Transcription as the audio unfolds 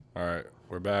All right,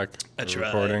 we're back. That's We're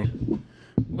right. recording.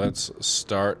 Let's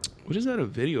start. What is that a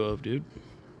video of, dude?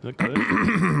 Is that good?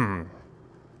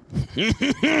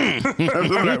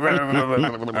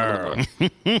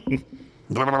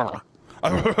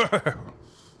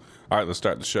 All right, let's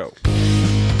start the show.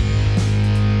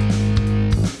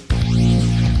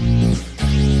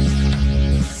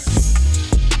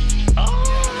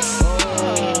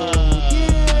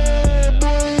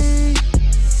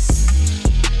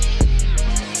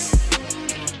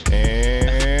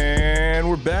 And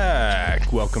we're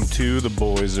back. Welcome to The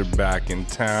Boys Are Back in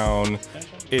Town.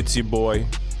 It's your boy,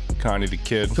 Connie the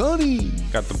Kid. Connie.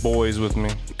 Got the boys with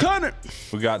me. Connor!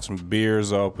 We got some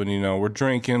beers open, you know. We're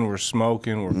drinking, we're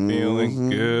smoking, we're feeling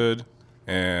good.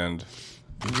 And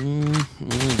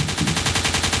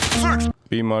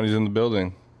B Money's in the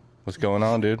building. What's going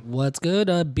on, dude? What's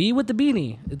good? B with the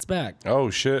beanie. It's back.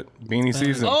 Oh, shit. Beanie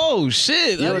season. Oh,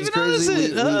 shit. You know I what's didn't even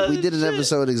crazy? notice it. We did an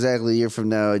episode exactly a year from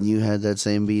now, and you had that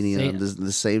same beanie Same. on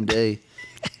the same day.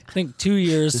 I think 2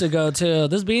 years ago too.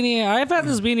 This beanie, I've had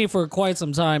this beanie for quite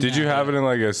some time. Did you have it in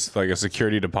like a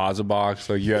security deposit box?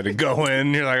 Like you had to go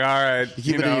in. You're like, all right,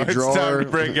 keep it in your it's drawer. time to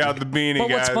break out the beanie, But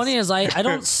guys. what's funny is I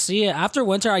don't see it after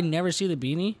winter. I never see the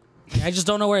beanie. I just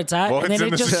don't know where it's at. well, and it's then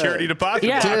in it the just security deposit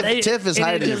yeah, box. Tiff is and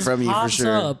hiding it just from you for pops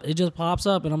sure. Up. It just pops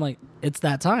up, and I'm like, it's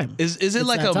that time. Is it It's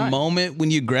like that a time. moment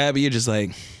when you grab it, you're just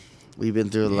like, We've been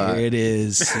through a lot. here it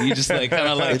is. You just like kind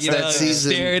of like, It's you that know,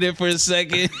 season. stare at it for a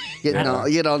second.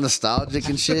 Get all nostalgic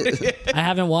and shit. I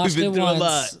haven't watched We've it been through a once.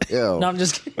 lot. Yo, No, I'm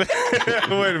just kidding.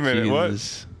 Wait a minute, what?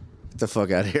 Jesus. get the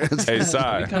fuck out of here. Hey,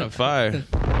 Sai. Kind of fire.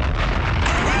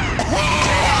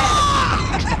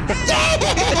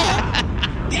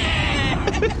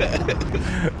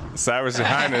 Cyrus Your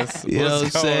Highness. You know what I'm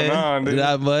What's going saying? on, dude?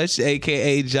 Not much,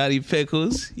 aka Johnny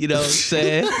Pickles. You know what I'm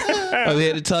saying? I'm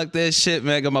here to talk that shit,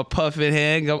 man. Got my puff in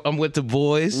hand. I'm with the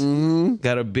boys.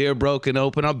 Got a beer broken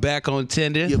open. I'm back on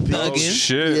Tinder. Your Oh, Thugging.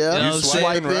 shit. Yeah. You know You what I'm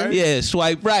swiping, saying? right? Yeah,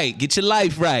 swipe right. Get your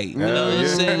life right. You know what I'm yeah.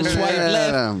 saying? Swipe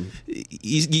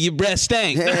left. Your breath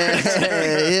stank.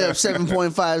 Yeah,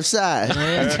 7.5 side.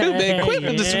 Man, quit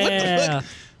with this. What the Yeah. fuck?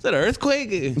 Is that an earthquake?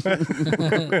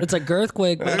 It's a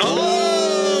girthquake.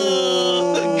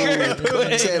 Oh,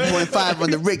 earthquake. 7.5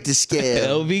 on the Richter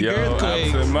scale. LV Yo,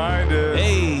 earthquake. absent-minded.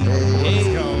 Hey, What's hey,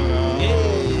 going on?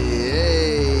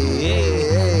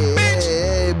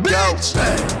 Hey, go.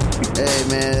 Hey,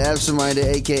 man, absent-minded,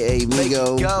 a.k.a.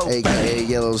 Migo, a.k.a.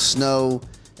 Yellow Snow,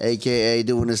 a.k.a.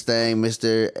 doing this thing,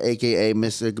 a.k.a.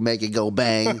 Mr. Make It Go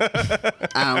Bang.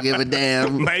 I don't give a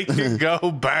damn. Make it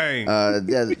go bang.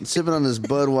 Yeah, sipping on this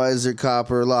Budweiser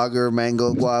Copper Lager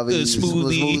Mango Guava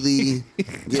Smoothie.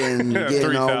 getting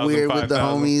 3,000, all weird with the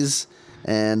 5,000. homies.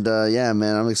 And yeah,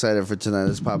 man, I'm excited for tonight.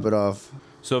 Let's pop it off.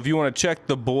 So if you want to check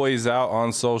the boys out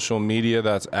on social media,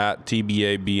 that's at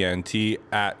TBABNT,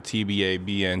 at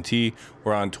TBABNT.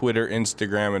 We're on Twitter,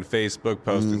 Instagram, and Facebook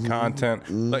posting content.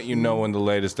 Let you know when the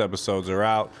latest episodes are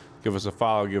out. Give us a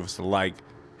follow, give us a like,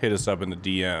 hit us up in the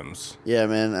DMs. Yeah,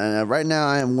 man. And right now,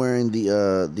 I am wearing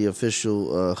the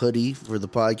official hoodie for the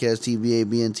podcast,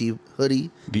 TBABNT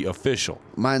hoodie. The official.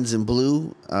 Mine's in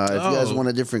blue. If you guys Oh. want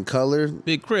a different color,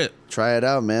 Big Crip. try it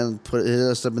out, man. Hit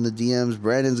us up in the DMs.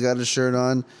 Brandon's got a shirt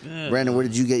on. Brandon, where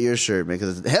did you get your shirt, man?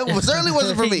 Because it certainly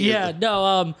wasn't for me. Yeah,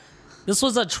 no. This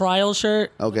was a trial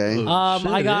shirt. Okay. Shit, I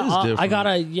it is got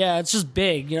different. it's just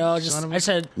big, you know. Just I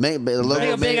said The logo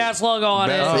make a big ass logo on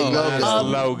it. Big logo. Nice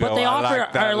logo. But they I offer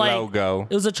like that are like logo.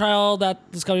 it was a trial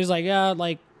that this company's like, yeah,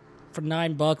 like for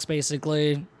 $9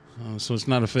 basically. Oh, so it's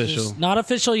not official. It's not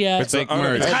official yet. It's It's an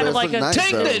merch. unofficial- kind of like a Nice,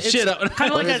 Take though. that shit up.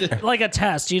 kind of like a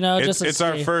test, you know. Just to It's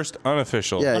our see. first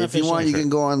unofficial. Yeah, if you want, you Unofficial. can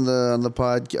go on the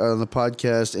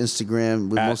podcast Instagram.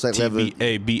 We At most likely have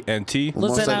TBABNT. we'll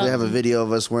most Listen, likely have a video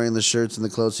of us wearing the shirts and the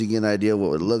clothes, so you get an idea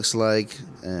what it looks like.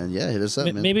 And yeah, hit us up,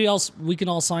 man. Maybe we can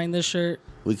all sign this shirt,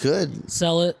 We could.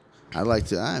 sell it. I'd like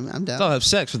to. I'm down. I'll have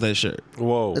sex with that shirt.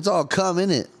 Whoa. It's all cum in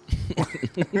it.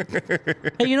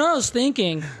 Hey, you know what I was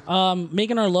thinking?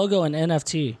 Making our logo an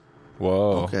NFT.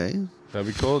 Whoa. Okay. That'd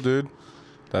be cool, dude.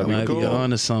 That'd be Might be cool. on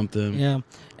to something. Yeah,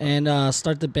 and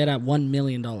start the bid at $1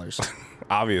 million.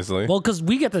 Obviously. Well, because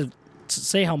we get to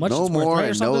say how much No it's worth, more right, or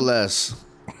and no something? less.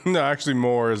 No, actually,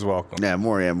 more is welcome. Yeah,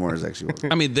 more. Yeah, more is actually.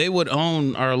 I mean, they would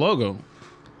own our logo,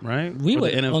 right? We Or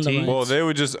would the own the NFT. rights. Well, they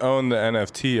would just own the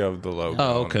NFT of the logo.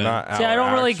 Oh, okay. Not See, I our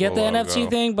don't really get the actual NFT logo.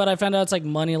 thing, but I found out it's like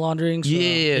money laundering. So,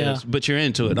 Yeah, but you're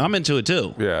into it. I'm into it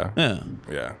too. Yeah. Yeah.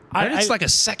 Yeah. It's like a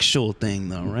sexual thing,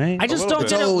 though, right? I just little don't bit.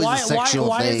 get It's it. always a Why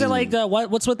sexual is it thing. like the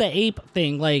what's with the ape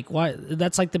thing? Like why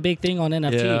that's like the big thing on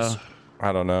NFTs. Yeah.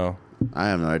 I don't know. I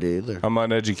have no idea either. I'm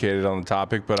uneducated on the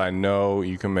topic, but I know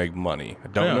you can make money. I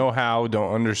don't Yeah. know how,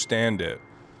 don't understand it.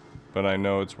 but I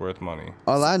know it's worth money.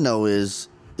 All I know is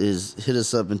hit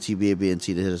us up in TBABNT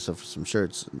to hit us up for some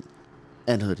shirts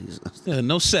and hoodies. Yeah,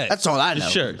 no sex. That's all I know.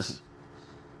 Just shirts.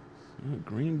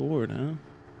 Green board, huh?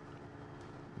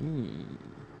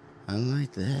 I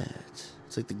like that.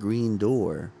 It's like the green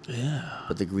door. Yeah.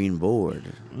 But the green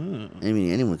board. I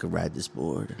mean, anyone could ride this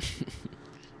board.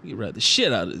 You ride the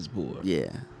shit out of this board.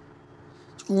 Yeah.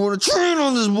 You want to train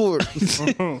on this board.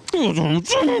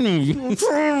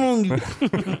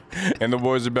 And the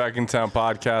Boys Are Back in Town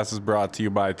podcast is brought to you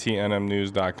by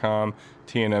TNMnews.com.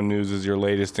 TNM News is your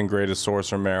latest and greatest source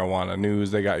for marijuana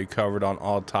news. They got you covered on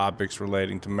all topics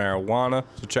relating to marijuana,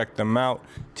 so check them out,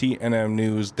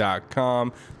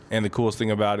 TNMnews.com. And the coolest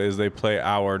thing about it is they play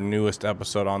our newest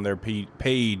episode on their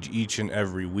page each and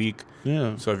every week.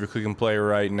 Yeah. So if you're clicking play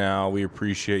right now, we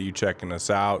appreciate you checking us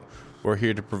out. We're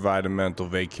here to provide a mental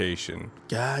vacation.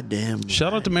 Goddamn.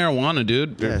 Shout out to marijuana,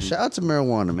 dude. Yeah, shout out to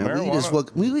marijuana, man.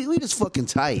 We just fucking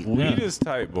tight. Weed is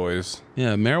tight, boys.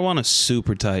 Yeah, marijuana's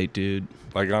super tight, dude.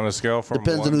 Like on a scale from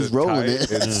Depends 1 on who's to rolling tight,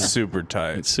 it. it's super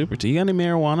tight. It's super tight. You got any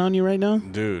marijuana on you right now?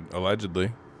 Dude,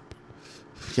 allegedly.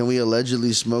 Can we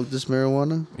allegedly smoke this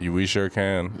marijuana? We sure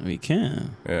can. We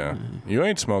can. Yeah. You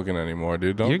ain't smoking anymore,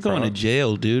 dude. Don't You're going to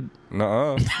jail, dude.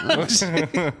 Nuh-uh.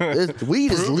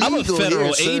 Weed is legal. I'm a federal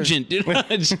here, sir. agent, dude.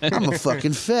 I'm a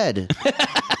fucking fed.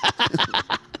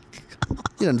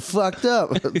 You done fucked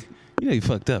up. You know you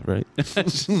fucked up, right?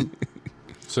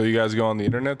 So you guys go on the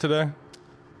internet today?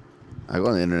 I go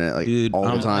on the internet like Dude, all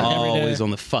I'm the time. always on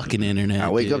the fucking internet. I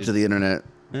wake up dude. to the internet.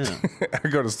 Yeah. I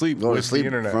go to sleep Go to with sleep the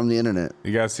internet. from the internet.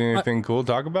 You guys see anything cool to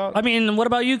talk about? I mean, what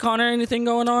about you, Connor? Anything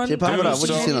going on? Yeah, pop it up. What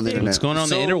you so- seen on the internet? What's going on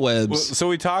the interwebs? So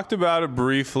we talked about it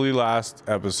briefly last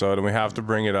episode, and we have to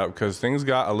bring it up because things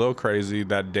got a little crazy.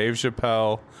 That Dave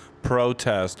Chappelle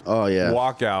protest, Oh, yeah.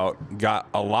 walkout, got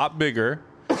a lot bigger,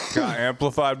 got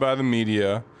amplified by the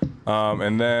media,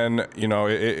 and then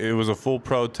it was a full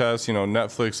protest.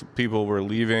 Netflix people were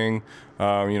leaving,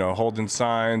 holding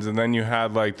signs, and then you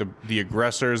had like the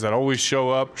aggressors that always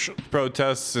show up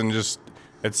protests and just.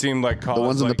 It seemed like The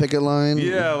ones on the picket line?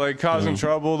 Yeah, like causing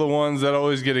trouble. The ones that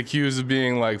always get accused of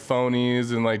being like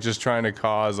phonies and like just trying to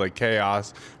cause like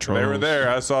chaos. They were there.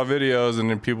 I saw videos,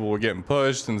 and then people were getting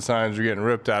pushed, and signs were getting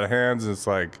ripped out of hands. And it's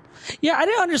like, Yeah, I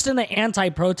didn't understand the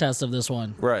anti-protest of this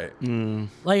one. right,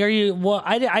 Like, are you? Well,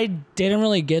 I didn't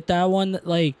really get that one.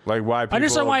 Like why? People, I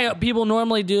understand why people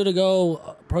normally do to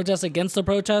go protest against the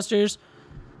protesters.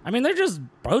 I mean, they're just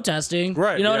protesting.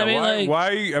 Right. You know what I mean?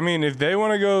 Why? I mean, if they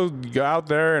want to go out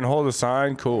there and hold a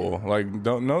sign, cool. Like,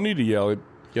 no need to yell at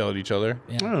each other.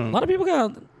 Yeah. A lot of people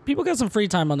got some free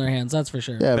time on their hands. That's for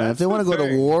sure. Yeah, man. That's If they want to the go to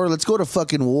thing. war, let's go to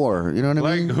fucking war. You know what I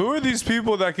Like, mean? who are these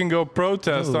people that can go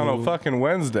protest on a fucking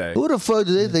Wednesday? Who the fuck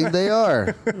do they think they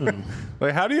are?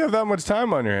 Like, how do you have that much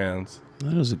time on your hands?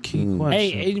 That was a key question.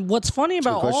 Hey, what's funny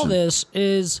about all question. this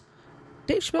is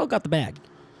Dave Chappelle got the bag.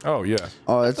 Oh yeah.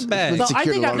 Oh, it's bad. been So I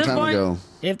secured think a at long this time point, ago.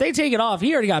 if they take it off,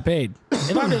 he already got paid.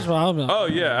 If I'm just wrong, Oh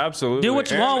yeah, absolutely. do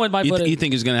what you And- want with my You, footage. you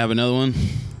think he's gonna have another one?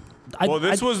 Well,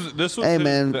 this was Hey, the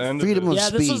man, end freedom of of yeah,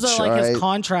 this was speech, like his alright?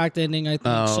 contract ending, I think.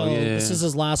 Oh, So yeah. this is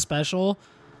his last special.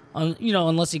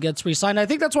 Unless he gets re-signed. I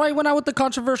think that's why he went out with the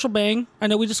controversial bang. I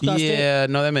know we discussed it. Yeah,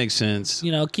 no, that makes sense.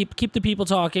 Keep the people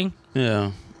talking.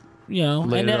 Yeah.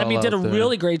 And Laid then, it all did a out there.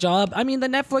 really great job. I mean, the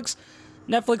Netflix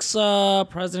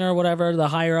president or whatever, the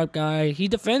higher up guy, he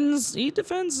defends Dave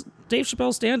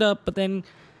Chappelle's stand up, but then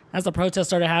as the protests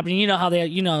started happening,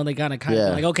 they kind of Yeah.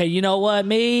 like, okay, you know what,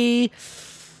 maybe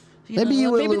Maybe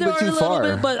you went a little they bit are too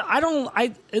far. but I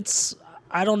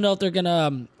don't know if they're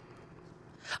gonna.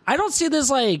 I don't see this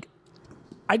like.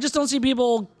 I just don't see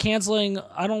people canceling.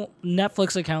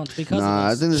 Netflix accounts because Nah, I of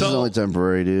this. think this is So- only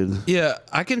temporary, dude. Yeah,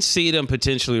 I can see them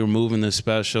potentially removing the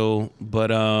special, but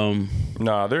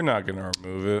No, they're not gonna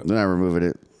remove it. They're not removing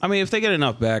it. I mean, if they get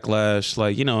enough backlash,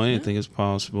 like anything is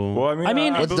possible. Well, I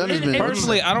mean, What's done has believe- been-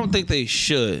 Personally, I don't think they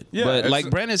should. Yeah, but it's- like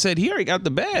Brandon said, he already got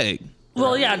the bag.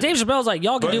 Well, yeah, Dave Chappelle's like,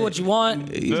 y'all can do what you want.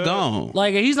 He's gone.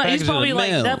 Like he's not. He's Package in probably the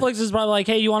like mail. Netflix is probably like,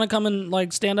 hey, you want to come and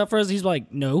like stand up for us? He's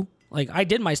like, no. Like I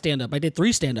did my stand up. I did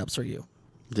 3 stand ups for you.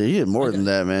 Dude, he did more than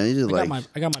that, man. He did I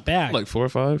got my bag. Like 4 or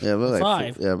 5. yeah, about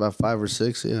like 5. about 5 or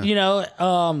 6. Yeah.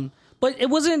 But it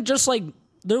wasn't just like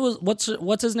there was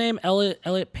what's his name,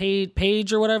 Elliot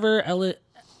Page or whatever.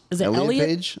 Is it Elliot Elliot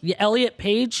Page? Yeah, Elliot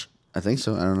Page. I think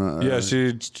so. I don't know. Yeah,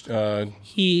 she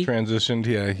He transitioned.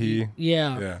 Yeah, he.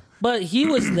 yeah. Yeah. But he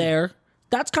was there.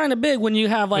 That's kind of big when you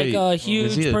have like Wait, a is he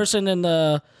huge a- person in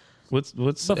the What's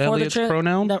before Elliot's the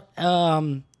pronoun?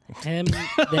 him,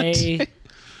 they.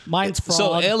 Mine's frog.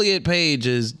 So Elliot Page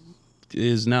is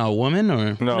is now a woman,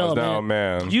 or No, No, it's now a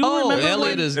man. You remember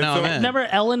Elliot when- is now a It's a- man. Remember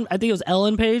Ellen? I think it was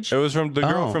Ellen Page. It was from the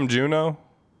girl Oh. from Juno.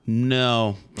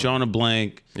 No, Jonah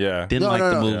Blank. Yeah. Didn't No, like no,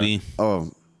 the no. movie.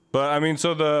 Oh, But I mean,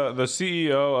 so the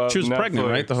CEO of She was Netflix, pregnant,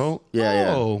 right? The whole.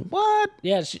 Yeah, Oh, what?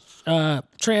 Yeah, she,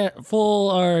 full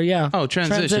or yeah. Oh,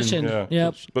 transition. Yeah.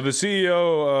 Yep. But the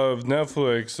CEO of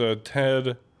Netflix,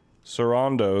 Ted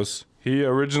Sarandos, he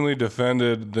originally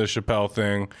defended the Chappelle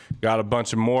thing, got a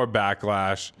bunch of more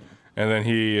backlash, and then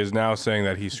he is now saying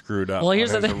that he screwed up. Well,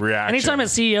 here's on the his thing. reaction. Anytime a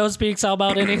CEO speaks out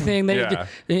about anything, Yeah.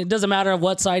 it doesn't matter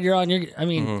what side you're on. I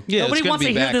mean, Yeah, nobody it's gonna wants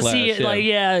to be hear the CEO. backlash, yeah. Like,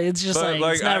 yeah, it's just But,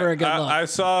 like it's never a good look. I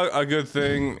saw a good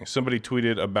thing. Somebody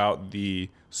tweeted about the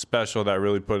special that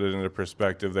really put it into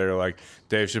perspective. They're like,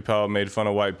 Dave Chappelle made fun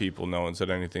of white people. No one said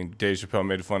anything. Dave Chappelle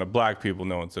made fun of black people.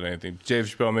 No one said anything. Dave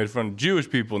Chappelle made fun of Jewish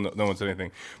people. No one said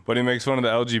anything. But he makes fun of the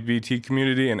LGBT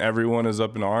community, and everyone is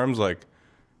up in arms. Like,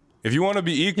 if you want to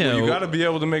be equal, Yeah, you well- got to be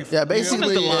able to make. yeah.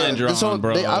 Basically, the line this drawn,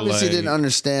 bro, they obviously like- didn't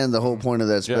understand the whole point of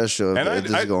that special. And If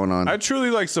this is going on. I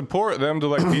truly like support them to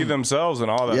like be themselves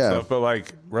and all that Yeah. stuff. But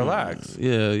like, relax.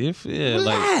 Yeah, yeah.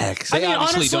 Relax. Like, they I mean,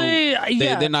 obviously honestly, don't.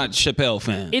 yeah. They're not Chappelle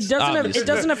fans. it doesn't. obviously. It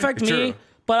doesn't affect me. True.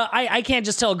 But I can't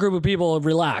just tell a group of people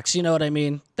relax. You know what I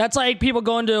mean? That's like people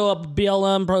going to a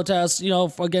BLM protest,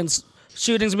 against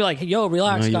shootings and be like, "Yo,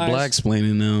 relax, Oh, you're guys." black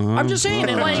splaining now. Huh? I'm just saying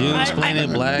it. Like,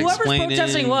 Jew-splaining, black-splaining. whoever's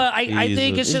protesting what, I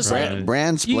think it's Jesus just like Christ.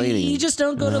 Brand you, splaining. you just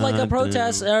don't go to like a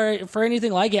protest or for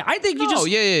anything like it. I think you just Oh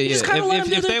yeah. you just kind of let them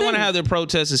do If their they want to thing. have their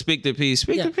protests and speak their piece,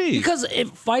 speak Yeah. their piece. Because if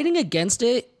fighting against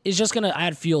it is just going to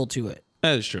add fuel to it.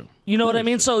 that is true. You know what I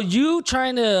mean? So you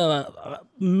trying to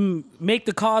make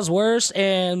the cause worse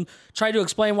and try to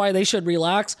explain why they should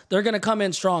relax, they're going to come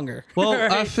in stronger. Well, I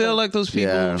Right? feel like those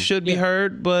people Yeah. should be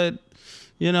heard, but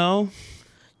it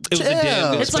was a damn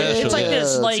Chill. good it's like special. it's like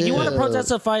this. Like you want to Yeah.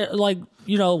 protest a fight, like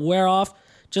wear off.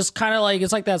 Just kind of like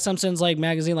it's like that Simpsons like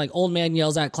magazine, like old man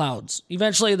yells at clouds.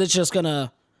 Eventually, that's just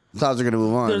gonna Clouds are gonna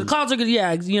move the on. clouds are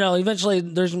gonna Eventually,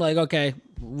 there's gonna be like okay,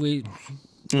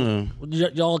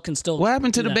 y'all can still. What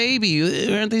happened to do the that.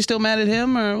 baby? Aren't they still mad at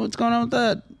him, or what's going on with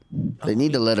that? They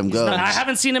need to let him go. I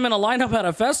haven't seen him in a lineup at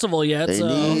a festival yet. They so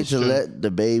need to let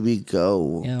the baby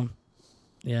go.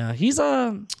 yeah, he's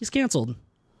canceled.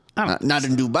 Not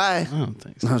in Dubai. I don't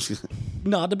think so. No, I'm just kidding.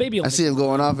 No, the baby. I see him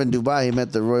going off in Dubai. He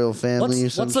met the royal family or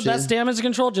What's something. the best damage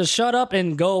control? Just shut up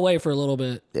and go away for a little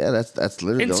bit Yeah, that's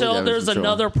literally the only until damage there's control.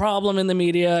 another problem in the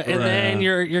media, and then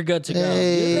you're good to go.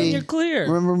 Hey, Then you're clear.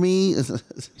 Remember me?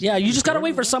 Yeah, you just gotta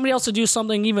wait for somebody else to do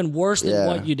something even worse than Yeah.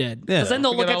 what you did. Yeah, Because then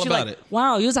they'll look forget at all you about like, it.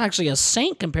 "Wow, he was actually a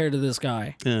saint compared to this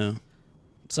guy." Yeah.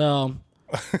 So,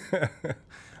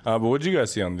 But what'd you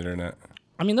guys see on the internet?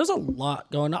 I mean, there's a lot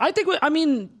going on. I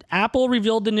mean, Apple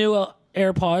revealed the new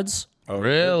AirPods. Oh,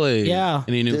 really? Yeah.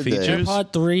 Any new Did they? features?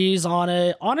 AirPod 3s on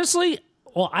it. Honestly,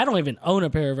 well, I don't even own a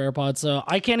pair of AirPods, so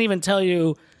I can't even tell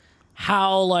you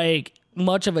how like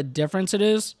much of a difference it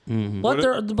is. But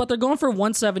they're going for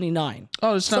 $179.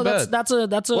 Oh, it's not bad. That's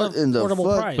a What in the affordable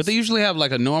fuck? price. But they usually have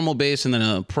like a normal base and then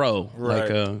a pro, Right.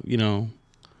 like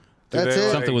That's they,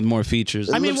 it. something with more features.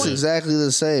 It I mean, looks what- exactly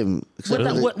the same.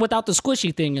 Except without the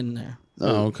squishy thing in there.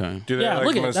 oh, okay. Do they Yeah, like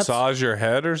look at it, that's- massage your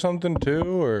head or something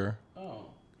too, or?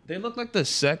 They look like the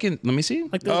second. Let me see.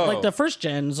 Like the first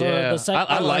gens or yeah, the second.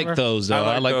 I like those though.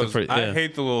 I like those. the. Yeah. I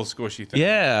hate the little squishy thing.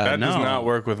 Yeah, that does no. not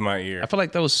work with my ear. I feel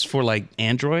like that was for like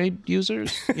Android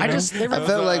users. you know? I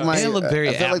felt like They look very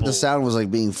I felt like Apple. the sound was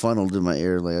like being funneled in my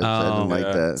ear. Like I didn't like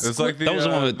Yeah. that. It's like the, that was the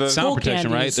one with sound Skull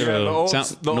protection, right? candies. They yeah, were the old, sound,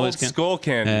 the noise old skull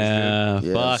candies.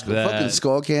 dude. Yeah, fuck that. fucking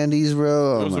skull candies,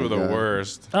 bro. Oh Those my were the God.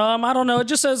 worst. I don't know. It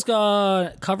just says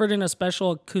covered in a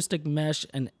special acoustic mesh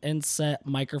and inset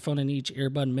microphone in each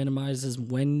earbud minimizes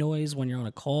wind noise when you're on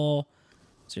a call,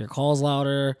 so your call's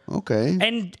louder. Okay.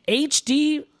 And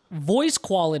HD voice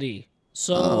quality.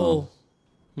 So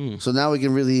So now we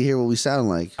can really hear what we sound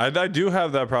like. I do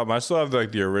have that problem. I still have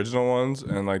like the original ones,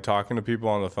 and like talking to people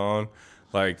on the phone,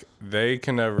 like they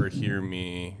can never hear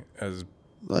me as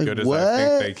Like good as what?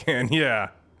 I think they can. Yeah,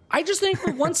 I just think for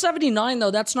 179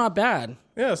 though, that's not bad.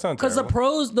 yeah, it's not Because the terrible.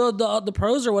 pros, the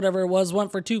pros or whatever it was,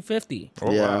 went for 250,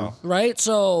 Oh, Yeah. wow. right?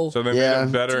 So So they Yeah. made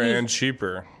them better Dude. and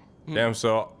cheaper. Damn.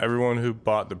 So everyone who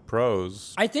bought the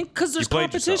pros, I think because there's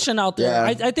played competition out there.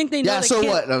 Yeah. I think they know. Yeah. they So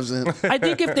can't- what? I was saying. I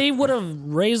think if they would have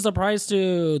raised the price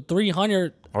to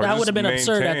 300, or that just would have been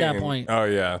absurd at that maintain- point. Oh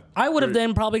yeah, I would have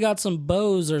then probably got some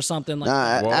Bose or something like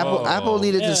that. Nah, Apple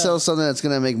needed Yeah. to sell something that's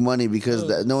gonna make money because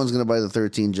no one's gonna buy the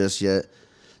 13 just yet.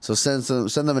 So send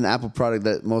them an Apple product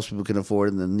that most people can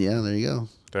afford, and then there you go.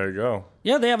 there you go.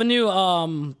 Yeah, they have a new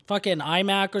fucking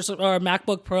iMac or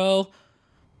MacBook Pro,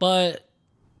 but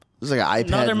It's like an iPad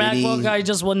Another mini. MacBook I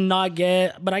just would not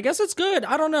get, but I guess it's good.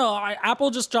 I don't know. Apple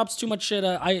just drops too much shit.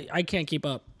 I can't keep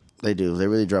up. They do. They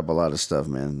really drop a lot of stuff,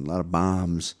 man. A lot of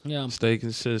bombs. Yeah. Stay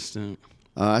consistent.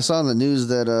 I saw in the news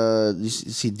that you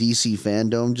see DC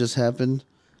Fandom just happened.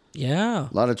 Yeah.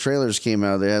 A lot of trailers came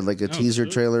out. They had like a teaser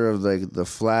trailer of like the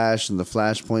Flash and the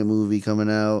Flashpoint movie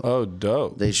coming out. Oh,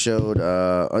 dope. They showed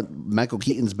Michael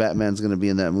Keaton's Batman's going to be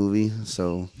in that movie.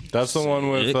 So That's the one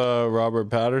with Robert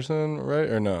Patterson, right?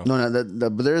 Or no? no,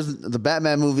 but there's the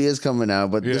Batman movie is coming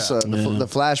out. But this the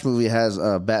Flash movie has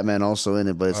Batman also in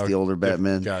it, but it's the older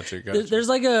Batman. Gotcha. There's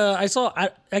like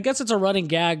I guess it's a running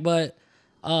gag, but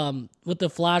with the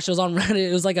Flash, it was on Reddit.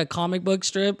 It was like a comic book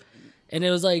strip, and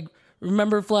it was like,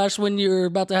 remember Flash when you were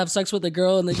about to have sex with a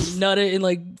girl and then you nut it in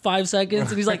like 5 seconds?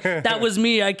 And he's like, that was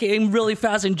me. I came really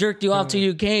fast and jerked you off till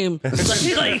you came.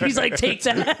 He's like, take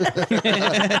that.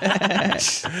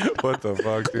 What the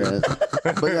fuck, dude?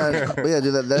 But yeah,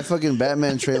 dude, that fucking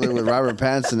Batman trailer with Robert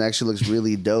Pattinson actually looks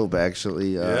really dope.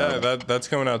 Actually, Yeah, that's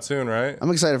coming out soon, right?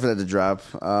 I'm excited for that to drop.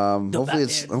 Hopefully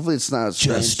it's not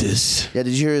strange. Justice. Yeah,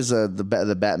 did you hear his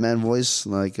the Batman voice?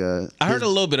 Like, I heard a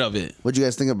little bit of it. what'd you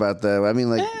guys think about that? I mean,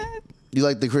 like, you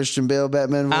like the Christian Bale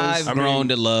Batman voice? I've grown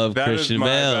to love That is Christian my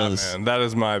Bale's. Batman. That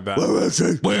is my Batman.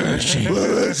 Where is she?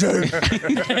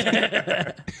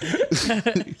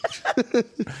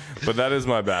 But that is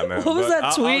my Batman. What was But that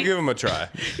I'll tweet? give him a try.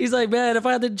 He's like, man, if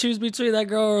I had to choose between that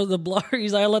girl or the blog,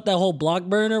 he's like, I let that whole block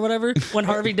burn or whatever. When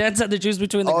Harvey Dent had to choose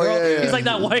between the Oh, girl, yeah. he's like,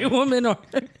 that white woman or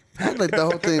I'd like the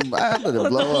whole thing. I'd let it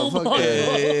blow up. Fuck block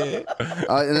yeah.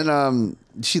 And then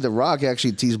you see, The Rock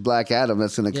actually teased Black Adam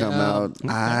that's going to come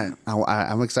Yeah. out.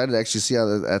 I'm excited to actually see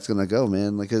how that's going to go,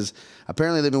 man. Because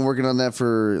apparently they've been working on that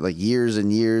for like years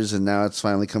and years, and now it's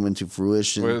finally coming to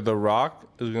fruition. Wait, The Rock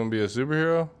is going to be a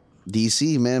superhero?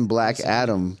 DC, man, Black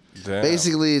Adam. Damn.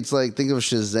 Basically, it's like, think of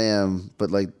Shazam, but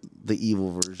like the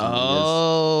evil version. I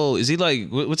Oh, is he like,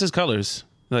 what's his colors?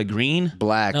 Like green? guess.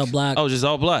 Black. no black. Oh, just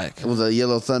all black. With a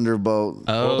yellow thunderbolt.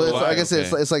 Oh, But black, I guess okay.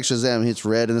 it's like Shazam. It's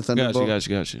red in the thunderbolt.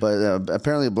 Gotcha. But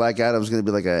apparently, Black Adam's gonna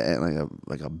be like a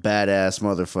badass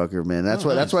motherfucker, man. That's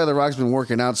why The Rock's been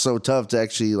working out so tough to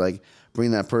actually like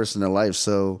bring that person to life.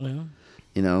 So,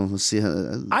 let's see how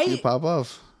it pop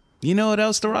off. You know what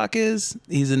else The Rock is?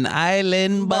 He's an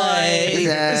island boy.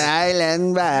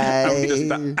 Island I'm just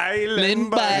boy. an island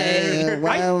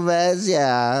boy.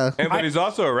 Yeah. And but he's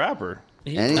also a rapper.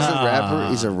 And he's a rapper.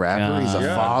 He's a rapper. He's a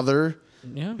Yeah. father.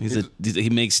 Yeah. He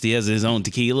has his own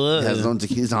tequila. He has his own.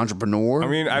 He's an entrepreneur. I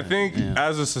mean, I think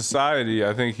as a society,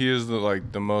 I think he is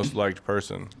the most liked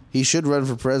person. He should run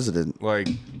for president. Like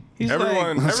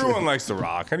everyone likes The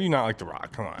Rock. How do you not like The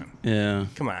Rock? Come on. Yeah.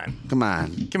 Come on. Come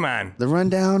on. Come on. The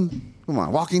rundown. Come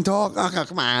on. Walking talk. Oh,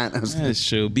 come on. That's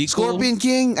true. Be Scorpion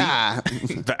King. Ah.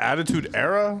 The Attitude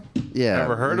Era? Yeah.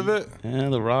 Ever heard of it? Cool. Yeah,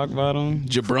 The Rock bottom.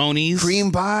 Jabronis.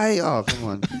 Cream pie. Oh, come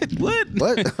on. What?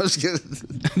 What? I was kidding.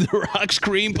 The Rock's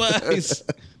cream pies.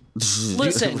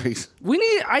 Listen,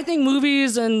 I think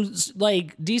movies and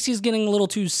like DC's getting a little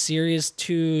too serious,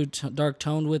 too dark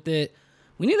toned with it.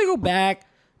 We need to go back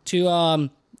to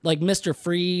like Mr.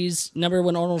 Freeze. Remember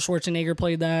when Arnold Schwarzenegger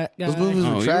played that guy? Those movies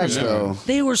were trash, though.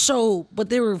 They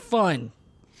were fun.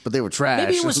 But they were trash.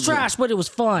 Maybe it was trash, but it was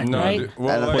fun, No, right? dude,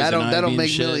 well, That like, don't Ivy make and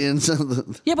shit.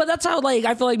 millions. Yeah, but that's how like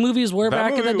I feel like movies were that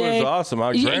back in movie the day. was awesome.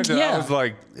 Granted, I was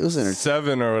like It was entertaining.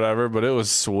 7 or whatever, but it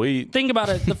was sweet. Think about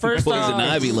it. The first Poison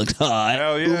Ivy looked hot.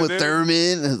 Hell yeah, Uma dude.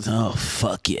 Thurman. Oh,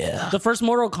 fuck yeah. the first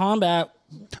Mortal Kombat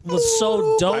was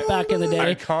so dope back in the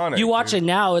day. Iconic, You watch dude. it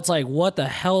now, it's like, what the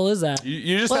hell is that?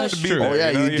 You just Well, have to be true. there. Oh, yeah,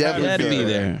 you have definitely You had to be Yeah.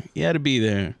 there. You had to be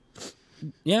there.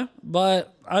 Yeah,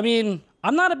 but I mean,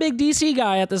 I'm not a big DC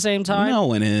guy at the same time. No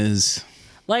one is.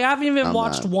 Like, I haven't even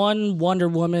watched one Wonder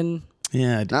Woman.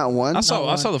 Yeah, I did. Not one. I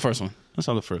saw the first one. First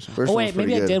Oh, one's wait,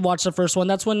 maybe pretty I good. did watch the first one.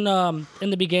 That's when, in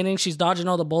the beginning, she's dodging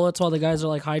all the bullets while the guys are,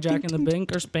 like, hijacking the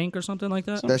bank or something like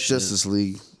that. That's Justice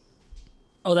League.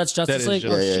 Oh, that's Justice is League?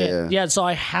 Justice Oh, League. shit. Yeah, Yeah, so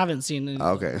I haven't seen it.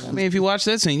 Okay. I mean, if you watch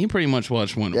that scene, you pretty much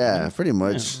watched one. Yeah, pretty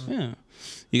much. Yeah.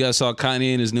 You guys saw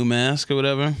Kanye in his new mask or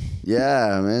whatever?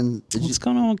 Yeah, man. What's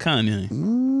going on with Kanye?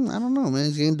 I don't know, man.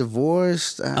 He's getting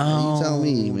divorced. You tell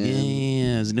me, man.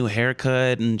 Yeah, his new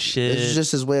haircut and shit. It's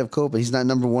just his way of coping. He's not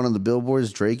number one on the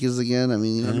billboards. Drake is again. I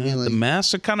mean, you know what I mean? the Like,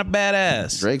 masks are kind of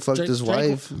badass. Drake fucked his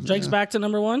wife. Drake's back to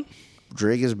number one?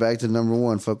 Drake is back to number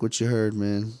one. Fuck what you heard,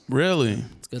 man. Really?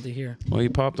 It's good to hear. Well, he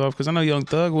popped off because I know Young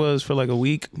Thug was for like a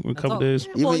week or a couple days.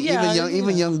 Well, yeah,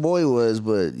 Even young boy was,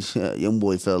 but young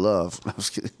boy fell off. I was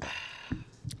kidding.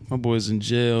 My boy's in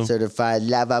jail. Certified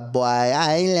lover boy,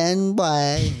 island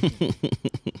boy.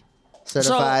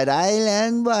 Certified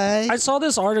island boy. I saw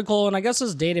this article, and I guess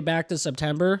it's dated back to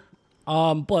September.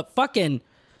 But fucking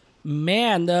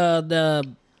man, the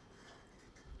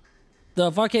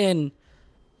fucking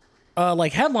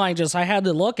like headline just I had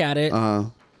to look at it.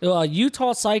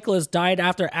 Utah cyclist died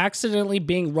after accidentally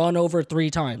being run over 3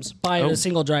 times by a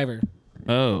single driver.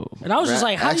 Oh. And I was just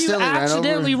like, how do you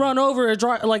accidentally run over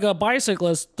a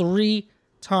bicyclist 3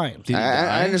 times?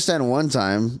 I understand 1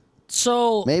 time,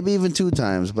 So maybe even 2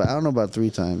 times, but I don't know about 3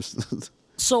 times.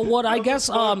 so what I guess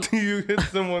You hit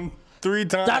someone 3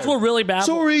 times. that's what really bad.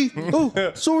 Sorry.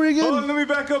 Oh, sorry again. Oh, let me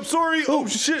back up. Sorry. Oh,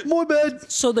 shit. My bad.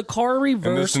 So the car In this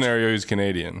reversed. scenario, he's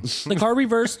Canadian. The car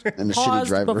reversed, And the shitty paused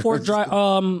driver. before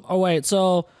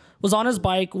so was on his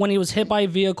bike when he was hit by a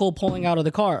vehicle pulling out of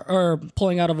the car or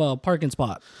pulling out of a parking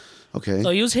spot. Okay.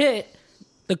 So he was hit.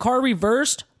 The car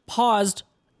reversed, paused.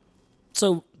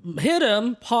 So hit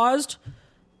him, paused,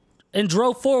 and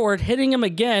drove forward, hitting him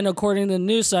again, according to the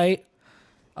news site.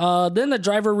 Then the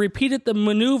driver repeated the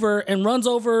maneuver and runs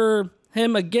over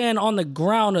him again on the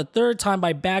ground a 3rd time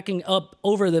by backing up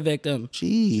over the victim.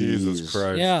 Jeez. Jesus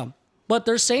Christ. Yeah. But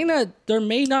they're saying that there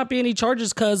may not be any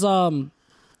charges because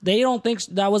they don't think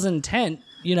that was intent,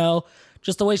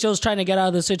 just the way she was trying to get out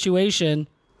of the situation.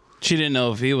 She didn't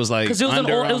know if he was like Because it was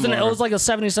it was like a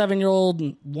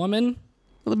 77-year-old woman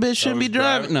the bitch shouldn't be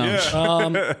driving. No. Yeah. or I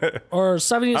don't know.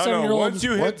 77-year-old. Once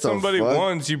you What hit the somebody fuck?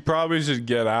 once, you probably should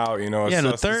get out. Yeah,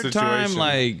 the assess the 3rd time, situation.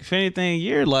 like, if anything,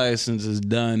 your license is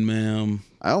done, ma'am.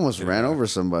 I almost ran over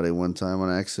somebody one time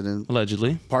on accident.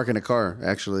 Allegedly. Parking a car,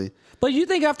 actually. But you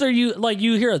think after you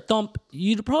hear a thump,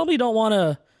 you probably don't want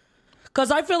to. Because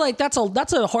I feel like that's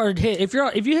a hard hit. If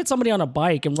you hit somebody on a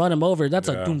bike and run him over, that's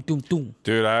a doom doom doom.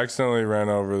 Dude, I accidentally ran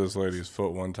over this lady's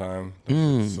foot one time.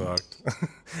 That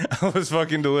sucked. I was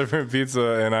fucking delivering pizza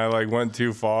and I like went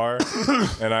too far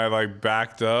and I like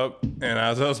backed up. And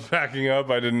as I was backing up,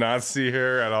 I did not see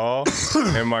her at all.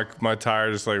 And my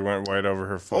tire just like went right over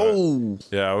her foot. Oh.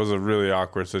 Yeah, it was a really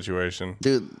awkward situation.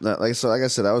 Dude, like I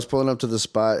said, I was pulling up to the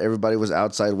spot. Everybody was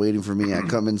outside waiting for me. I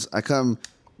come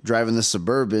driving the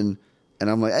Suburban. And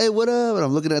I'm like, hey, what up? And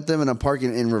I'm looking at them and I'm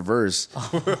parking in reverse.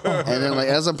 And then like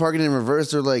as I'm parking in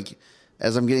reverse, they're like,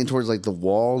 as I'm getting towards like the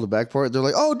wall, the back part, they're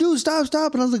like, oh, dude, stop.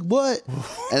 And I was like, what?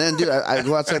 And then, dude, I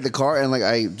go outside the car and like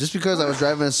just because I was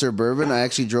driving a Suburban, I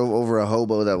actually drove over a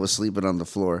hobo that was sleeping on the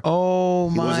floor.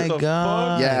 Oh, my the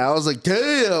God. Yeah, I was like,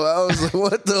 damn. I was like,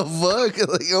 what the fuck?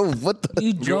 Like, oh, what the? You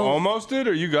You drove. almost did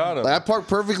or you got him? I parked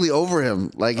perfectly over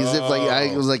him, like as if like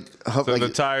I was like, So like the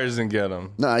tires didn't get him.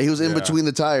 nah, he was in Yeah. between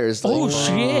the tires. Like, Oh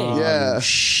shit! yeah,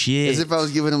 Shit. as if I was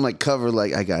giving him like cover,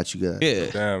 like I got you guys. Yeah.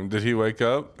 Damn, did he wake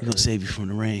up? We're going to save you from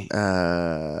the rain.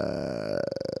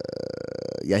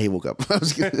 Yeah, he woke up. I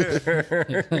was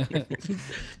kidding.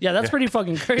 Yeah, that's pretty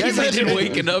fucking crazy. Imagine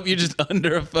waking up, you're just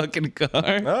under a fucking car.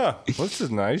 Ah, this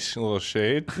is nice. A little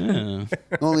shade.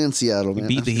 Only in Seattle, man.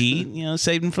 Beat the heat,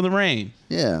 save them from the rain.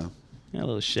 Yeah. Yeah, a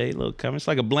little shade, a little cover. It's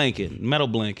like a blanket, metal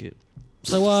blanket.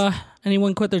 So,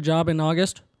 anyone quit their job in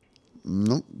August?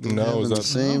 Nope. Been No, having is the that-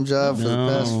 same job for the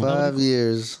past 5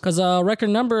 years. Because a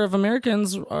record number of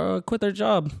Americans quit their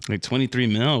job. Like 23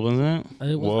 mil, wasn't it?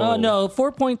 It was, Whoa. no,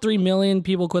 4.3 million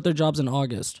people quit their jobs in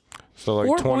August. So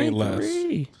like 20 less.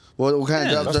 4.3. What kind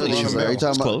of Yeah, jobs that's are pretty these? sure. Are you talking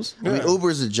It's about? close. I mean,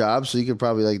 Uber's a job, so you could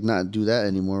probably like not do that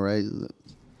anymore, right?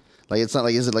 Like it's not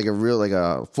like is it like a real like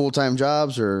a full time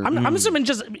jobs or? I'm assuming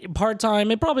just part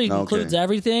time. It probably includes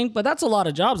everything, but that's a lot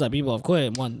of jobs that people have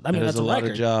quit. I mean, There's that's a a lot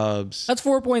record. of jobs. That's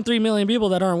 4.3 million people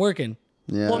that aren't working.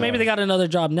 Yeah. Well, maybe they got another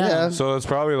job now. Yeah. So it's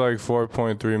probably like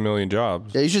 4.3 million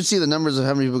jobs. Yeah, you should see the numbers of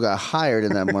how many people got hired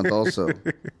in that month. Also,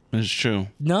 That's true.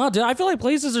 No, dude, I feel like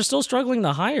places are still struggling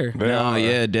to hire. They No, are.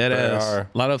 yeah, dead They ass. are.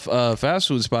 A lot of fast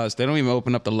food spots, they don't even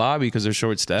open up the lobby because they're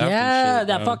short staffed. Yeah, and shit,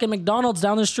 that bro. fucking McDonald's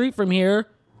down the street from here.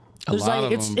 There's lot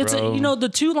like of them, bro. it's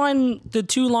the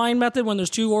two line method when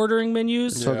there's 2 ordering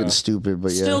menus. it's fucking stupid,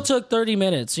 but yeah. Still took 30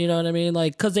 minutes. You know what I mean?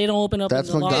 Like because they don't open up. That's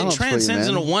in the lobby. McDonald's. It transcends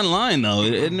for you, into man. one line, though.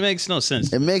 It makes no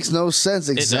sense. It makes no sense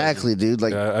exactly, dude.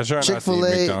 Like Yeah, I try not to eat Chick-fil-A,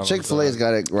 McDonald's, Chick-fil-A's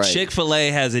got it right. Chick-fil-A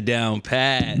has it down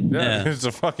pat. Yeah, Yeah, it's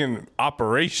a fucking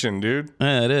operation, dude.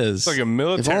 yeah it is. It's like a if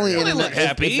military. only They In look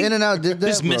happy. In and Out did that,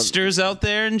 There's bro. misters out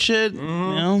there and shit. You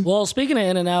know? Well, speaking of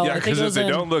In-N-Out, Yeah, I think because it if was they in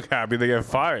don't look happy, they get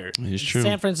fired. It's true.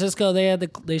 San Francisco. They had to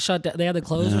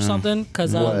close or something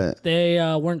because What? they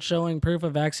weren't showing proof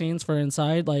of vaccines for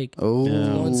inside. Like Oh,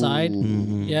 go inside.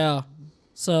 Yeah.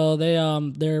 So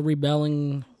they're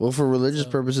rebelling. well, for religious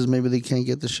purposes, maybe they can't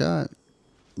get the shot.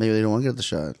 Maybe they don't want to get the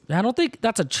shot. I don't think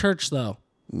that's a church though.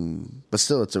 But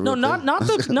still, it's a No, real not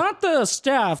thing. not the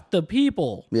staff, the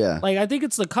people. Yeah. Like I think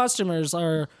it's the customers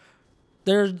are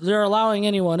they're allowing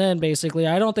anyone in basically.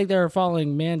 I don't think they're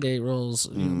following mandate rules,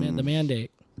 the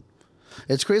mandate.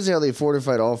 It's crazy how they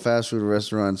fortified all fast food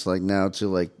restaurants like now to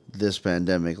like this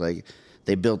pandemic. Like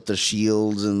they built the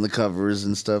shields and the covers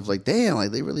and stuff. Like damn,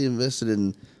 like they really invested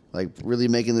in like really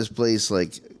making this place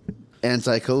like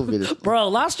anti-COVID. Bro,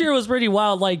 last year was pretty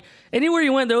wild. Like anywhere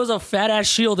you went, there was a fat ass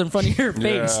shield in front of your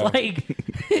face. Yeah. Like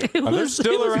They're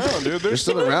still around, dude. They're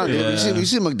still around. Dude. You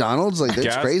see McDonald's? Like that's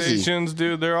Gas crazy. stations,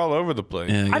 dude. They're all over the place.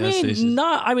 Yeah, I gas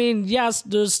stations. mean, yes,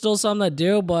 there's still some that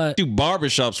do, but Dude,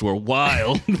 barbershops were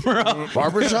wild, bro.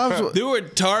 Barbershops? There were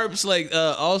tarps, like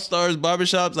All Stars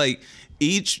barbershops, like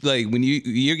each, like when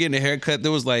you're getting a haircut,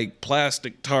 there was like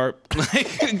plastic tarp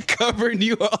like covering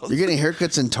you all. You're getting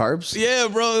haircuts and tarps? Yeah,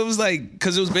 bro. It was like,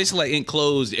 because it was basically like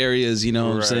enclosed areas, you know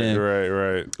what I'm saying?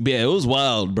 Right. But yeah, it was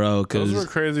wild, bro. Those were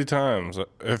Because crazy times.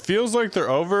 It feels like they're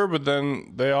over, but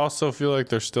then they also feel like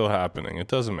they're still happening. It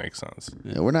doesn't make sense.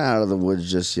 Yeah, we're not out of the woods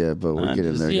just yet, but we're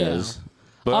getting there, yeah. guys.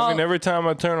 But I mean, every time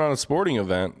I turn on a sporting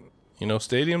event, you know,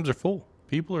 stadiums are full.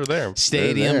 People are there.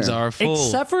 stadiums there. are full.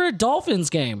 except for a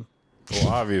Dolphins game. Well,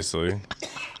 obviously.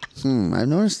 I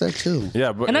noticed that too.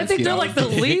 Yeah, but And I think they're like the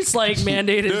least like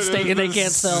mandated Dude, state, and they it's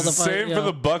can't sell the same for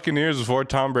the Buccaneers before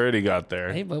Tom Brady got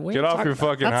there. Hey, but we Get ain't off talking your about-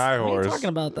 fucking that's- high we ain't horse. talking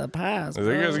about the past. You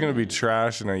guys are gonna be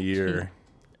trash in a year.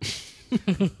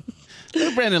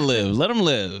 Let Brandon live. Let him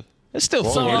live. It's still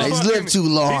Well, fun. Yeah, he's lived too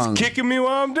long. He's kicking me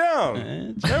while I'm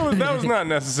down. That was not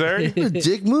necessary. What a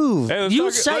dick move. Hey, let's You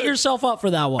talk- set yourself up for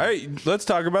that one. Hey, let's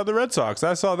talk about the Red Sox.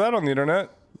 I saw that on the internet.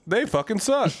 They fucking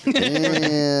suck.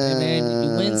 Man,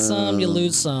 you win some, you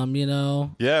lose some, you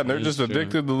know, Yeah, and they're just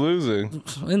addicted to losing.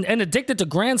 and addicted to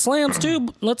grand slams too.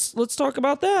 Let's talk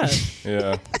about that.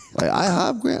 Yeah. Like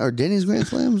IHOP Grand or Denny's Grand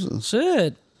Slams.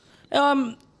 Shit.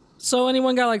 So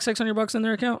anyone got like $600 in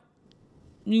their account?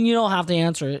 You don't have to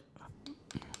answer it.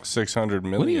 600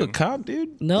 million. What are you, a cop,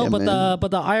 dude? No, Yeah, but man. the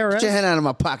Get your IRS. hand out of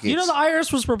my pocket. You know the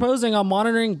IRS was proposing on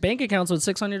monitoring bank accounts with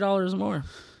 $600 more.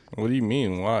 What do you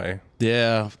mean? Why?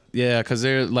 Yeah, because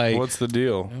they're like, What's the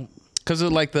deal? because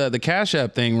of like the Cash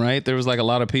App thing, right? There was like a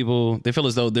lot of people. They feel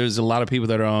as though there's a lot of people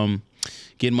that are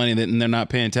getting money and they're not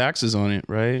paying taxes on it,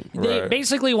 right? They Right.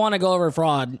 basically want to go over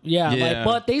fraud. Yeah, Yeah. Like,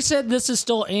 but they said this is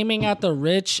still aiming at the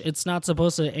rich. It's not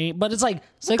supposed to aim, but it's like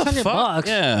 $600.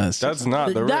 Yeah, That's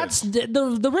not the That's rich.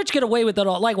 the rich get away with it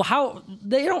all. Like how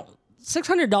they don't.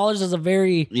 $600 is a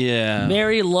very yeah.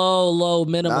 very low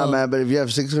minimum. Nah, man, but if you have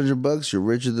 $600, you're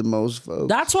richer than most folks.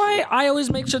 That's why I always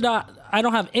make sure that I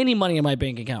don't have any money in my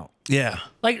bank account. Yeah.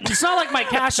 Like it's not like my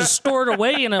cash is stored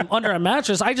away under a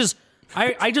mattress. I just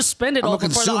spend it I'm all a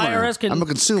before the consumer. IRS can. I'm a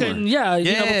consumer. Before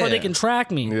they Yeah. can track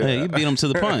me. Yeah, Hey, you beat them to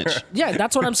the punch.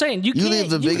 that's what I'm saying. You can't leave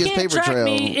the biggest can't paper track trail.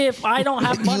 me if I don't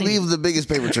have You money. leave the biggest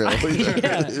paper trail.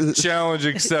 Challenge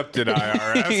accepted,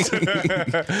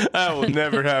 IRS. I will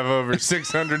never have over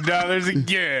 $600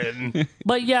 again.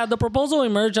 But yeah, the proposal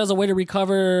emerged as a way to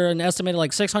recover an estimated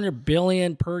like $600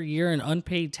 billion per year in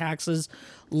unpaid taxes,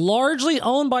 largely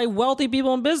owned by wealthy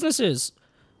people and businesses.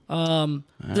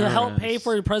 To help pay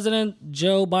for President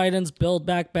Joe Biden's Build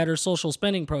Back Better social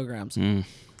spending programs.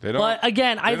 They don't, But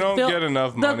again, I they don't feel get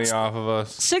enough money off of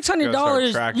us. $600 Gotta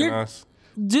start tracking you're- us.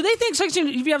 Do they think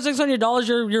if you have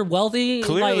 $600, you're wealthy?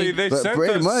 Clearly, Like, they But sent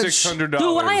pretty us much. $600.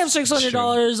 dude, when I have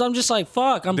 $600, I'm just like,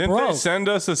 fuck, I'm Didn't broke. they send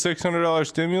us a $600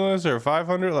 stimulus or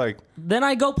 $500? Like Then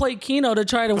I go play Keno to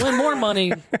try to win more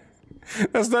money.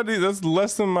 that's not. That's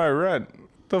less than my rent.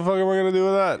 The fuck am I gonna do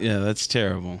with that? Yeah, that's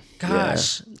terrible.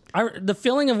 Gosh, the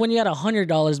feeling of when you had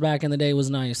 $100 back in the day was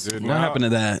nice. Dude, What happened to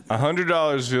that?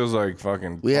 $100 feels like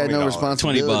fucking. We had no $20.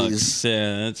 responsibilities. $20.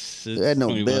 Yeah, that's. We had no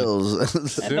 $20. bills.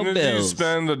 As soon no as you bills.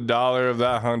 spend $1 of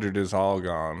that 100 is all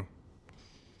gone.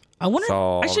 I wonder. It's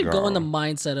all I should go in the gone.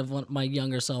 mindset of my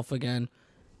younger self again,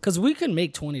 because we could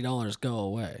make $20 go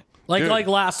away. Like Dude,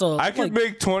 last. I could like,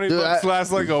 make 20 Dude, bucks I-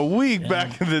 last like a week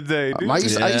back in the day, dude. I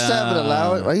used to have an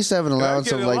allowance. I used to have an allowance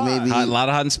get of a like lot. maybe. A lot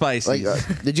of hot and spicy.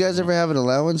 Like, did you guys ever have an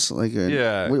allowance? Like,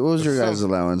 Yeah. What was your Some- guys'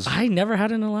 allowance? I never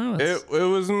had an allowance. It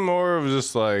was more of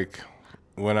just like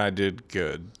when I did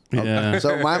good. yeah.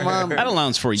 So my mom. I had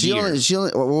allowance for a She year.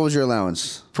 only. What was your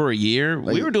allowance? For a year,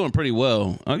 we were doing pretty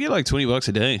well. I'll get like $20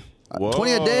 a day. Whoa,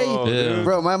 20 a day, dude.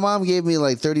 bro. My mom gave me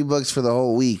like $30 for the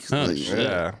whole week. Oh, Like, shit.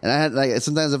 Yeah. And I had like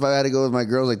sometimes if I had to go with my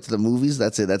girls like to the movies,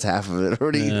 that's it. That's half of it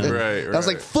already. Right, I was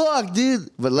like, right. fuck, dude.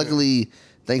 But luckily,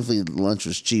 thankfully, lunch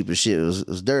was cheap as shit. It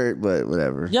was dirt, but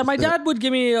whatever. Yeah, my dad would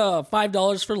give me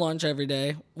 $5 for lunch every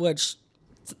day, which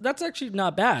that's actually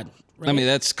not bad. Right? I mean,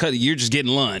 that's cut. You're just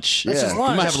getting lunch. That's just You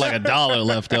lunch. might have like $1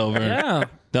 left over. Yeah.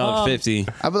 $1.50.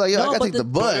 I'd be like, yo, No, I gotta but take the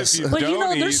But bus. if you But don't you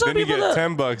know, eat, there's some then you people get that-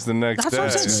 $10 the next That's day.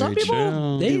 what I'm saying. Some Very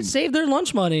people, true. they save their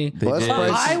lunch money. Bus But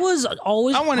prices, I was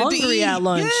always I wanted to hungry eat at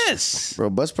lunch. Yes. bro,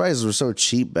 bus prices were so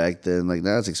cheap back then. Like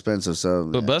now it's expensive. So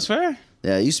But bus fare?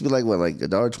 Yeah, it used to be like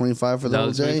 $1.25 for the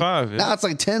whole day. $1.25, yeah. Now it's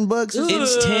like $10.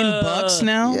 It's $10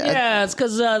 now. Yeah. Yeah, it's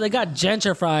because they got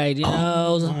gentrified. You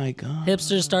know, Oh my god.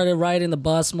 hipsters started riding the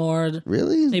bus more.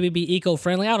 Really? Maybe be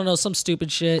eco-friendly. I don't know, some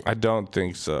stupid shit. I don't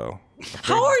think so.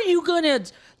 How are you gonna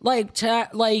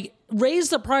raise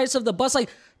the price of the bus? Like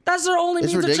that's their only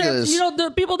It's means of ridiculous. You know, the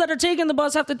people that are taking the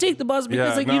bus have to take the bus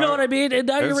because, Yeah, you know what I mean. And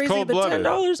now you're It's raising the cold-blooded.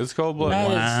 $10. It's cold-blooded.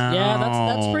 Yeah,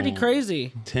 that's pretty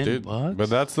crazy. $10. But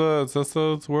that's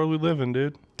the world we live in,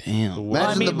 dude. Damn.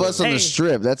 Imagine the bus on hey, the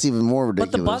strip. That's even more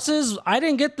ridiculous. But the buses, I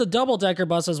didn't get the double-decker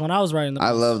buses when I was riding the bus.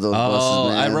 I love those Oh,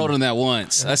 buses, man. I rode on that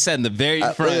once. I sat in the very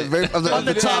front. On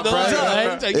the top,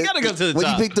 right? You gotta go to the When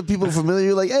top. you pick the people familiar,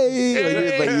 you're like,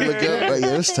 hey, like you look up, like,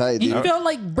 yeah, it's tight, dude. You felt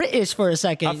like British for a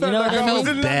second. You know what I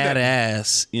mean?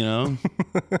 Badass, you know.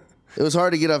 It was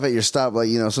hard to get off at your stop. Like,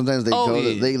 sometimes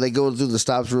they they go through the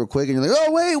stops real quick, and you're like,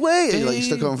 oh, wait. And you're like, you're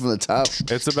still coming from the top.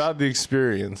 It's about the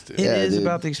experience, dude. It is dude.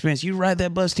 about the experience. You ride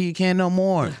that bus till you can't no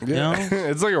more. You know,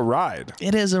 It's like a ride.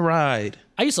 it is a ride.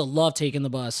 I used to love taking the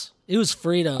bus. It was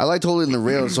freedom. I liked holding the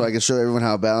rails so I could show everyone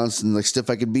how balanced and like stiff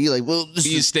I could be. Like, well,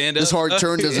 You stand this up? hard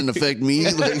turn doesn't affect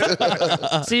me.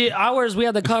 Like, See, ours we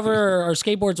had to cover our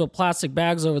skateboards with plastic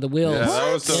bags over the wheels. Yeah,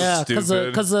 that was so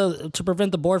stupid. because to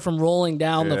prevent the board from rolling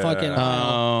down the fucking.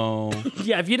 Oh,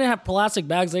 Yeah, if you didn't have plastic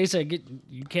bags, they said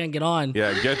you can't get on.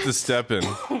 Yeah, get to stepping.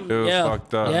 It was Yeah,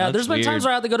 fucked up. yeah. There's been weird. times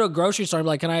where I had to go to a grocery store and be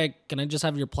like, can I just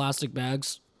have your plastic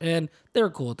bags? And they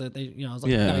were cool with it. They, I was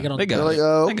like, yeah. can I get on They the got they're like, it.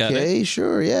 oh, They got it. okay,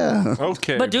 sure, yeah.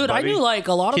 Okay. But dude, I buddy. knew like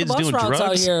a lot of Kids the bus doing routes out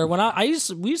drugs? here. When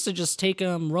we used to just take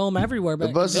them roam everywhere. But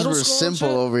The buses were simple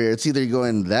over here. It's either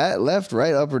going that left,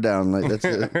 right, up, or down. Like that's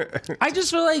it. I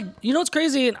just feel like it's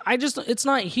crazy. And it's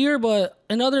not here, but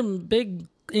in other big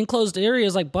enclosed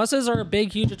areas, like buses are a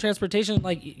big, huge transportation.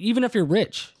 Like even if you're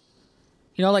rich,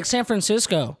 like San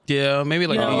Francisco, Yeah, maybe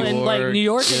like New York. and like New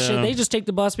York and Yeah. shit, they just take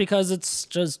the bus because it's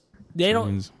just. They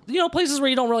don't, places where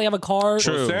you don't really have a car,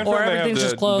 True. San or Fran, they have everything's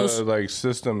just closed. The, like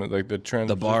system, like the trans.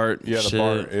 The BART Yeah, the shit.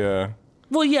 BART. Yeah.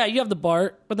 Well, yeah, you have the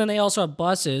BART, but then they also have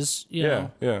buses. You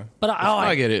know. Yeah. But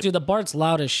I get it. Dude, the BART's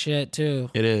loud as shit too.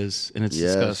 It is, and it's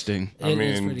Yes. disgusting. I It is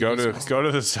mean, pretty go disgusting.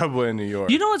 to the subway in New York.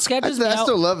 You know what sketches me I out?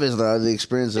 still love it though. The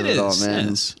experience of it, all, man.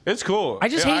 Yes. It's cool. I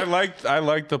just hate- I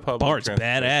like the public. BART's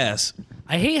transportation. badass.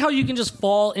 I hate how you can just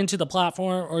fall into the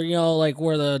platform or like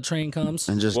where the train comes.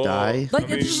 And just Well, die. Like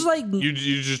it's just like you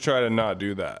just try to not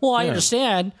do that. well, I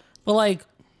understand, but like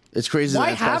It's crazy. why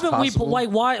that that's haven't we possible. like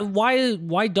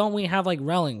why don't we have like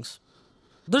railings?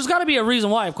 There's got to be a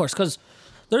reason why, of course, because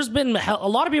there's been a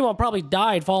lot of people have probably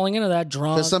died falling into that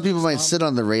drunk. Because some people might sit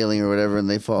on the railing or whatever and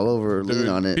they fall over or lean Dude,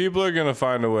 on it. People are gonna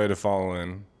find a way to fall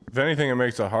in. If anything, it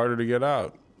makes it harder to get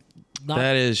out.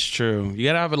 That is true. You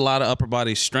gotta have a lot of upper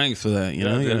body strength for that. You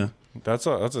know. Dude, You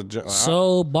gotta- That's a.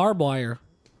 So barbed wire.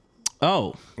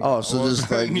 Oh, Oh, so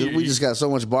just like we just got so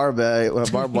much barbed wire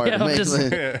Yeah, to make.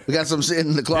 just- We got some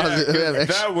sitting in the closet. We have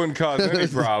extra- that wouldn't cause any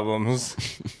problems.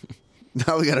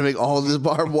 now we got to make all this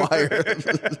barbed wire.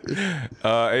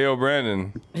 Ayo,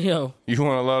 Brandon, Yo, you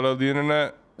want to load up the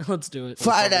internet? let's do it.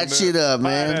 Fire that shit up,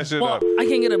 Fire man. that shit Well, up. I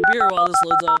can get a beer while this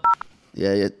loads up.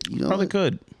 Yeah, probably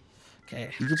could. Okay.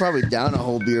 You could probably down a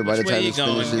whole beer by the Where time you this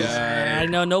going, finishes. guy? I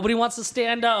know nobody wants to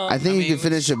stand up. I think you can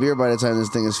finish a beer by the time this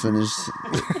thing is finished.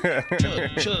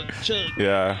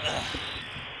 Yeah.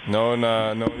 No one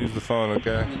use the phone,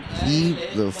 okay?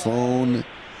 Keep the phone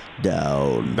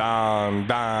down. Don.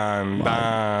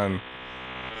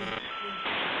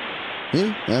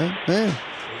 Yeah.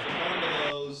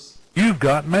 You've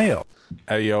got mail.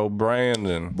 Hey, yo,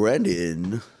 Brandon.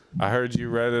 Brandon. I heard you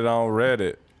read it on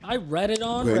Reddit. I read it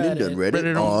on Brandon done Reddit. read it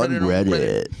Reddit on on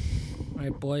Reddit. All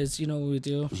right, boys, you know what we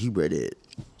do. He read it.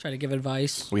 Try to give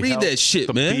advice. We Read help that shit,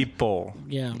 the man. people.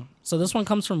 Yeah. So this one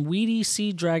comes from Weedy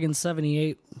Sea Dragon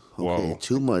 78. Whoa. Okay,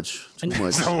 too much.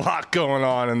 There's a lot going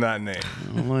on in that name.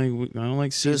 I don't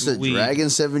like Just a season weed. Dragon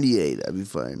 78. That'd be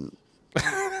fine.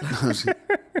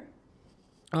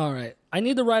 All right. I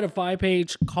need to write a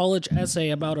 5-page college essay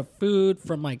about a food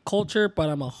from my culture, but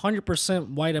I'm 100%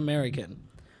 white American.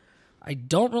 I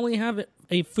don't really have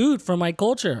a food from my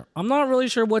culture. I'm not really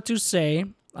sure what to say.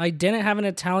 I didn't have an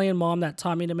Italian mom that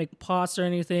taught me to make pasta or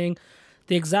anything.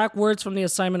 The exact words from the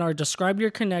assignment are describe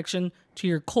your connection to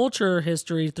your culture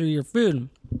history through your food.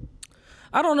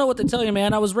 I don't know what to tell you,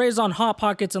 man. I was raised on Hot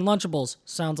Pockets and Lunchables.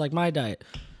 Sounds like my diet.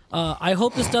 I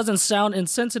hope this doesn't sound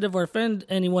insensitive or offend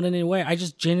anyone in any way. I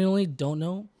just genuinely don't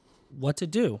know what to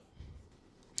do.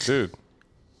 Dude,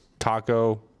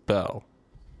 Taco Bell.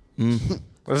 This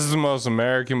is the most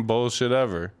American bullshit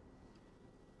ever.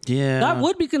 Yeah. That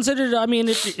would be considered, I mean,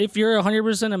 if you're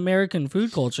 100% American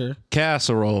food culture.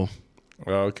 casserole.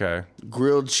 Okay.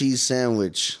 Grilled cheese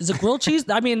sandwich. Is it grilled cheese?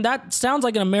 I mean, that sounds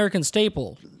like an American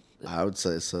staple. I would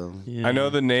say so. I know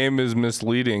the name is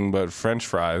misleading, but French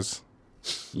fries.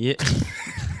 Yeah.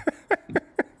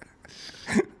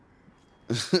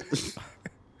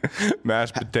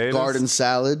 Mashed potatoes. Garden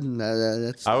salad.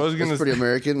 That's pretty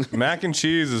American. Mac and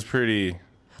cheese is pretty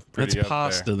That's up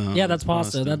pasta, there. though. Yeah, that's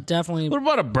pasta. That definitely. What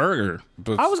about a burger?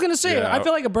 But- I was gonna say. yeah. I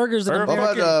feel like a burger's an Or- What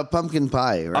American. about pumpkin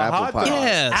pie or apple hot pie? dog.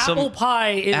 Yeah. Apple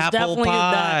pie is apple definitely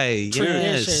pie, that tradition.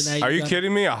 yes. that Are you got-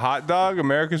 kidding me? A hot dog,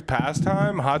 America's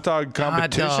pastime, hot dog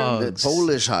competition. dog. The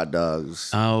Polish hot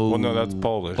dogs. Oh, Well, no, that's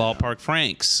Polish. Ballpark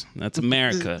Franks. That's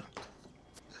America.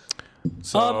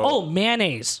 So,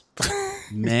 Mayonnaise.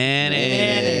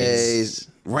 Mayonnaise.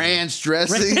 Ranch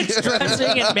dressing.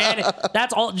 Dressing and mayonnaise.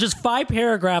 That's all. Just 5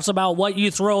 paragraphs about what you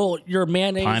throw your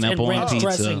mayonnaise Pineapple on and ranch pizza.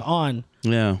 dressing on.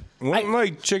 Yeah. Wouldn't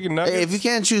like chicken nuggets. Hey, if you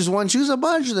can't choose one, choose a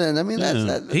bunch then. I mean, that's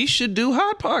that. He should do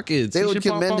Hot Pockets. They He would should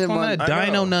pop commend off him on- that. I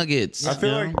Dino know. Nuggets. I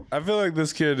feel you know? like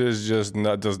this kid is just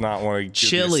does not want to give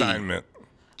Chili. the assignment.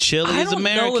 Chili I is don't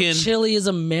American. know if chili is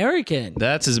American.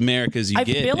 That's as American as you I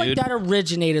get, feel dude. like that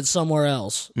originated somewhere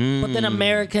else, but then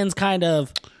Americans kind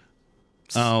of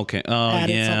Oh, okay. Oh,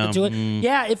 added yeah. something to it.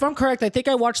 Yeah, if I'm correct, I think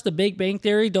I watched The Big Bang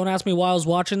Theory. Don't ask me why I was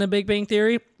watching The Big Bang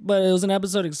Theory, but it was an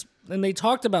episode, and they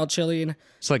talked about chili and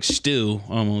It's like stew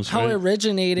almost. how right? it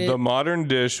originated. The modern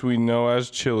dish we know as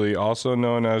chili, also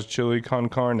known as chili con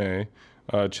carne,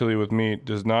 chili with meat,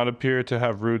 does not appear to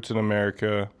have roots in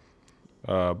America.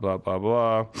 Blah blah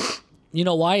blah. You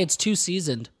know why? It's too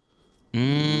seasoned.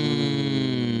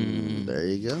 There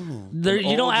you go.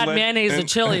 You don't old add mayonnaise to and-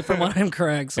 chili, from what I'm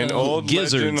correct. So. An old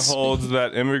legend Gizzards. holds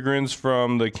that immigrants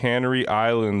from the Canary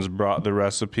Islands brought the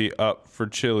recipe up for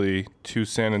chili to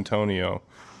San Antonio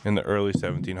in the early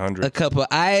 1700s. A couple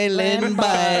island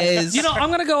boys. You know, I'm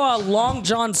gonna go Long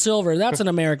John Silver. That's an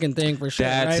American thing for sure.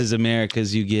 That's right? as American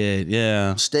as you get.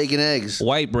 Yeah. Steak and eggs.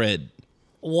 White bread.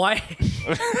 Why?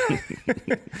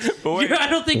 But wait, I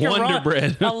don't think you're Wonder wrong.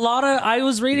 bread. I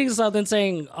was reading something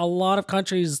saying a lot of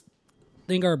countries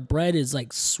think our bread is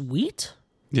like sweet.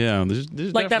 Yeah. There's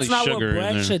Like that's not what sugar in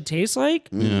bread there. should taste like.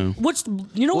 Yeah. Which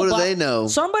you know What do Bob- they know?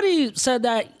 Somebody said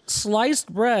that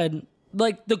sliced bread,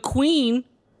 like the queen,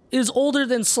 is older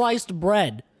than sliced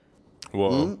bread.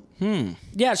 whoa.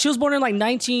 Yeah, she was born in like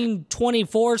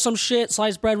 1924, some shit.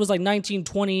 Sliced bread was like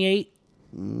 1928.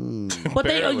 But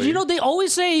they, Barely. they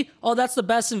always say, "Oh, that's the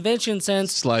best invention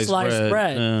since Sliced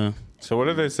bread. Yeah. So what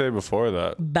did they say before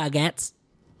that? Baguettes."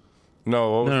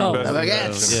 No, what was No. the best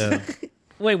Baguettes. invention? Yeah.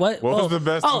 Wait, what? What was the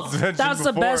best invention that's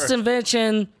the before? best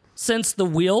invention since the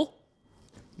wheel.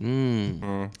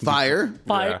 Fire.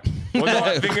 Fire. Yeah. Well, no,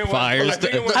 I think it went, Fires. I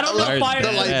think it went, I don't know Fires fire.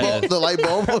 The light bulb. The light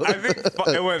bulb. I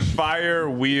think it went fire,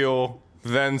 wheel,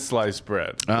 then sliced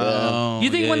bread. Oh, You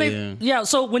think when they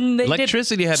so when they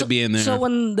Electricity had to be in there. So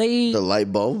when they The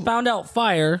light bulb. found out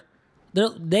fire,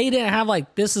 they didn't have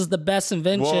like this is the best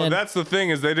invention. Well, that's the thing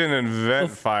is they didn't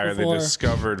invent fire; they before.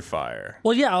 discovered fire.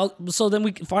 Well, yeah. So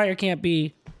then fire can't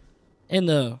be in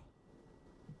the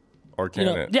Or can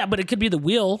it? yeah, but it could be the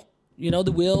wheel.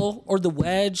 The wheel or the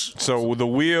wedge. So the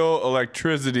wheel,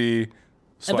 electricity,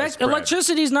 sliced bread.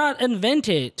 Electricity's not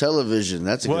invented. Television.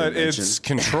 That's a good But invention. it's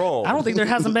controlled. I don't think there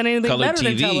hasn't been anything color better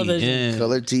than TV. television. Yeah.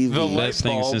 Color TV. the light Best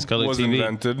thing bulb since color was TV.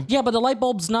 invented. Yeah, but the light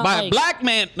bulb's not By a like, black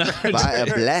man. By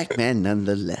a black man,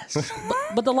 nonetheless.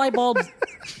 But the light bulb.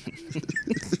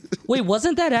 Wait,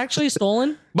 wasn't that actually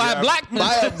stolen? By a black man.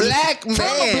 By a black man. From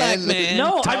a black man.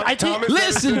 No, I think. Thomas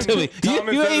Listen Edison- to me.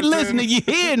 Thomas You ain't Edison- listening. You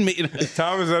hearing me.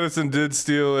 Thomas Edison did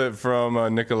steal it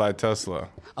from Nikola Tesla.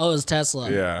 Oh, it was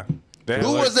Tesla. Yeah. They had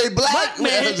Who like- was a black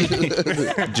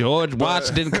man? George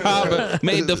Washington Carver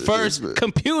made the first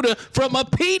computer from a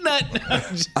peanut.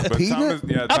 But peanut?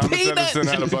 Thomas peanut. Edison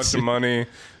had a bunch of money.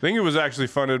 I think it was actually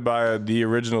funded by the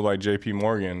original J.P.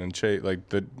 Morgan and Chase, like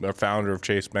the founder of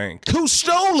Chase Bank. Who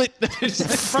stole it?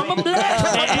 From a black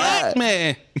man. Black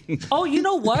man. Oh, you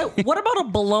know what? What about a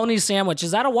bologna sandwich?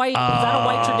 Is that a white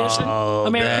tradition?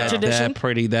 American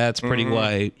tradition? That's pretty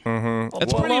white.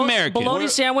 That's pretty American. Bologna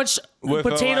sandwich, With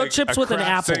potato a chips a with an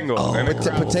Kraft apple. Single and a Kraft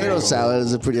Potato single. salad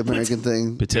is a pretty American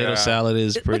thing. Potato Yeah. salad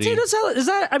is pretty. Potato salad, is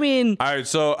that, I mean, All right,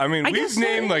 so we've guess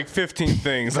named so. like 15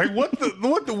 things. Like what the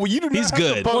you do not He's have to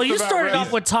good. post well, you about started race.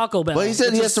 off with Taco Bell. Well, he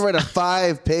said he has to write a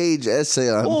 5-page essay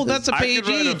on. Oh, this. that's a I page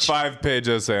could write a each. 5-page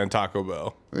essay on Taco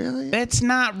Bell. Really. That's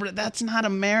not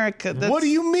America. That's, What do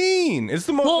you mean? It's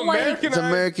the most Well, like- American. It's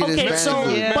American. Okay, is so-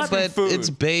 banned. Yeah, But- but food. it's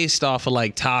based off of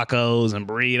like tacos and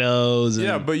burritos. And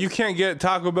Yeah, but you can't get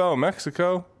Taco Bell in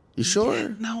Mexico. You sure?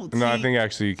 No, No, I think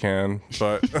actually you can,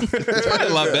 but a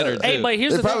lot better. Too. Hey, but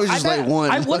here's They the thing. probably just I, like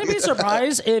one. I wouldn't be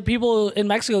surprised if people in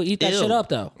Mexico eat that Ew. shit up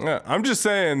though. yeah, I'm just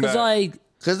saying Because that. like,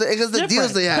 Because the Different.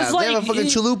 deals they have. 'Cause, They have a like, fucking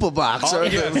chalupa box. Oh,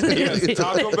 yes,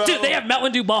 Taco Bell. dude, they have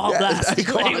Mountain Dew Baja Blast.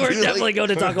 come Like, on, we're dude, definitely like, going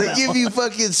to Taco They Bell. give you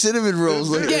fucking cinnamon rolls.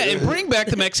 Like, Yeah, and bring back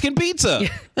the Mexican pizza.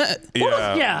 Yeah,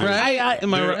 yeah, Right?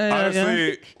 Am I Dude, right? Yeah,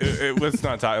 yeah.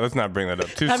 honestly, let's not bring that up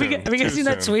too Have soon. you guys Too seen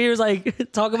that soon. tweet? It was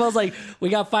like Taco Bell's like, we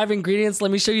got 5 ingredients.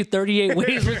 Let me show you 38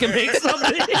 ways we can make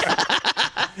something.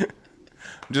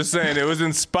 Just saying, it was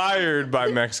inspired by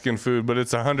Mexican food, but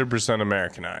it's 100%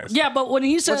 Americanized. Yeah, but when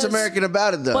he says What's American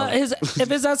about it though? but if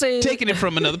his essay, Taking it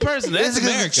from another person. Is That's it because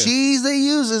the America. cheese they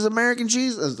use is American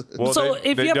cheese? Well, So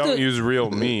if they you have don't to- use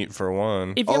real meat for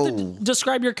one. if you have Oh. to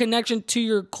describe your connection to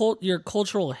your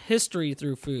cultural history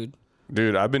through food,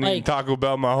 Dude, I've been eating Like, Taco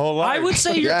Bell my whole life. I would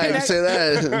say your Yeah, I can connection. say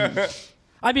that.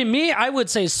 I mean, me, I would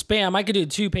say spam. I could do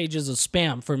 2 pages of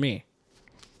spam for me.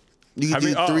 You can I do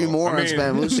mean, 3 oh, more I on mean-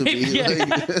 Spam Musubi. Yeah.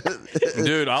 Like,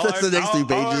 Dude, That's the next 3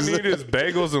 all I pages. need is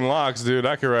bagels and lox, dude.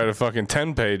 I could write a fucking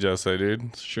 10-page essay, dude.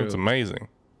 It's amazing.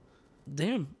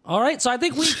 Damn. All right. So I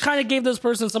think we kind of gave this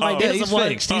person some ideas Yeah, he's of what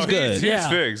fixed. He's good. He's Yeah.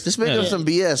 fixed. just make up some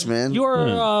BS, man.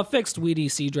 you're fixed, Weedy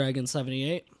Sea Dragon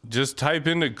 78. Just type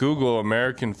into Google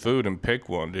American food and pick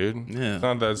one, dude. Yeah. It's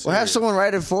not that serious. Well, have someone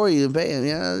write it for you and pay him.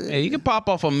 Yeah. Hey, you can pop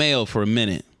off a mayo for a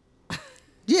minute.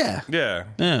 Yeah. Yeah.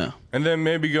 Yeah. And then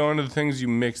maybe go into the things you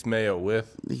mix mayo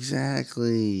with.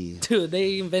 Exactly. Dude,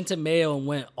 they invented mayo and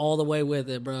went all the way with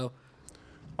it, bro.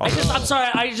 I'm sorry.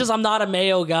 I'm not a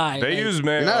mayo guy. They Like, use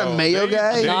mayo. You're not a mayo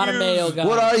guy? Not a mayo guy.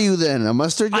 What are you then? A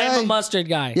mustard guy? I'm a mustard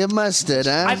guy. You're mustard,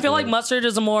 huh? I feel like mustard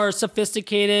is a more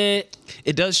sophisticated.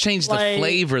 It does change the Like-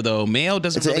 flavor, though. Mayo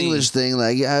doesn't it's an really. English thing.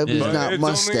 Like, yeah, it's But not it's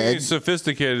only mustard.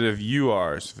 sophisticated if you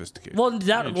are sophisticated.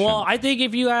 Well, I think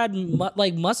if you add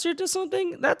like mustard to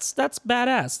something, that's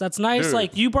badass. That's nice. Dude.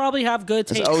 Like you probably have good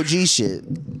It's taste. OG shit.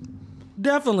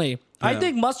 Definitely. I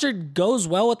think mustard goes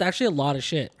well with actually a lot of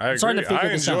shit. I I'm starting agree. to figure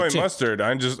I this enjoy out too. mustard.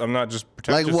 I'm not just Like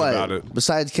pretentious what? about it.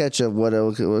 Besides ketchup, what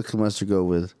can mustard go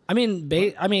with? I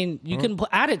mean, you can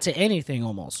add it to anything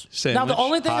almost. Now Sandwich, the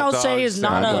only thing hot I'll say dog, is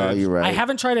not sandwich. a. You're right. I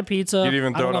haven't tried a pizza. You'd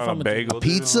even I throw don't it know if on I'm a gonna do bagel. it.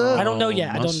 Pizza? I don't know yet.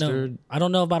 I don't know. Mustard. I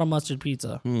don't know about a mustard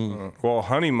pizza. Well,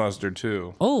 honey mustard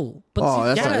too. Oh, but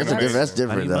Oh, see, that's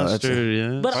different though. That's Mustard,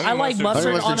 yeah. But I like mustard-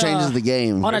 mustard, honey mustard on changes a the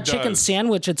game. on a It chicken does.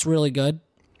 sandwich. It's really good.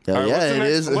 Hell All right, yeah, what's the it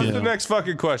next, is. What's the next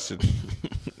fucking question?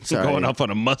 Sorry. Going off on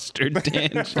a mustard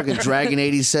tangent. Fucking Dragon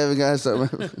 87 guys. Oh,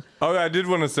 I did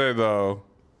want to say though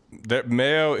that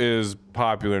mayo is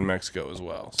popular in Mexico as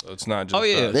well. So it's not just. Oh,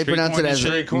 yeah. They Street pronounce it corn as is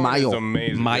Street corn is mayo.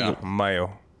 amazing. Mayo. Yeah,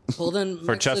 mayo. Well, then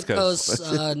For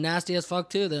Mexico's nasty as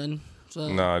fuck too. Then so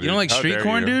No, dude, You don't like how street dare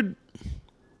corn, you. dude?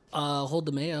 hold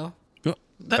the mayo.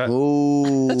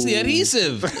 Ooh. That's the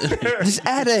adhesive. Just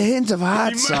add a hint of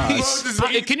hot You might as well sauce.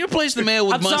 just- Can you replace the mayo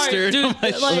with I'm sorry, mustard? dude. on my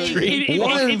Like, street?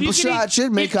 One if you can shot eat-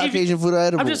 should make if- Caucasian food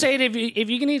edible. I'm just saying, if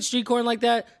you can eat street corn like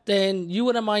that, then you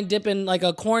wouldn't mind dipping like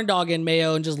a corn dog in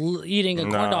mayo and just eating a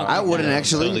corn dog. I wouldn't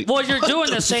actually. totally. Well, you're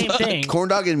doing the same thing. Corn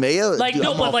dog and mayo? Like Dude,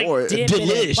 no, I'm but all like for it. dip in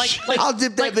it. Delish. Like I'll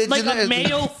dip that bitch like in a there.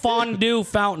 mayo fondue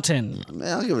fountain.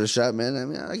 Man, I'll give it a shot, man. I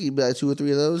mean, I can eat like 2 or 3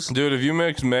 of those. Dude, if you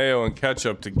mix mayo and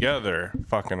ketchup together,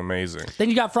 fucking amazing. Then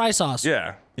you got fry sauce.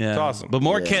 Yeah, Yeah. it's awesome. But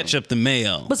more ketchup than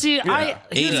mayo. But see, here's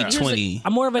 80-20.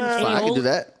 I'm more of an I can do aioli.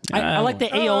 that. I like the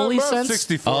aioli about sense.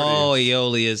 60-40. Oh,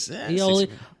 aioli is. Aioli.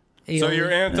 So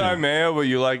you're anti-mayo, but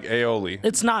you like aioli.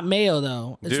 It's not mayo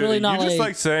though. It's Dude, really not you just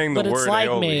like saying the but word it's like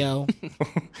aioli. mayo.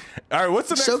 All right, what's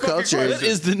the next So fucking cultured. question? What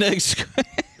is the next?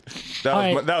 That was,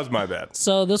 All right. that was my bad.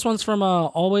 So this one's from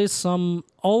always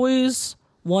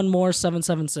one more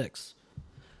 776.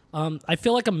 I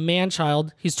feel like a man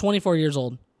child. He's 24 years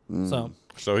old.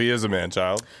 So he is a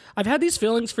man-child. I've had these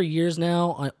feelings for years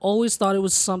now. I always thought it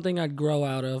was something I'd grow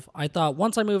out of. I thought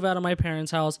once I move out of my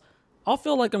parents' house, I'll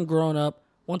feel like I'm grown up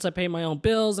once I pay my own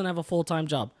bills and have a full-time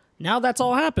job. Now that's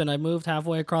all happened. I moved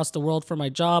halfway across the world for my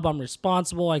job. I'm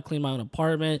responsible. I clean my own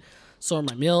apartment, sort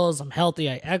my meals. I'm healthy.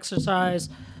 I exercise.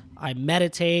 I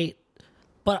meditate.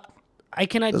 But I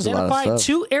can a lot of identify stuff.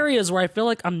 2 areas where I feel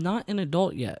like I'm not an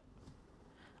adult yet.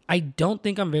 I don't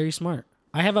think I'm very smart.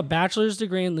 I have a bachelor's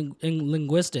degree in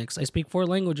linguistics. I speak 4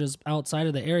 languages outside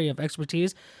of the area of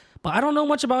expertise, but I don't know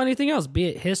much about anything else, be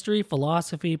it history,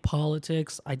 philosophy,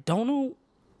 politics. I don't know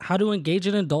how to engage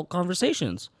in adult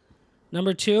conversations.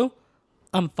 Number 2,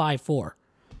 I'm 5'4".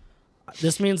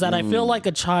 This means that I feel like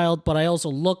a child, but I also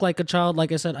look like a child.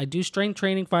 Like I said, I do strength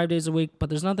training 5 days a week, but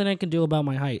there's nothing I can do about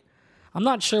my height. I'm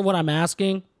not sure what I'm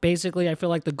asking. Basically, I feel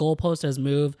like the goalpost has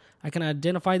moved. I can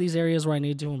identify these areas where I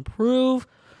need to improve,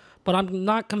 but I'm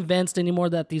not convinced anymore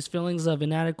that these feelings of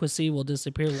inadequacy will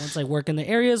disappear once I work in the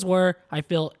areas where I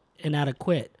feel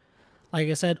inadequate. Like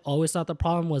I said, always thought the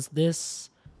problem was this,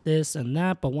 and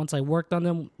that, but once I worked on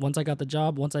them, once I got the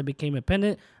job, once I became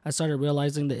independent, I started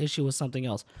realizing the issue was something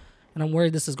else. And I'm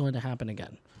worried this is going to happen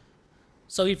again.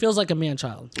 So he feels like a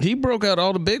man-child. He broke out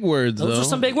all the big words, Those though. are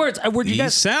some big words. You He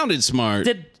guys sounded smart.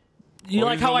 did you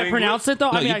like he's how a I pronounced it,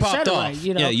 though? No, I mean, you I popped said it off. right.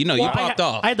 You know? Yeah, you popped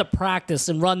off. I had to practice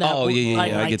and run that. Oh, yeah,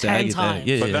 like, I get that. 10 I get that. times.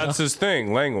 Yeah, But yeah. that's his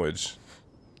thing, language.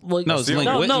 Well, No, it's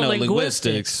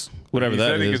linguistics. Whatever He that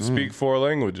said he is. could speak 4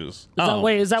 languages. Is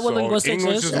that what So linguistics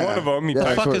English is? is one of them. He The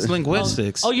types fuck is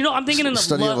linguistics? Oh, I'm thinking in the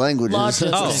Study of languages.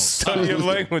 logistics. study of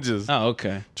languages. Oh,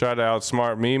 okay. Try to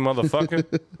outsmart me, motherfucker.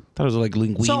 Thought it was like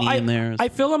linguini So in there. I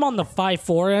feel him on the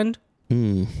 5'4" end.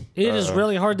 It is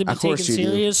really hard to be Of taken course you do.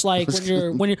 serious. Like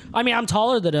when you're. I mean, I'm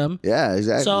taller than him. Yeah,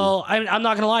 exactly. So I'm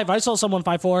not gonna lie. If I saw someone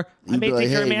 5'4", I may be like,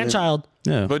 think you're a "Hey, man." man-child.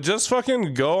 yeah. But just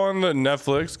fucking go on the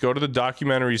Netflix, go to the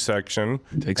documentary section.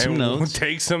 Take some and notes.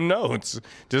 Take some notes.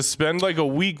 Just spend like a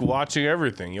week watching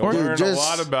everything. You'll Or learn a just-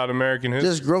 lot about American history.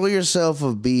 just grow yourself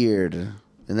a beard,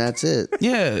 and that's it.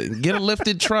 Yeah, get a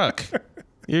lifted truck.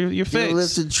 You're Get a fixed.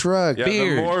 lifted truck. Yeah,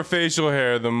 beard. the more facial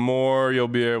hair, the more you'll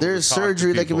be able There's to talk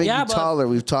surgery to that can make people. Yeah, you but- taller.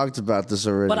 We've talked about this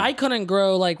already. But I couldn't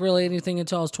grow like really anything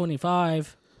until I was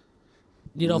 25.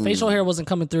 You know, facial hair wasn't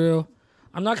coming through.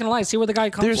 I'm not gonna lie. See where the guy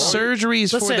comes There's from.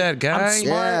 surgeries Listen, for that guy. I'm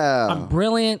smart. Yeah. I'm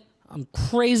brilliant. I'm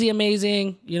crazy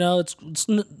amazing. You know, it's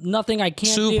nothing I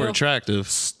can't Super do. attractive.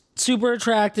 Super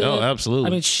attractive. Oh, absolutely.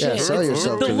 I mean, shit. sell It's-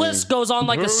 yourself the to me. list goes on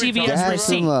like a Who are we CVS talking about? gas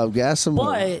him receipt. up. Gas him up.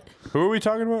 But Who are we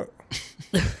talking about?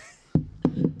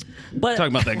 Talking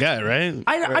about that guy, right?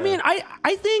 I mean,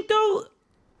 I think though,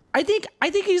 I think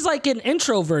he's like an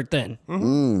introvert. Then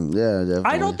Yeah, definitely.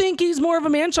 I don't think he's more of a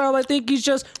man child. I think he's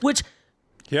just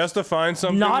He has to find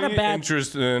something Not a he's bad-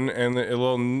 interested in and a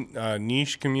little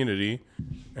niche community,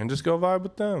 and just go vibe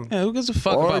with them. Yeah, who gives a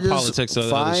fuck Or about just politics or other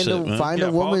find shit, man? find Yeah,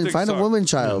 a woman. politics Find a suck. woman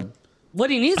child. what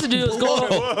he needs to do is go.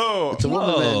 Whoa! It's a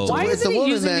woman. Man. Why It's a isn't he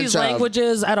woman using man these child.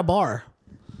 languages at a bar?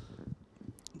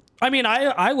 I mean,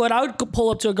 I would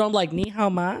pull up to a girl and be like, ni hao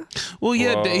ma. Well,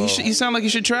 yeah, he sound like he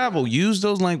should travel. Use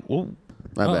those like. Oh,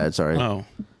 My bad. Sorry. oh.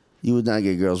 You would not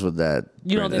get girls with that.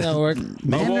 You don't think that would work?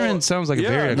 Mandarin sounds like a yeah,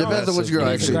 very no, Depends on which girl.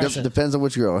 aggressive Actually, Aggressive. depends on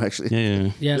which girl. Actually,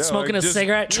 Yeah. Yeah, smoking like, a just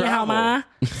cigarette. Ni hao ma.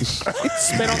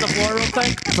 Spit on the floor real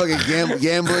quick. fucking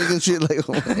gambling and shit.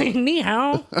 Like, Ni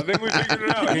hao. I think we figured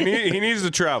it out. He needs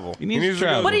to travel. He needs to go-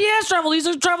 travel. But he has traveled.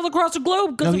 He's traveled across the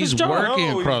globe because No, of his he's job. working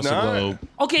No, he's across the not. globe.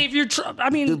 Okay, if you're, I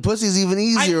mean, pussy's even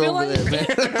easier feel over like-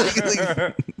 there,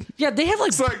 man. yeah, they have like,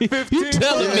 It's like 15.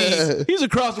 Telling me he's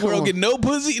across the world getting no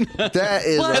pussy. That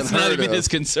is That's not unheard even of. his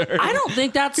concern. I don't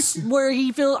think that's where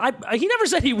he feels. He never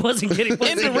said he wasn't getting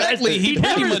pussy. Indirectly, he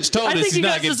pretty much told I us think he's you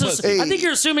not guys getting just- pussy. I think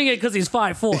you're assuming it because he's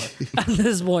 5'4" at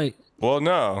this point. Well,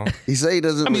 no. He say he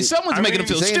doesn't. I mean, someone's I making mean,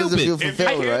 him feel saying doesn't stupid. feel If you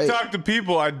fulfilled, can't right? talk to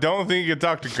people, I don't think you can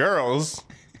talk to girls.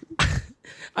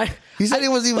 He said he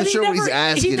wasn't even but he sure what he's never-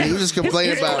 asking. He never- was just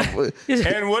complaining about.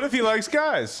 And what if he likes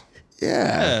guys?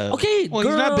 Yeah. Okay, Well,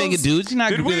 he's not girls- banging dudes. He's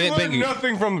not Did we learn banging.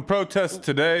 nothing from the protests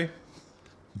today?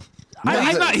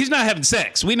 He's not having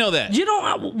sex. We know that. You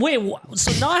don't wait.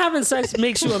 So not having sex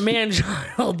makes you a man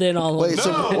child? Then all Wait, of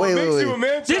so No, what wait, makes wait, you a wait.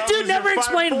 man this child dude is never you're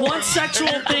explained 5'4". one sexual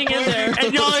thing in there,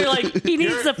 and y'all are like, he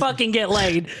needs to fucking get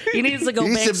laid. He needs to go. He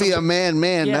bang needs to be a some-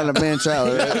 man, Yeah. not a man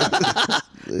child. Right?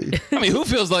 I mean, who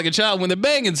feels like a child when they're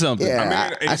banging something? Yeah. I mean,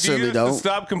 I if certainly you don't. just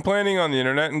stop complaining on the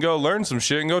internet and go learn some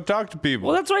shit and go talk to people.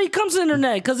 Well, that's why he comes to the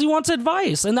internet because he wants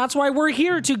advice, and that's why we're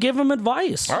here to give him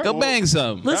advice. All right, Go well, bang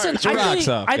some. Listen, Get your rocks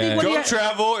off, I think guys. what Go he,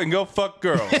 travel and go fuck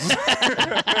girls. I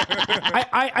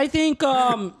think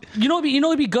you know what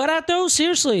he'd be good at though.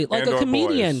 Seriously, like And a or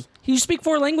comedian. boys. You speak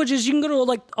 4 languages. You can go to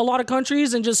like a lot of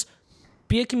countries and just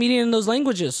be a comedian in those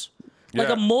languages. Like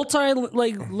Yeah. a multi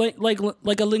like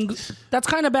a that's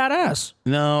kind of badass.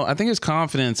 No, I think his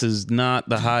confidence is not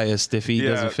the highest if he Yeah.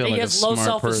 doesn't feel He like a has low smart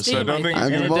self-esteem, person. I don't think I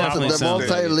he's I'm the, gonna definitely the sounds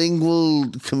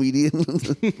multilingual comedian.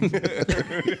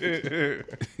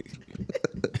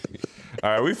 All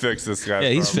right, we fixed this guy. Yeah,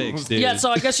 he's fixed, dude. Yeah, so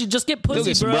I guess you just get pussy,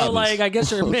 get some bro. rubbers. Like I guess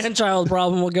your man-child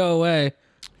problem will go away.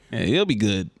 Yeah, he'll be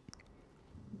good.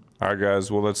 All right,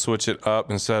 guys. Well, let's switch it up.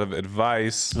 Instead of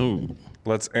advice, Ooh.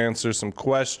 let's answer some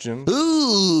questions.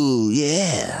 Ooh,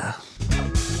 yeah.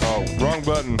 Oh, wrong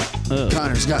button.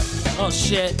 Connor's got Oh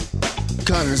shit!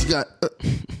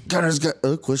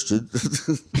 a question.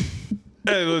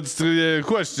 Hey, let's do the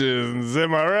questions.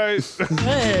 Am I right?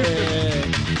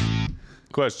 Hey.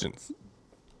 Questions.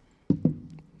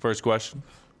 First question.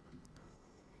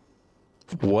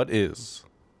 What is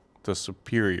the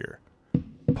superior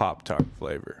Pop-Tart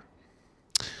flavor?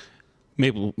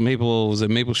 Maple was it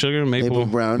maple sugar? Maple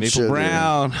brown Maple sugar.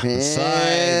 brown. Man.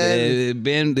 Sorry,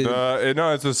 Ben.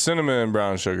 No, it's a cinnamon and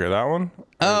brown sugar. That one.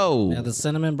 Oh, Yeah, the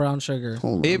cinnamon brown sugar.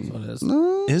 Hold it- on. What it is.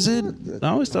 No, is it? I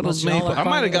always thought it was Unless y'all maple. are I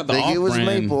might have got the I think it was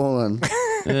off-brand. maple. Hold on.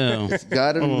 Yeah.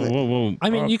 Got it. Whoa. I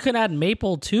mean, you could add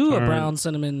maple to a brown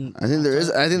cinnamon. I think there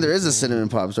is a cinnamon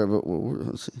pop tart, but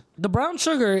let's see. The brown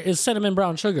sugar is cinnamon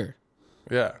brown sugar.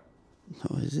 Yeah.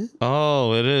 Oh, is it?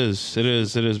 Oh, it is. It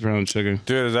is brown sugar.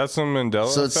 Dude, is that some Mandela?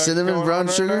 So it's effect cinnamon going brown on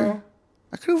right sugar? now?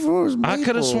 I could have sworn it was maple. I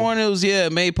could have sworn it was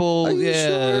maple. Are you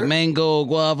Yeah, sure? mango,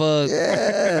 guava.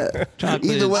 Yeah. Chocolate,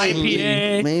 Either way,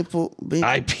 IPA. maple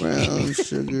IPA. brown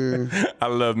sugar. I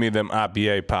love me them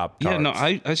IPA pop tarts. Yeah, no,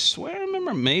 I swear I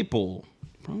remember maple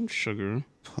brown sugar.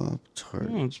 Pop tart.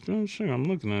 Oh, it's brown sugar. I'm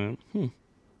looking at it.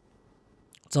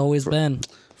 It's always been.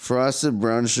 Frosted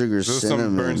brown sugar This is some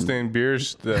cinnamon. Bernstein beer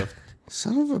stuff.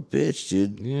 Son of a bitch,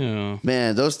 dude. Yeah.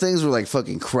 Man, those things were like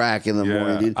fucking crack in the morning,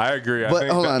 Yeah, dude. I agree. I But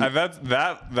think hold on.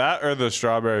 that or the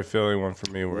strawberry filling one for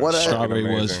me. Were What I- fucking Strawberry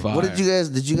was amazing. fire. What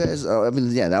did you guys? Oh, I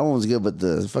mean, yeah, that one was good, but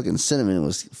the fucking cinnamon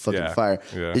was fucking Yeah, fire.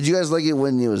 yeah. Did you guys like it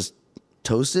when it was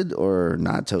toasted or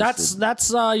not toasted? That's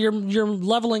you're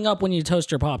leveling up when you toast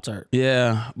your Pop Tart.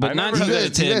 Yeah, but I 9 never- times You out guys-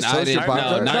 of you 10, guys I toast your didn't. No,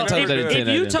 Pop-Tart? 9 times out of 10, If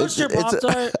I you didn't. toast your Pop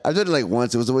Tart, I did it like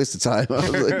once. It was a waste of time. I was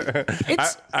like,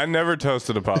 it's I never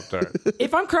toasted a Pop Tart.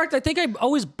 if I'm correct, I think I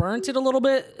always burnt it a little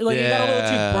bit. Like it got a little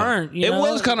too burnt. You It know?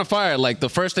 was kind of fire. Like the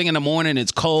first thing in the morning,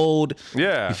 it's cold.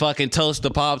 Yeah. You fucking toast the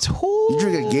pops. you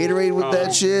drink a Gatorade with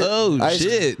that shit? Oh Ice-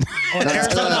 shit!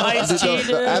 Arizona iced tea,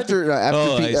 dude. After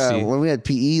Oh, I see. when we had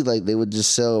PE, like they would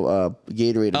just sell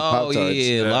Gatorade and Pop Oh Tarts.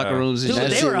 yeah, locker rooms and Dude, That shit.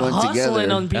 they shit were went hustling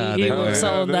together. on PE they when were.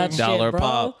 selling that Dollar shit, bro.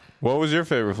 pop. What was your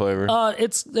favorite flavor?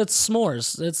 It's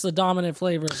s'mores. It's the dominant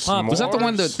flavor of pop. Was that the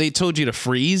one that they told you to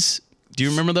freeze? Do you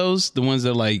remember those? The ones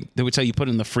that like they would tell you put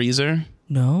in the freezer.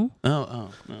 No, No.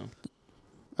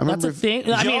 I that's remember a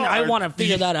thing. I mean, I want to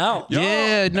figure that out.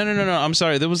 Yeah, no. I'm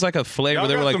sorry. There was like a flavor Y'all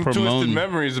they were got like some promoting. twisted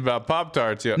memories about Pop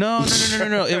Tarts. Yeah. No.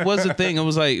 It was a thing. It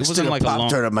was like it stick wasn't a like a Pop long.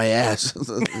 Tart up my ass.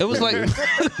 It was like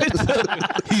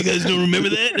you guys don't remember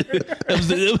that?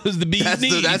 That was the bee's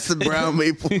knees. that's the brown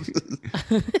maple.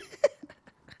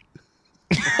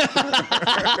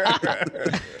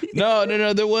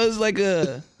 No. There was like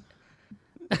a.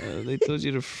 They told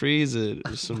you to freeze it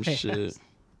or some shit.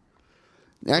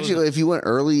 Actually, if you went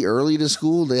early to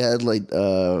school, they had like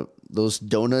those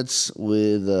donuts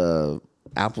with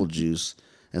apple juice,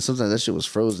 and sometimes that shit was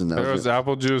frozen. That There was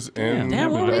apple juice in.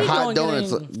 Damn, what were you hot going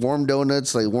donuts, getting? like, warm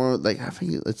donuts, like warm. Like I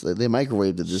think it's like they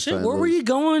microwaved it this Shit, time. where were you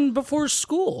going before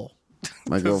school?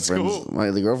 My girlfriends,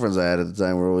 school. the girlfriends I had at the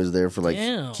time were always there for like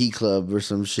Damn. Key Club or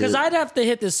some shit. Because I'd have to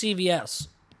hit the CVS.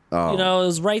 Oh. You know, it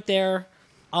was right there.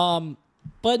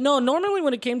 But no, normally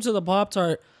when it came to the Pop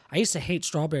Tart, I used to hate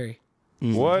strawberry.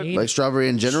 What? like strawberry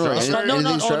in general. Strawberry? No,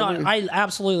 Anything no, strawberry? I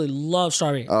absolutely love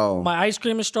strawberry. Oh. My ice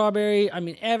cream is strawberry. I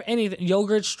mean, anything.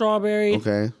 Yogurt, strawberry.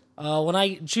 Okay. When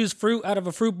I choose fruit out of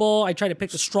a fruit bowl, I try to pick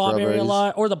the strawberry a Strawberries.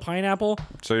 lot or the pineapple.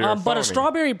 So you're a but a phony.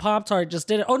 strawberry Pop Tart just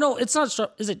did it. Oh no, it's not.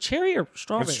 Is it cherry or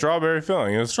strawberry? It's strawberry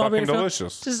filling. It's Strawberry fucking fil-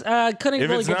 delicious. Just couldn't If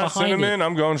really it's get not behind cinnamon, it.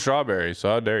 I'm going strawberry. So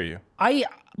how dare you?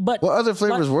 But What other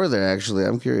flavors were there? Actually,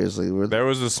 I'm curious. Like, were there? There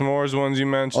was the s'mores ones you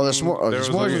mentioned. Oh, the s'more. Oh, the There was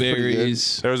s'mores was like- pretty good.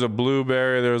 Berries. There was a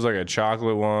blueberry. There was like a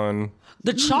chocolate one.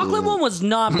 the chocolate one was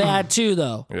not bad too,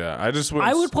 though. Yeah, I just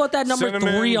I would put that number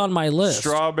cinnamon, 3 on my list.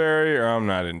 Strawberry, or I'm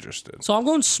not interested. So I'm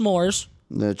going s'mores.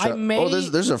 The I may- Oh,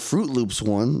 there's a Fruit Loops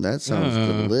one. That sounds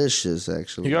delicious,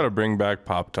 actually. You got to bring back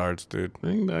Pop Tarts, dude.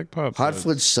 Bring back pop. Hot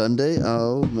Fudge Sundae.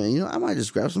 Oh man, I might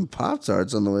just grab some Pop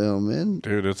Tarts on the way home, man.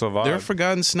 Dude, it's a vibe. They're a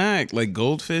forgotten snack, like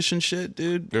goldfish and shit,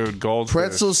 dude. Dude, goldfish.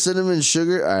 Pretzel, cinnamon,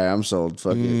 sugar. All right, I'm sold.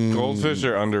 Fuck it. Goldfish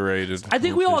are underrated. I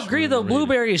think we all agree the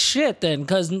blueberry is shit then,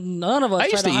 because none of us. I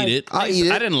used to try eat it. I'll eat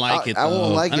it. I didn't like it. I won't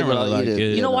though. like it, didn't but really I'll eat like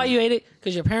it. You know why you ate it?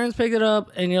 Because your parents picked it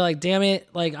up, and you're like, "Damn it!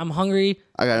 Like I'm hungry."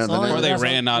 I got As nothing long else. Or they That's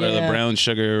ran what- out of the yeah. brown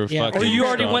sugar. Yeah, or fucking you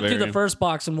already went through the strawberry. first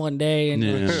box in one day, and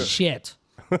you're like, Yeah. shit.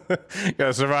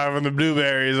 Gotta survive on the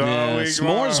blueberries all Yeah, week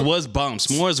s'mores long. was bomb.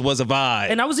 S'mores was a vibe.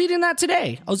 And I was eating that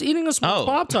today. I was eating a small Oh.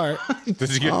 Pop Tart.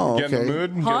 Did you get, Oh, get in okay. the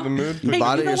mood? Get Huh? in the mood? You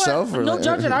bought it yourself, or No like-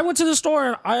 judging. I went to the store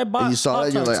and I bought. You saw it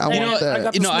and you're like, Pop-Tarts, I and want that.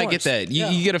 got you the know, I get s'mores. that. You, Yeah.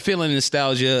 you get a feeling of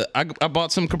nostalgia. I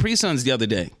bought some Capri Suns the other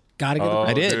day. Gotta get the Oh,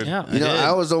 I did. dude. Yeah. You know, did.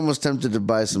 I was almost tempted to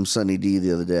buy some Sunny D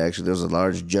the other day. Actually, there was a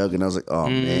large jug, and I was like, "Oh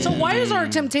man!" So why is our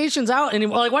temptations out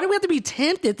anymore? Like, why do we have to be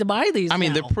tempted to buy these? I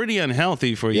mean, now? they're pretty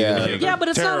unhealthy for you. Yeah. Like, Yeah, but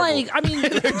it's Terrible. not like I mean,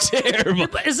 terrible.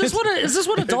 but is this what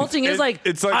adulting is like?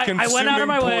 It's like I went out of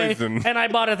my consuming way poison. and I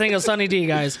bought a thing of Sunny D,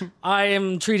 guys. I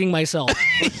am treating myself.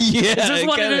 Yeah, Is this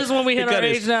what it is when we hit our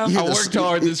age now? I worked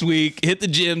hard this week, hit the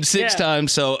gym 6 Yeah.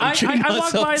 times, so I'm I treating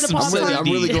walked myself by to the some Pop Sunny I'm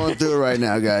D. really going through it right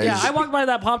now, guys. Yeah, I walked by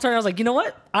that Pop Tart and I was like, you know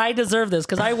what? I deserve this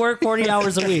because I work 40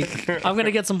 hours a week. I'm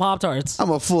gonna get some Pop Tarts. I'm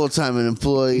a full-time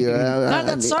employee.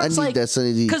 I sucks. need that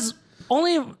Sunny D. Because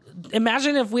only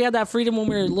imagine if we had that freedom when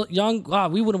we were young.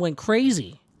 God, we would have went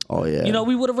crazy. Oh yeah. You know,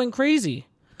 we would have went crazy.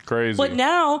 Crazy. But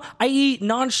now I eat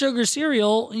non-sugar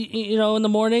cereal, you know, in the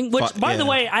morning, which, by the yeah.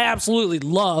 way, I absolutely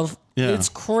love. Yeah. It's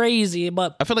crazy,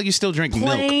 but I feel like you still drink milk.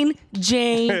 plain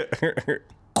Jane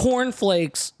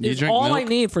cornflakes You is drink all I milk?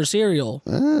 need for cereal.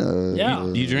 Yeah.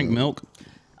 You drink milk?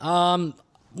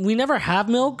 We never have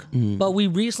milk, Mm. but we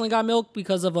recently got milk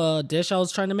because of a dish I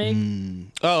was trying to make.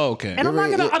 Oh, okay. And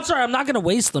I'm sorry, I'm not gonna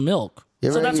waste the milk. you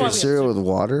ever so eat that's why your we have cereal with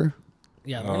water?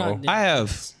 Yeah, we're not. I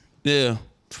have. Yeah.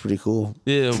 It's pretty cool.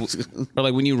 Yeah. Or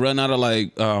like when you run out of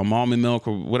like almond milk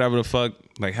or whatever the fuck,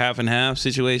 like half and half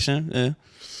situation. Yeah.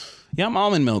 Yeah, I'm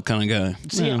almond milk kind of guy.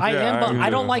 See, Yeah. I am, but I'm I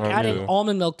don't good. like I'm adding good.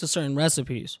 almond milk to certain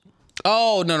recipes.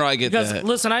 Oh, no, I get Because that.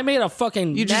 listen, I made a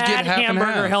fucking You just get mad half and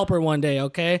hamburger half. helper one day,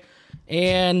 okay?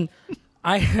 And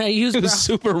I used It was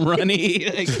super runny.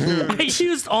 Like, I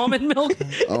used almond milk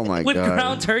Oh my with god.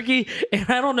 ground turkey, and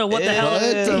I don't know what the hell. What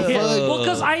the Yeah. fuck? Well,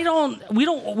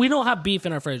 because we don't have beef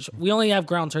in our fridge. We only have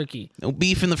ground turkey. no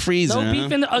beef in the freezer. No huh?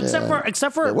 beef in the,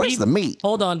 except for where's beef, the meat?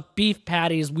 Hold on, beef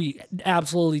patties. We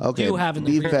absolutely Okay. do have in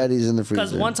the Beef freezer. patties in the freezer.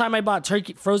 Because one time I bought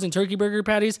frozen turkey burger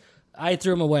patties, I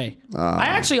threw them away. I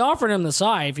actually offered him the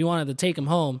side if you wanted to take him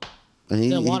home. And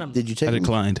didn't want 'em. Did you take I him?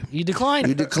 declined. You declined.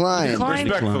 You declined.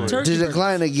 Respectfully. turkey To burger.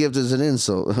 decline a gift is an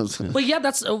insult. But yeah,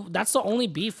 that's the only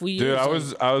beef we Dude,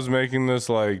 use. I was making this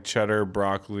like cheddar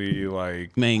broccoli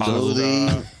like Mango.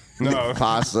 pasta. No.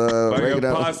 Pasta, Like a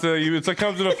oregano. pasta, it's like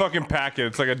comes in a fucking packet.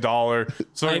 It's like $1.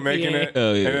 So I'm IPA. making it,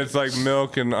 Oh, yeah. and it's like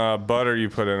milk and butter you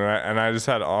put in it. And I just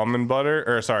had almond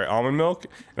milk,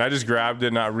 and I just grabbed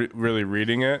it, not really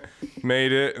reading it,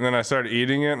 made it, and then I started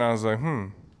eating it, and I was like,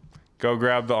 Go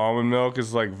grab the almond milk.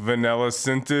 It's like vanilla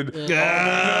scented. Almond milk.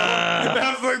 And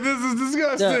I was like, this is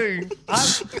disgusting.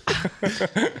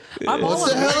 I'm all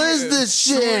What the about- hell is this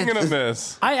Swing shit? and a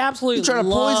miss. I absolutely You trying to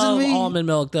love poison me? almond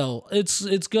milk though.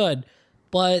 It's good,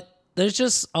 but there's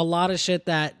just a lot of shit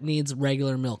that needs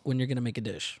regular milk when you're gonna make a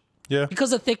dish Yeah.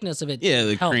 because the thickness of it. Yeah,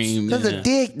 the helps. cream. That's yeah. a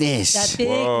thickness. That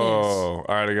thickness. Whoa.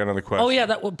 All right, I got another question. Oh yeah,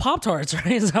 that Pop Tarts, right?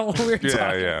 Is that what we were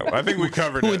talking? Yeah. I think we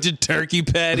covered With it. your turkey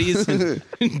patties and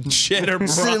cheddar broccoli.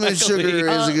 Cinnamon sugar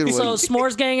is a good So one.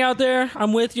 s'mores gang out there,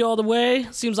 I'm with you all the way.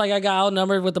 Seems like I got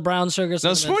outnumbered with the brown sugar.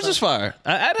 No, cinnamon s'mores is stuff. fire.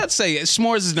 I'd have to say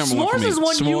s'mores is number one for S'mores me. is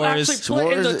one you S'mores. actually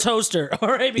put in the S'mores- toaster, all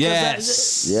right? Because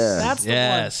Yes. Yeah. that's the one.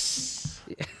 Yes.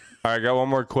 All right, got one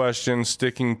more question.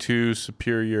 Sticking to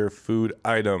superior food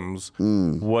items,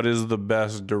 what is the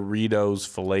best Doritos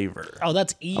flavor? Oh,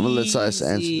 that's easy. I'm gonna let Silas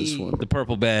answer this one. The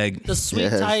purple bag. The sweet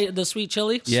Yes. the sweet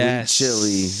chili. Yes. Chili.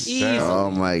 Easy.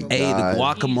 Oh my god. Hey, the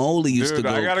guacamole used Dude,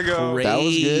 to I go gotta go. crazy That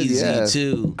was good, yeah.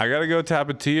 too. I gotta go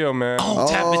Tapatio, man. Oh,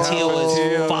 Tapatio is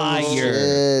Tapatio. fire.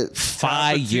 Shit.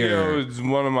 Fire. Tapatio is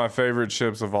one of my favorite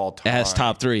chips of all time. That's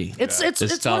top 3. It's It's one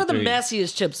top of the 3.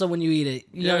 messiest chips. So when you eat it,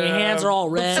 you know your Yeah. hands are all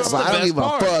red. That's But I don't best give a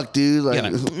part. fuck, dude. Like, Yeah.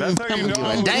 That's how you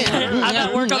know. damn. I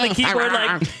gotta work on the keyboard.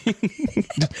 Like,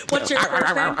 what's your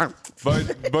first name?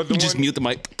 But the Just one, mute the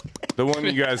mic. the one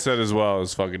you guys said as well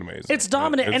is fucking amazing. It's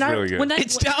dominant, It's and really good. when that,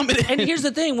 It's dominant. And here's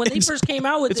the thing: when they first came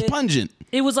out with It's it, pungent.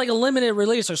 it was like a limited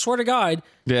release. I swear to God,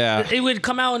 Yeah. it would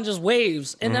come out in just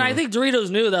waves. And then I think Doritos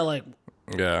knew that, like,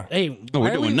 yeah. hey, Oh, we're why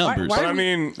are doing we- numbers. Why But are I we-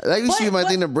 mean, that used to be my What?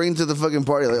 thing to bring to the fucking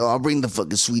party. Like, oh, I'll bring the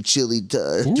fucking sweet chili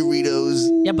Doritos.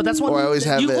 yeah, but that's one. Or I always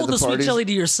have you it at hold the the sweet parties. chili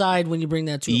to your side when you bring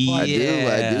that to a Yeah. party.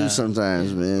 I do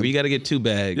sometimes, man. You got to get 2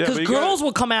 bags. Yeah. Because but you girls gotta-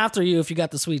 will come after you if you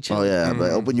got the sweet chili. Oh yeah,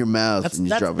 but open your mouth That's and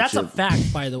just drop a that's a chip.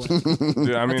 fact, by the way.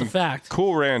 dude, I mean, a fact.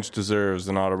 Cool Ranch deserves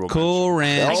an honorable Cool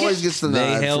Ranch. It always gets the They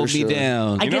nod, held for me sure.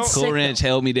 down. I get Cool sick, Ranch though.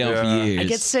 held me down for Yeah. years. I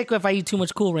get sick if I eat too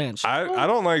much Cool Ranch. I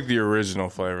don't like the original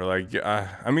flavor. Like,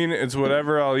 I mean, it's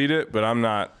whatever. I'll eat it, but I'm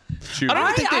not choosing. I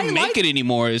don't think they I make like- it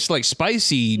anymore. It's like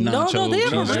spicy no, nachos. they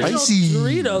have No, original Spicy.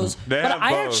 Doritos, They but have I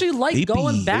both. actually like Baby,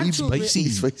 going back baby, to spicy.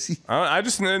 Spicy. I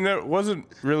just and it wasn't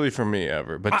really for me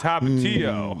ever. But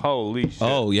Tapatio, holy shit!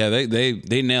 Oh yeah,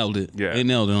 they nailed it. Yeah. They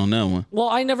nailed it on that one. Well,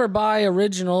 I never buy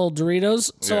original Doritos,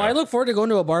 so Yeah. I look forward to going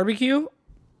to a barbecue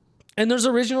And there's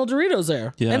original Doritos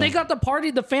there. Yeah. And they got the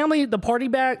party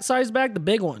bag, size bag, the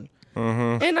big one.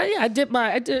 Mm-hmm. And I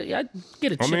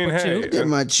get a chip or two. Get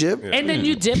my chip. And then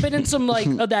you dip it in some like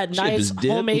of that nice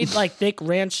homemade like thick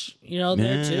ranch,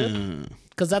 there too.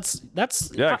 Because that's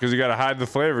Yeah, because you got to hide the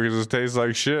flavor because it tastes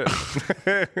like shit.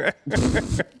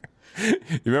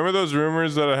 You remember those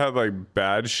rumors that it had like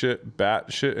bat shit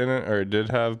in it, or it did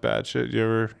have bad shit? You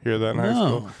ever hear that in high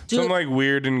school? Some like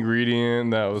weird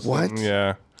ingredient that was What?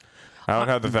 Yeah. I don't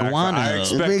have the facts. Guano. I It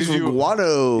makes expected from you.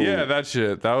 guano. Yeah, that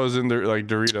shit. That was in the like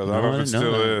Doritos. I don't know if it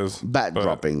still is. Bat but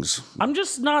droppings. I'm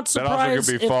just not That also surprised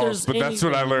could be if false, there's but that's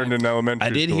what I anything learned in elementary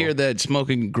I did school. hear that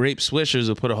smoking grape swishers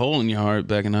will put a hole in your heart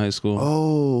back in high school.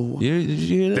 Oh. Did you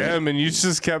hear that? Damn, and you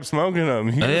just kept smoking them.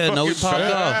 You Yeah, no, we fucking popped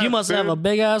fat off. ass, You must have dude. a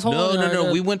big ass hole. No, in no, your-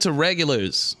 no. We went to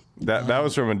regulars. That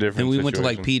was from a different And we went to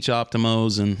like situation. Peach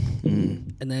Optimos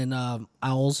and And then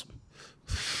owls.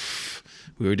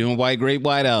 we were doing white grape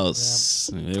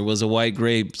whiteouts. Yeah. There was a white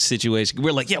grape situation. We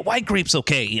were like, yeah, white grape's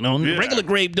okay. Regular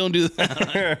grape, don't do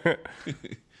that.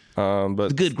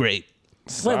 But Good grape.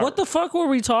 Wait, what the fuck were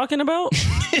we talking about?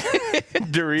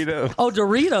 Dorito. Oh,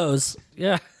 Doritos.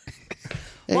 Yeah.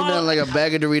 Ain't nothing like a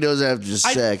bag of Doritos after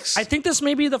sex. I think this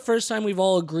may be the first time we've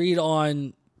all agreed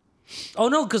on. Oh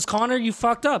no, because Connor, you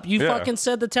fucked up. You Yeah. fucking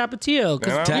said the Tapatio.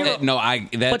 'Cause And you know-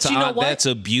 That's But you know what? that's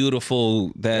a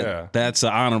beautiful Yeah. that's an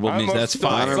honorable I'm mention. a That's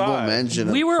star. fire. Honorable Side.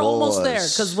 mention. we of were almost there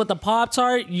course. because with the Pop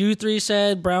Tart, you three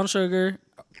said brown sugar.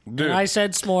 Dude, And I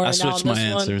said s'more. I and now switched on my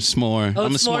this answer. One, S'more. Oh,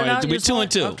 I'm a it's s'more now? s'more. We're You're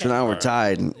 2-2. s'more? So now we're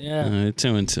tied. yeah.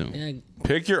 2-2. Yeah.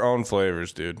 pick your own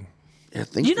flavors, dude. Yeah,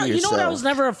 think You for know yourself. what I was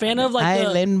never a fan of, like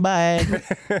bud.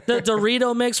 the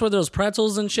Dorito mix where there's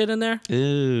pretzels and shit in there.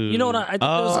 You know what I think? It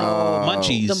was like,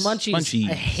 Munchies. the munchies.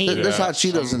 I hate it. There's hot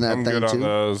Cheetos in that I'm thing good on too.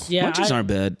 those. Yeah, Munchies aren't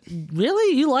bad.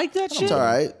 really? You like that shit? It's all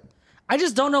right. I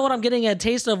just don't know what I'm getting a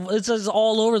taste of. It's just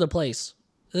all over the place.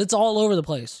 It's all over the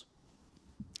place.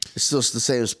 It's still the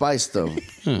same spice though.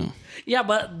 Yeah,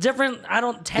 but different. I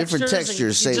don't textures. and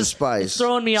textures, it same just, spice. It's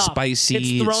throwing me off. Spicy,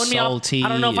 It's throwing me salty, off. I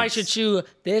don't know if I it's- should chew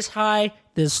this high,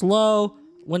 this low.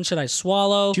 When should I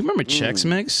swallow? Do you remember Chex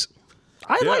Mix?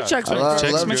 I like Yeah. Chex I Mix. love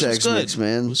Chex Mix was Chex good. Mix,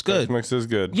 man. It was good. Mix is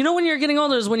good. You know when you're getting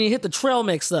older is when you hit the trail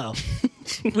mix though.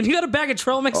 When you got a bag of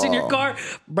trail mix in your car,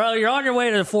 bro, you're on your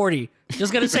way to 40.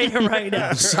 Just gonna say it right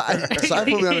now. Side put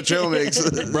me on a trail mix.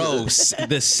 Bro,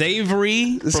 the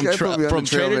savory from, guy put me on from the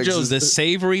trail Trader mixes. Joe's, the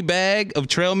savory bag of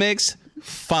trail mix,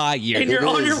 fire. And you're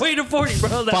on your way to 40,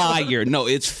 bro. That's- Fire. No,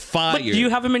 it's fire. But you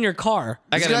have them in your car.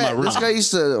 I got it in my room. This guy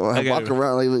used to got walk it.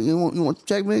 around like, you want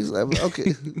Chex Mix? I'm like,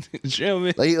 okay. Trail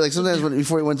Mix. like sometimes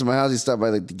before he went to my house, he stopped by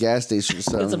like the gas station or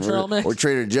something, some trail mix? or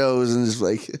Trader Joe's, and just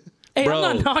like, Hey, Bro.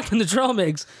 I'm not knocking the trail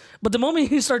mix, but the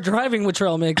moment you start driving with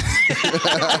trail mix,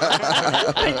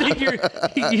 I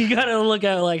think you gotta look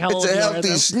at like how it's old a you are. healthy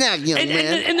though. snack, young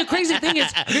man. And the crazy thing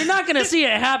is, you're not gonna see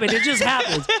it happen. It just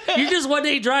happens. You're just one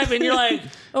day driving, you're like,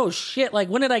 oh shit! Like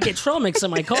when did I get trail mix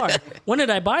in my car? When did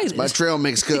I buy this? My trail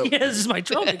mix cup. Yeah, this is my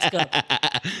trail mix cup.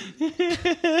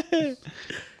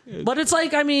 But it's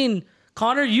like, I mean,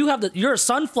 Connor, you're a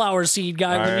sunflower seed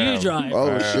guy I when you am. drive.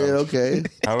 Oh shit! Okay.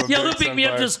 I'm a Yo, big don't pick me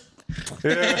up. sunflower- Just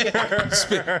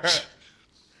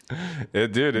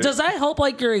Dude. does that help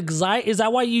like your anxiety? Is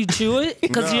that why you chew it?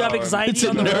 Because you have No, anxiety It's a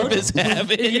on the road. nervous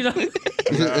habit. You know?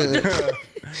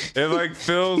 It like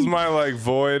fills my like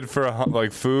void for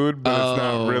like food, but it's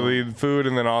not really food.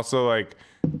 And then also like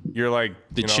you're like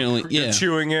The you know, chewing- you're yeah.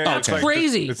 chewing it. That's It's like,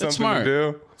 crazy. It's That's something smart.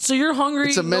 to do. So you're hungry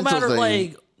It's a no mental matter thing.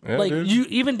 like Yeah, dude. you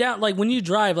even down like when you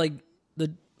drive like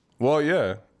the Well,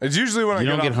 yeah. It's usually when I You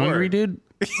don't get off hungry, work. dude?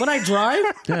 when I drive.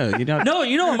 Yeah, you don't. No,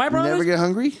 you know what my problem Never is? get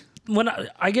hungry? When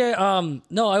I get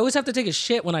no, I always have to take a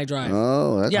shit when I drive.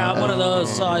 Oh, that's Yeah, I'm one of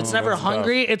those. So it's never that's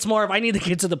hungry. It's more of I need to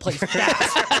get to the place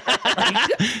fast.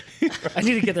 Like, I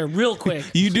need to get there real quick.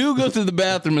 You do go to the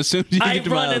bathroom as soon as you I get to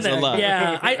run in miles a there. lot.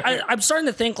 Yeah, I'm starting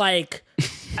to think like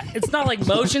it's not like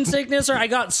motion sickness or I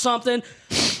got something.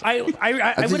 I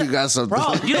think would- you got something.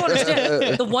 Bro, you don't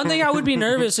understand. The one thing I would be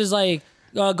nervous is like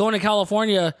going to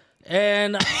California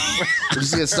and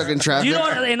Just get stuck in traffic. you know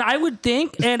what, and I would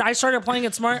think, and I started playing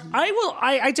it smart.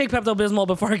 I take Pepto-Bismol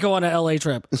before I go on an LA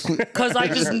trip because I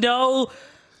just know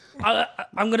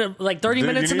I'm gonna like 30 Dude,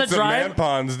 minutes you in need the some drive. man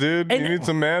ponds, dude. And- you need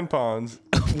some man ponds.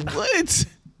 What?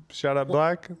 Shout out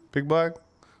Black, Big Black.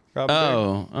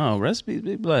 Rest in peace,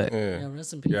 Big Black. Yeah,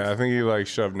 rest in peace. Yeah, I think he like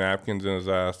shoved napkins in his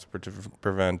ass to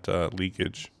prevent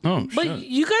leakage. Oh, But shit.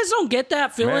 you guys don't get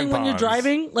that feeling when you're Tampons.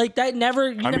 driving? Like that never,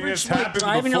 you I never mean, it's just like happened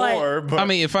driving, you're like, before, but I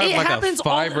mean, if I It have like a happens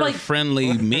all- like-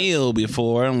 fiber-friendly meal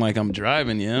before, I'm like, I'm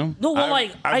driving, you. no, well,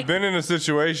 like, I've been in a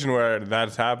situation where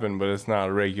that's happened, but it's not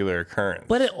a regular occurrence.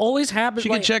 but it always happens. She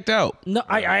like, get checked out. No,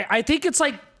 I think it's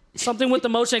like something with the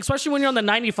motion, especially when you're on the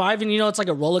 95 and you know it's like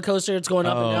a roller coaster. It's going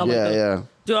up and down. Yeah, like yeah.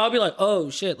 Dude, I'll be like, oh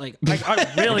shit, like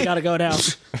I really gotta go down.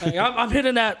 Like, I'm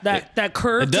hitting that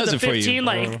curve It to does the it for you. 15,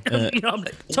 like you know, I'm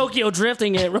Tokyo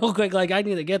drifting it real quick. Like I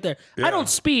need to get there. I don't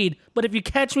speed, but if you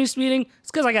catch me speeding,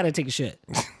 it's because I gotta take a shit.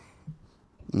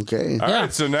 Okay. All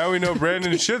right, so now we know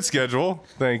Brandon's shit schedule.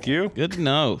 Thank you. Good to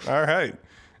know. All right.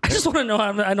 I just want to know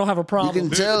I don't have a You problem.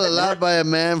 can tell a lot by a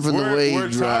man from the way We're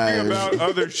he talking drives. about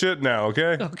other shit now,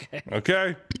 okay? Okay.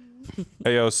 Okay?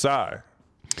 Hey, yo, Sai.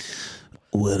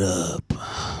 What up?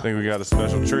 I think we got a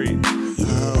special treat.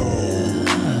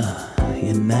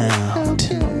 You're now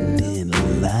tuned in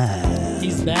live.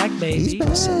 He's back, baby.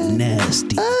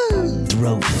 Nasty,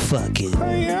 throat fucking,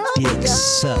 dick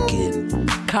sucking,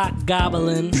 Cock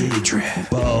gobbling.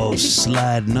 balls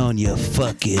sliding on your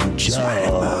fucking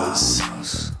jaws.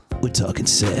 We're talking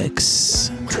sex.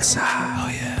 Oh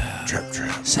yeah. Trip.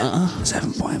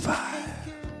 7.5.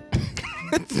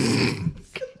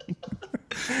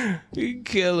 You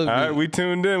killing me. All right, we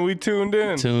tuned in.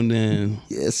 Tuned in.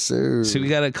 Yes, sir. So we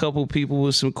got a couple people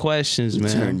with some questions,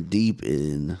 man. Turn deep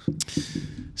in.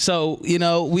 So you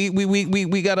know, we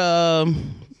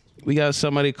got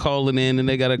somebody calling in, and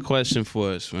they got a question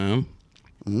for us, man.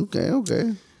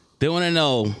 Okay. They want to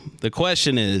know. The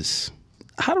question is,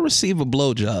 how to receive a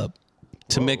blowjob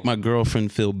to make my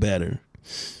girlfriend feel better.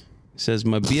 Says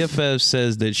my BFF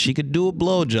says that she could do a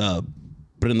blowjob,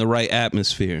 but in the right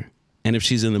atmosphere, and if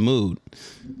she's in the mood.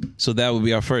 So that would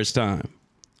be our first time.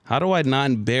 How do I not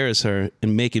embarrass her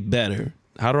and make it better?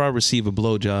 How do I receive a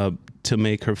blowjob to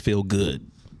make her feel good?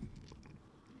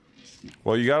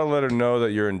 Well, you got to let her know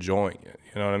that you're enjoying it.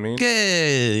 You know what I mean?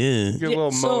 Yeah. Get a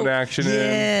little so- moan action in.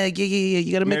 Yeah.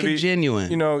 You got to make Maybe, it genuine.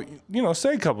 You know,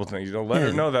 say a couple things. Let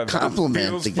her know that Compliment it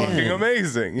feels the fucking game.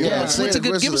 amazing. You know? Yeah, What's a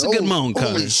good- give us a good moan,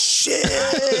 Holy cuz. shit.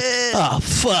 Oh,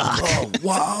 fuck.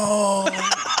 Wow.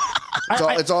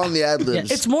 It's all in the ad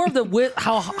libs. It's more of the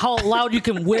how loud you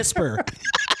can whisper.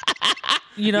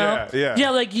 You know?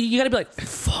 Yeah. Like you gotta be like,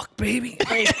 fuck, baby.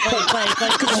 Like,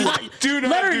 'cause Do not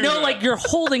let her do know that. like you're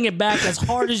holding it back as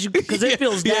hard as you, because it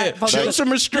feels that fucking. Show some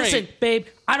restraint. Listen, babe,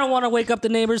 I don't want to wake up the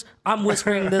neighbors. I'm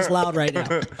whispering this loud right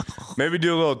now. Maybe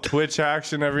do a little twitch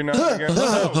action every now and again.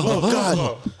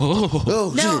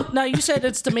 Oh, shit. Now you said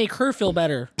it's to make her feel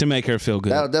better. To make her feel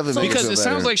good. That'll definitely make her Because feel it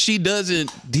sounds better. like she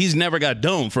doesn't. He's never got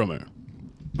dome from her.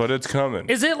 But it's coming.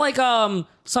 Is it like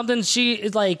something she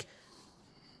is like?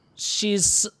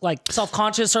 She's like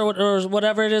self-conscious or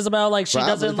whatever it is about. Like she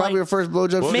doesn't probably her like. first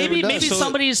blowjob. she's Maybe ever done. maybe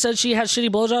somebody said she has shitty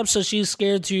blowjobs, so she's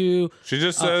scared to. She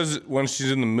just says when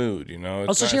she's in the mood, you know.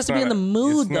 Oh, so she has to be in the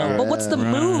mood though. But what's the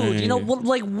mood? You know,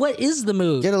 what is the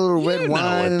mood? Get a little red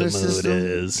wine in the the mood system.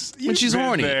 is. When You've she's been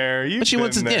horny. there. You've When she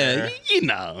wants to, been there. you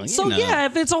know. So yeah,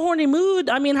 if it's a horny mood,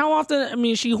 I mean, how often? I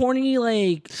mean, is she horny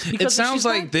like? It Because sounds she's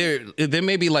like not- they're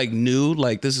maybe like new,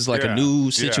 like this is like Yeah, a new yeah.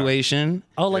 situation.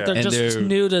 oh, like Yeah. they're And just they're-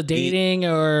 new to dating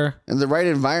or. In the right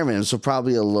environment, so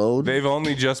probably a load. They've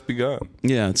only just begun.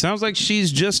 Yeah, it sounds like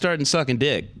she's just starting sucking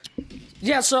dick.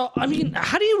 Yeah, so I mean,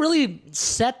 how do you really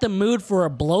set the mood for a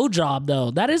blowjob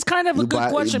though? That is kind of a You good buy,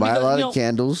 question you buy a because lot you of know,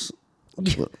 candles.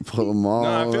 Put them all.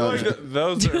 No, I feel like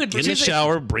those are Dude, In the She's like-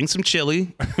 shower, bring some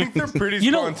chili. they're pretty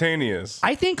You know- spontaneous.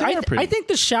 I think pretty. I think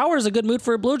the shower is a good mood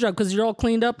for a blowjob because you're all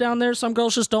cleaned up down there. Some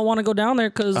girls just don't want to go down there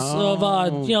because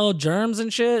of germs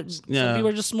and shit. Yeah. Some people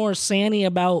are just more sanny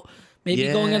about maybe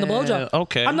going in the blowjob.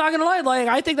 okay. I'm not gonna lie, like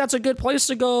I think that's a good place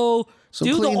to go.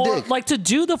 Do clean dick. like to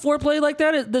do the foreplay like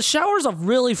that. The shower's a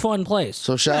really fun place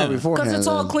So shower beforehand. because it's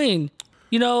all then. clean.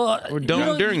 You know, Or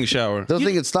don't during the shower. They'll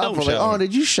think it's don't thoughtful. Like, shower. oh,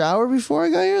 did you shower before I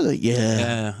got here? Like,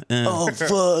 yeah. Yeah. Oh,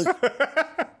 fuck.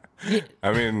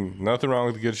 I mean, nothing wrong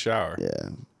with a good shower. Yeah.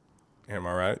 Am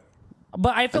I right?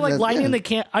 But I feel like that- lighting yeah. the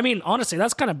can. I mean, honestly,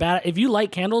 that's kind of bad. If you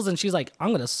light candles and she's like,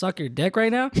 "I'm gonna suck your dick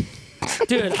right now,"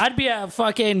 dude, I'd be at a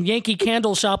fucking Yankee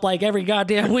Candle shop like every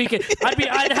goddamn weekend.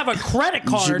 I'd have a credit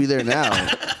You should be card. there now.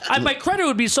 My credit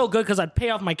would be so good because I'd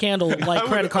pay off my candle like I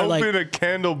credit would card. open Like, a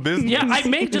candle business. yeah, I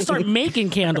may just start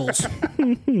making candles,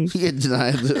 You get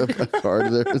denied a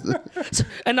card there.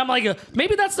 and I'm like,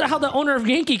 maybe that's how the owner of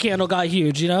Yankee Candle got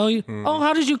huge. You know? Oh,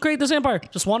 how did you create this empire?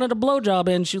 Just wanted a blowjob,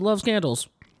 and she loves candles.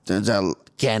 Turns out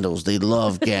candles. They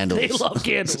love candles. They love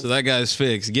candles. So that guy's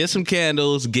fixed. Get some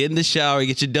candles. Get in the shower.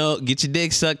 Get your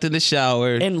dick sucked in the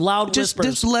shower. And loud whispers.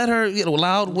 Just let her,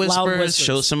 loud whispers.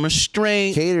 Show some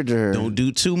restraint. Cater to her. Don't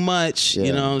do too much. Yeah.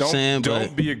 You know what I'm saying?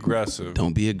 Don't be aggressive.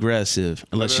 Don't be aggressive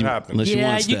unless you happen. unless you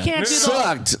Yeah, want you that. can't do the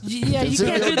Sucked. Yeah, you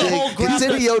can't do the whole grab.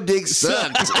 Consider your dick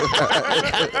sucked.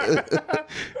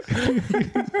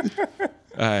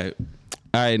 All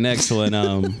right. Next one.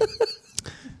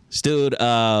 This dude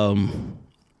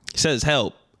says,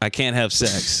 "Help! I can't have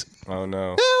sex." Oh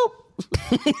no.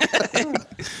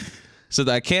 So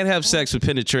that I can't have sex with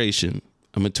penetration.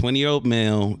 I'm a 20-year-old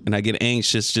male, and I get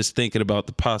anxious just thinking about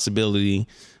the possibility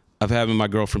of having my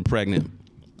girlfriend pregnant.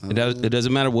 It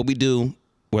doesn't matter what we do,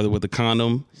 whether with a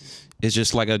condom. It's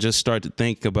just like I just start to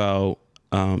think about.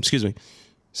 It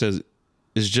says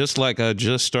it's just like I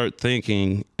just start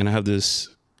thinking, and I have this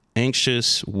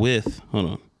anxious with. Hold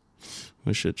on,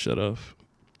 my shit shut off.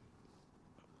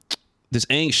 This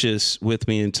anxious with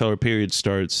me until our period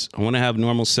starts. I want to have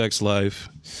normal sex life.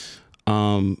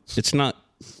 It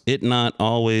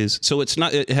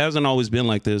hasn't always been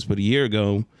like this, but a year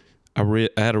ago, I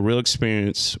had a real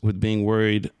experience with being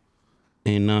worried.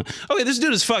 And okay, this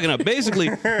dude is fucking up. Basically,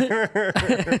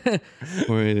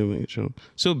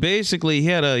 so basically, he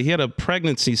had a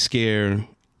pregnancy scare,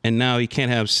 and now he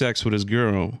can't have sex with his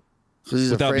girl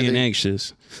without being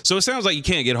anxious. So it sounds like he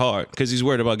can't get hard because he's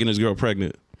worried about getting his girl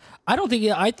pregnant. I don't think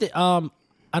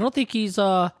he's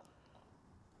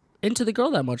into the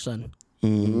girl that much then.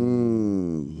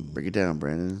 Break it down,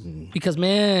 Brandon. Because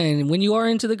man, when you are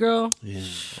into the girl,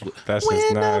 That's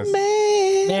just nice.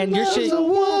 man,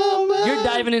 you're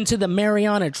diving into the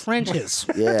Mariana Trenches.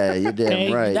 Yeah, you're damn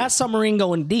Okay? right. That submarine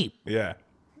going deep, Yeah.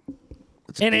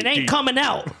 and it ain't coming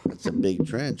out. It's a big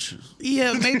trench.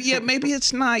 Maybe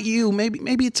it's not you.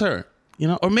 Maybe it's her.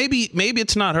 Or maybe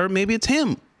it's not her. Maybe it's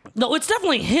him. No, it's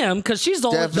definitely him because she's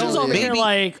over Definitely. here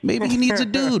like Maybe he needs a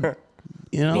dude.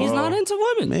 he's not into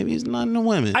women. Maybe he's not into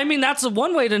women. I mean, that's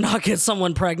one way to not get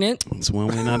someone pregnant. It's one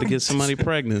way not to get somebody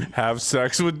pregnant. Have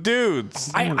sex with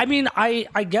dudes.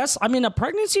 I guess a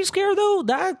pregnancy scare though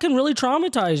that can really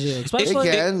traumatize you, especially.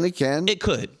 It can. It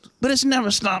could, but it's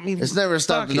never stopped me. It's never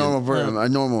stopped a fucking- a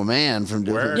normal man from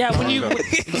doing it. Yeah, when you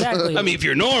exactly. I mean, if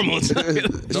you're normal,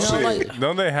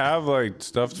 Don't they have like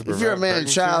stuff to prevent If you're a man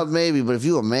pregnancy? child, maybe, but if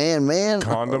you a man,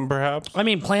 Condom perhaps?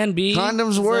 Plan B.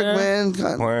 condoms is work, there. man.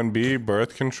 Plan B,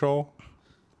 birth control.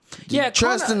 Yeah,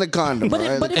 Trust in the condom,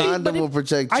 right? The condom will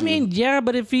protect you. I mean, yeah,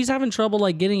 but if he's having trouble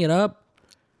like getting it up,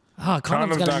 condom's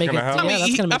Condom's gonna not make it. gonna help. Yeah,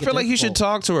 that's gonna make I feel like you should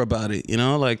difficult. talk to her about it.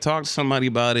 Like talk to somebody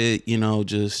about it.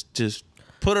 Just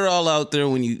put it all out there.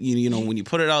 When when you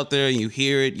put it out there and you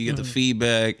hear it, you get the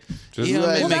feedback. you maybe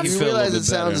realize, make you feel a realize little it bit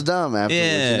sounds better. dumb afterwards,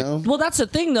 Yeah. you know? Well, that's the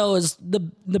thing though, is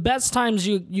the best times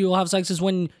you'll have sex is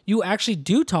when you actually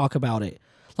do talk about it.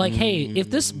 Like, hey,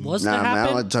 if this was Nah, to man, I happen,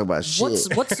 don't want to talk about shit.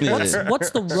 what's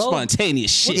the road?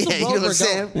 Spontaneous shit. What's the Yeah, you know road what I'm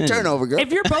saying? Turn over, girl.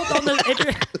 If you're both on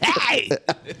the,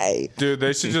 Hey, Dude,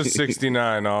 they should just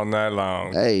 69 all night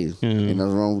long. hey, ain't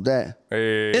nothing wrong with that.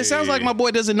 Hey. It sounds like my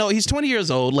boy doesn't know. He's 20 years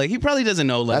old. Like he probably doesn't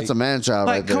know. Like That's a man child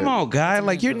Like, right there. come on, guy.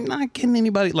 Like you're not getting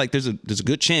anybody. Like there's a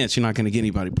good chance you're not going to get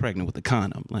anybody pregnant with a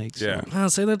condom. Like so. Yeah. I'll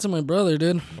say that to my brother,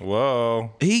 dude.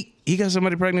 Whoa. He got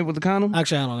somebody pregnant with a condom.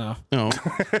 Actually, I don't know. No,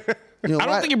 You know I don't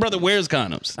what? think your brother wears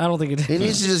condoms. I don't think it He is.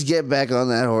 needs to just get back on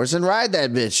that horse and ride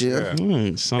that bitch, you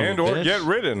know? Son of And a or bitch. get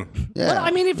ridden. Yeah. But I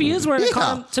mean, if he is wearing a Yeah.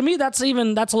 condom, to me, that's a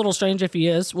little strange if he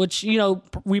is, which,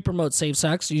 we promote safe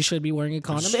sex. You should be wearing a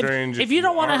condom. Strange If if you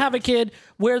don't you want to aren't. have a kid,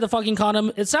 wear the fucking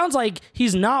condom. It sounds like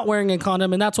he's not wearing a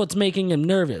condom, and that's what's making him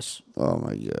nervous. Oh,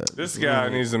 my God. This guy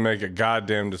needs to make a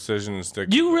goddamn decision and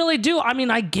stick. You really do. I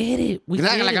mean, I get it. We You're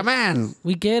get acting like it. a man.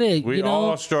 We get it. We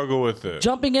all struggle with it.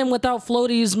 Jumping in without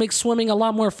floaties makes swimming a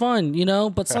lot more fun,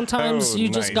 But sometimes Oh, you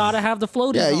just nice. gotta have the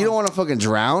floaties. Yeah, you on. don't want to fucking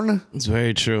drown. It's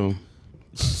very true.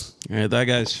 All right, that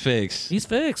guy's fixed. He's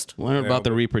fixed. Learn about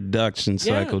the reproduction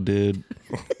cycle, dude.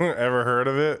 Ever heard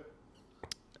of it?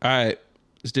 All right.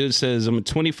 This dude says, I'm a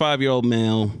 25-year-old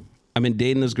male. I've been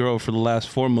dating this girl for the last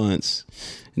 4 months.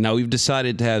 Now we've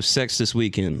decided to have sex this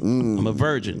weekend. I'm a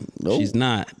virgin. She's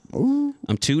not.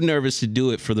 I'm too nervous to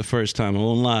do it for the first time. I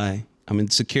won't lie. I'm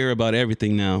insecure about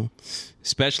everything now,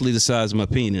 especially the size of my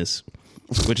penis,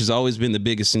 which has always been the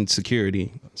biggest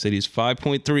insecurity. Said he's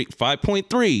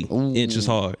 5.3 inches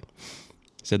hard.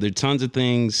 Said there are tons of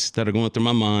things that are going through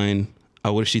my mind.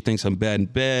 What if she thinks I'm bad in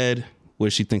bed? What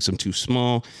if she thinks I'm too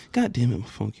small? God damn it, my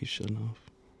phone keeps shutting off.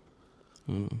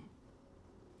 I don't know.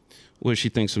 What if she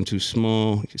thinks I'm too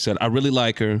small? He said, I really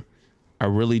like her. I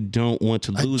really don't want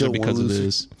to lose her don't because wanna of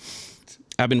lose this.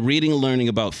 I've been reading and learning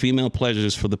about female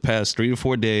pleasures for the past 3 to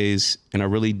 4 days, and I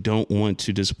really don't want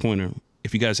to disappoint her.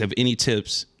 If you guys have any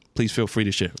tips, please feel free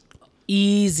to share.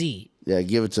 Easy. Yeah,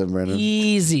 give it to him, Brandon.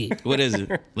 Easy. What is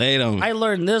it? Lay it on. I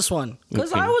learned this one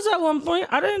because I was at one point.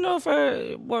 I didn't know if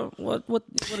what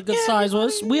a good size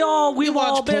was. We've all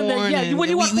been there. Yeah, when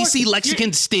you watch we porn, see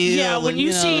Lexicon still. Yeah, when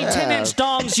you see Yeah. 10-inch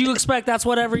dongs, you expect that's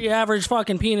what every average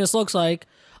fucking penis looks like.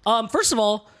 First of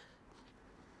all,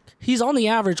 he's on the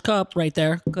average cup right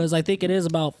there because I think it is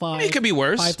about 5. It could be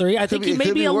worse. 5'3". I think he it may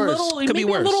could be be a worse. little. He Could may be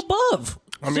be a worse. little above.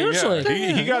 I mean, Seriously,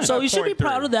 yeah, he got so that you should be 0.3.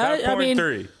 proud of that. That I mean,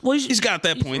 0.3. well, He's got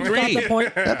that point he's got 3. the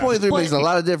point. That point 3 But- makes a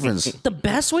lot of difference. The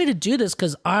best way to do this,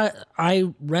 because I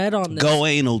read on this. Go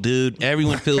anal, dude.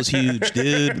 Everyone feels huge,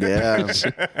 dude. Yeah.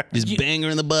 Just bang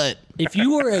her in the butt. If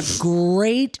you were a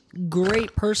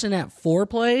great person at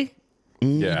foreplay,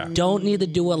 Yeah. don't need to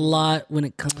do a lot when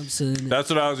it comes to.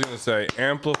 That's what I was going to say.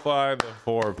 Amplify the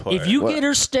foreplay. If you get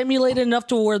her stimulated enough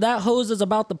to where that hose is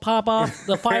about to pop off,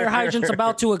 the fire hydrant's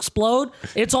about to explode,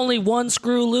 it's only one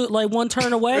screw like one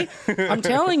turn away. I'm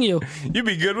telling you. You'd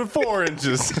be good with 4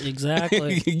 inches.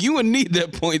 Exactly. You would need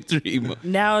that 0.3.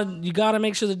 Now you got to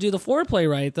make sure to do the foreplay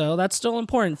right, though. That's still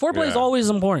important. Foreplay is Yeah. always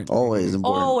important. Always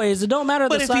important. Always. It don't matter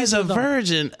But the if size he's a of the.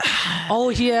 virgin, Oh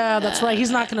yeah, that's right. He's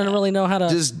not going to really know how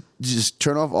to. Just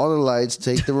turn off all the lights,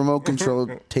 take the remote control,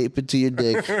 tape it to your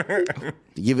dick,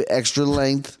 give it extra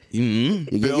length. You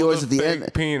get Build yours a at the fake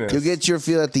end. penis. You'll get your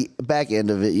feel at the back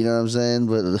end of it. You know what I'm saying?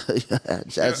 But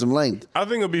just add some length. I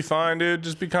think it'll be fine, dude.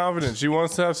 Just be confident. She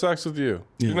wants to have sex with you.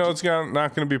 You know it's not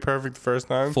going to be perfect the first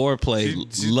time. foreplay,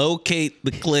 locate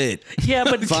the clit. yeah,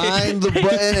 but Find the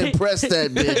button and press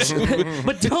that bitch.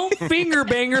 But don't finger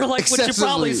bang her like what you've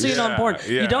probably Excessively. seen on porn.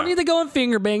 Yeah. You don't need to go in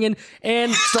finger banging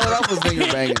and Start off with finger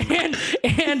banging.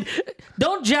 and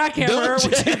don't jackhammer her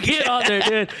when you get on there,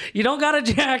 dude. You don't gotta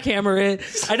jackhammer it.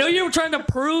 I know you were trying to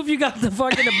prove you got the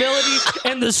fucking ability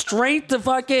and the strength to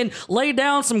fucking lay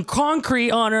down some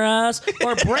concrete on her ass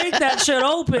or break that shit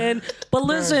open. But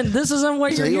listen, this isn't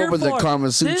what So you're he here opened for. the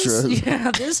Kama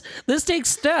Sutra. This takes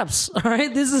steps. All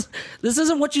right, this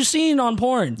isn't what you've seen on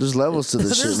porn. There's levels to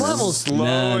this shit. There's man. levels. Slow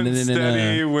No, and no, no, no,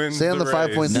 steady wins Stay on the race.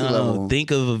 5.2 No, level.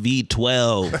 think of a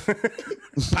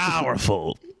V12.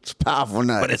 Powerful, It's powerful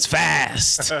night. but it's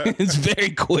fast. It's very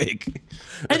quick.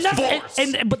 And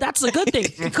but that's the good thing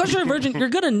because you're a virgin, you're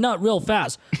gonna nut real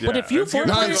fast. But Yeah, if you it's good.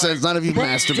 nonsense. Not if you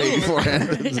masturbate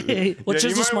beforehand. which Yeah,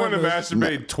 is you a might smart want to move.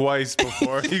 masturbate twice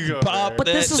before you go Pop there. But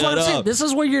this that is what I'm nut saying. up. This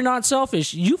is where you're not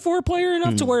selfish. You foreplayer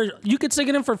enough to where you could sing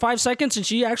it in for 5 seconds and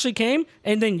she actually came,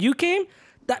 and then you came.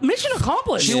 That mission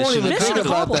accomplished. She won't even mission think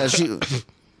about that. accomplished.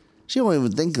 She won't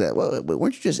even think that. Wait,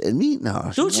 weren't you just in me?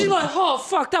 No. Dude, she's like, oh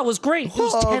fuck, that was great. It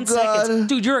was Oh, 10 God. seconds.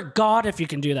 Dude, you're a god if you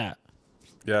can do that.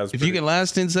 Yeah, it's If you can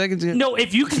last 10 seconds. No,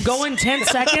 if you can go in 10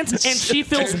 seconds and she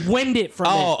feels winded from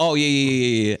it. Oh,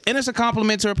 yeah. And it's a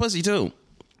compliment to her pussy, too.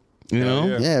 You know?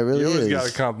 Yeah, it really you always is. got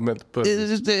to compliment the pussy.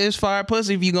 It's fire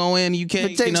pussy if you go in, you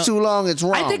can't. If it takes too long, it's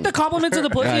wrong. I think the compliment to the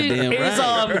pussy Goddamn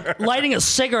is lighting a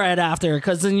cigarette after,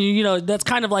 because then you know that's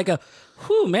kind of like a,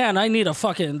 whew, man, I need a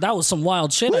fucking. That was some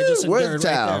wild shit I just Where's endured the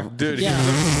right towel? there. Dude,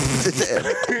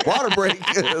 Yeah, Water break.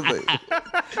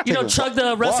 you know, chug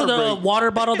the rest of Water the break.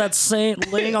 water bottle that's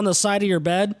laying on the side of your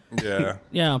bed. yeah.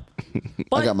 Yeah, I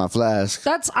but got my flask.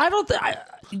 that's I don't think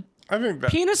I think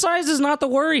that. penis size is not the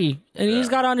worry, and he's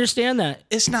got to understand that.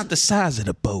 It's not the size of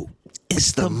the boat.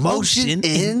 It's the Motion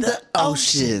in the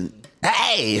ocean.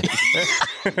 Hey.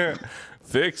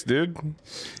 Fixed, dude.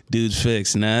 Dude's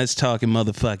fixed. Now it's talking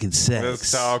motherfucking sex.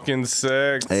 Let's talking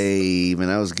sex. Hey, man,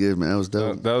 that was good, man. That was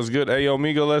dope. That was good. Hey, yo,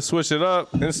 Migo, let's switch it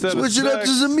up. Instead Switch of it up sex,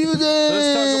 to some music.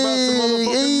 Let's talk about some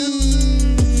motherfucking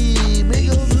Hey,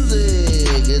 Migo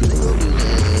music. It's Migo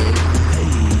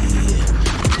music.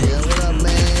 Yeah, what up,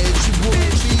 man? It's your boy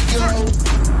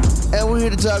Migo. And we're here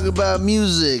to talk about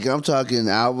music. I'm talking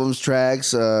albums,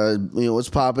 tracks, what's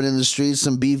popping in the streets,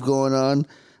 some beef going on.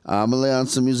 I'm going to lay on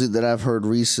some music that I've heard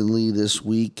recently this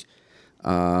week.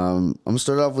 I'm going to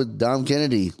start off with Dom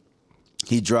Kennedy.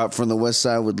 He dropped From the West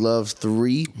Side with Love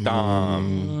 3.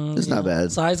 Dom. It's not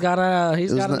bad. So he's got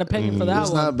an opinion for that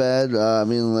It's one. not bad. I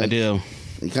mean, like, I do.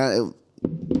 it kind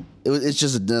of, it's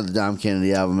just another Dom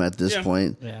Kennedy album at this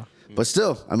point. Yeah. But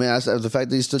still, I mean, the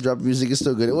fact that he still dropped music is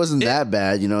still good. It wasn't that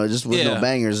bad, you know. It just was no Yeah.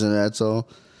 bangers in that. So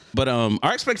But our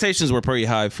expectations were pretty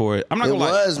high for it. I'm not it gonna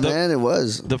lie. was, man. It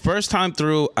was. The first time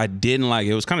through, I didn't like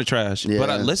it. It was kind of trash. Yeah. But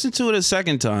I listened to it a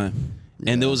second time,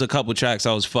 and there was a couple tracks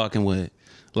I was fucking with.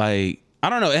 Like, I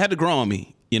don't know. It had to grow on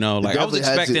me. You know, like I was definitely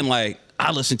had to. expecting like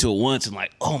I listened to it once and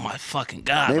like, oh my fucking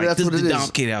god, Maybe like that's this what is it the is. Dom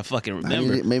Kennedy I fucking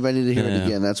remember. Maybe I need to hear it Yeah.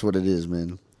 again. That's what it is,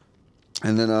 man.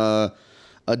 And then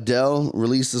Adele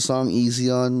released the song "Easy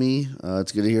on Me."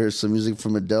 It's good to hear some music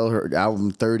from Adele. Her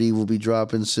album 30 will be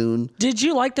dropping soon. Did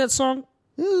you like that song?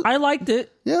 I liked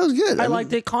it. Yeah, it was good. I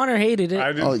liked it. Connor hated it.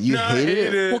 I did Oh, you not hated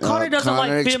hate it? Well, Connor doesn't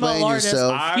Connor, like female explain artists.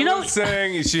 yourself. I You know- was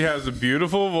saying she has a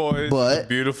beautiful voice, But- a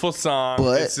beautiful song.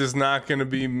 but- It's just not going to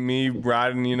be me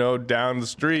riding, down the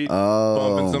street,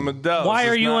 bumping some Adele. Why It's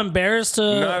are just you not- embarrassed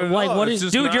to Not at like? all. What It's is,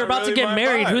 just dude? not You're about really to get my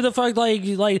married. vibe. Who the fuck like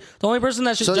the only person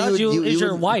that should So judge you, is you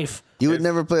your would- wife. You would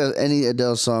never play any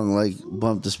Adele song like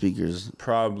 "Bump the Speakers,"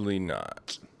 Probably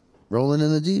not. "Rolling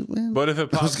in the Deep," man. But if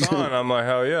it pops good. on, I'm like,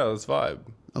 hell yeah, let's vibe.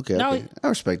 Okay, Now- okay. I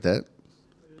respect that.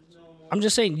 I'm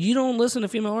just saying you don't listen to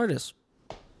female artists,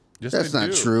 Yes, That's I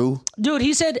not do. true. dude.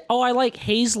 He said, "Oh, I like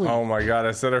Hazley." Oh my god,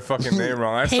 I said her fucking name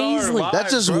wrong. I saw her Paisley. live,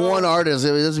 That's just bro. one artist. It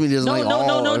doesn't mean he doesn't no, like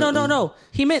no, all. no.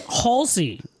 He meant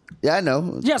Halsey. Yeah, I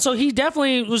know. Yeah, so he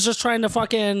definitely was just trying to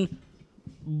fucking,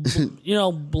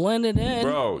 blend it in.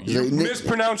 Bro, you Like, Nick-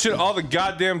 mispronounce it all the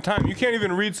goddamn time. You can't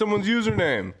even read someone's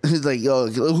username. He's like, yo,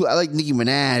 I like Nicki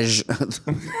Minaj.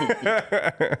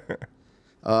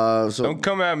 So Don't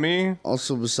come at me.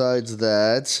 also besides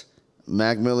that,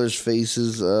 Mac Miller's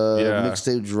Faces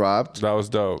mixtape dropped That was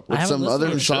dope. I with haven't some listened other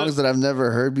to it. songs that I've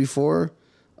never heard before.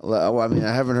 I mean,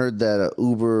 I haven't heard that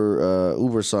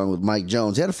Uber song with Mike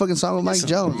Jones. He had a fucking song with Mike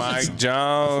Jones. Mike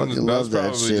Jones. fucking That's love that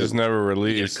probably shit. just never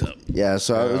released. Yeah,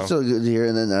 so it's so good to hear.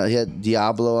 And then he had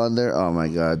Diablo on there. Oh my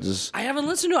god, just I haven't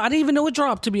listened to it. I didn't even know it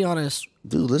dropped, to be honest.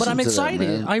 dude, listen But I'm to that, excited.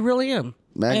 man. I really am.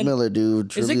 Mac And Miller, dude,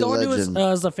 Is trivia it going legend. to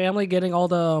is the family getting all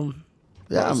the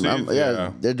yeah, proceeds?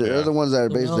 yeah, Yeah. they're the ones that are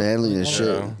basically handling this shit.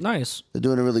 Yeah. nice? They're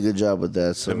doing a really good job with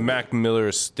that. So The Mac Miller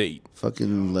estate.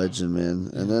 fucking legend, man.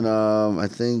 And then I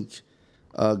think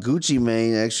Gucci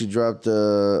Mane actually dropped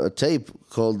a tape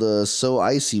called "So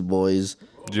Icy Boys."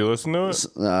 Did you listen to it?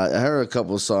 I heard a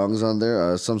couple of songs on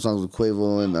there. Some songs with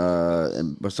Quavo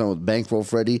and some with Bankroll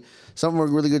Freddie. Some were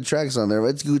really good tracks on there.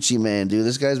 But it's Gucci Mane, dude.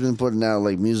 This guy's been putting out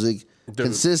like music,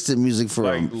 consistent music for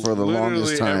the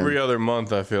longest time. Every other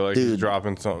month, I feel like he's Dude.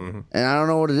 dropping something. And I don't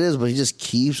know what it is, but he just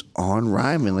keeps on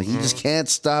rhyming. Like he just can't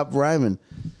stop rhyming.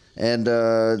 And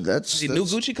that's New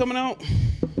Gucci coming out?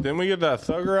 Didn't we get that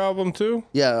Thugger album too?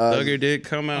 yeah. Thugger did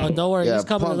come Oh, out. don't worry, Yeah, he's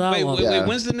coming Punk- to that Wait, one. wait, Yeah. wait.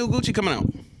 When's the new Gucci coming out?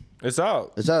 It's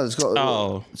out. It's called.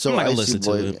 Oh, So I'm not gonna Icy listen to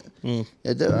Boy.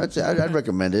 it. Yeah, I'd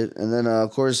recommend it. And then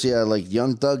of course, yeah, like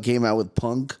Young Thug came out with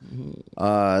Punk.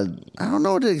 I don't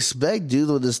know what to expect, dude,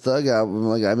 with this Thug album.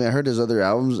 Like, I mean, I heard his other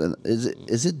albums, and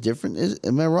is it different?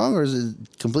 Am I wrong, or is it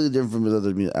completely different from his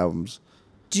other albums?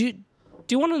 Do you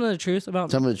want to know the truth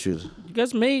about Tell me the truth. you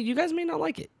guys may not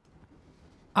like it.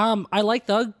 I like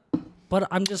Thug, but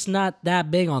I'm just not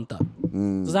that big on Thug.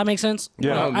 Does that make sense?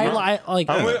 Yeah. I like.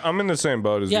 I'm in the same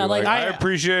boat as Yeah, you. like, I I-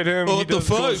 appreciate him. Oh, He what the does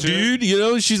cool fuck, shit. dude? You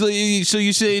know, she's like, so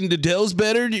you saying Adele's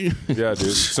better? Yeah,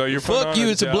 dude. So you're putting Fuck on you,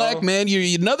 it's a Adele? black man.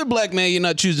 You're another black man. You're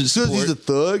not choosing to support.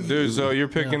 thug. Dude, so you're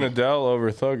picking Adele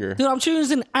over Thugger. Dude, I'm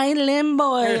choosing Island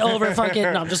Boy over fucking.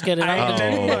 No, I'm just kidding. No,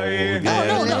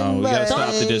 we gotta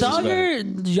stop the disrespect.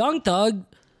 Thugger, Young Thug.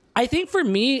 I think for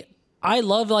me, I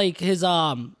love like his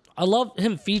I love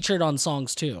him featured on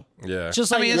songs too. Yeah.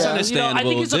 Just I like mean, it's I understandable.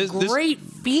 think it's a This- great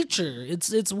feature.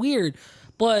 It's weird,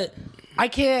 but I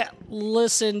can't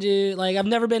listen to like I've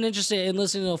never been interested in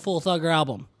listening to a full Thugger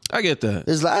album. I get that.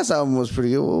 His last album was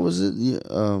pretty good. What was it? Yeah,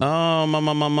 Big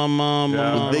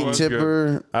it was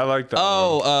Tipper. good. I like that.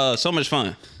 one. So much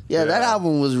fun. Yeah, that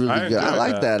album was really I good. I enjoyed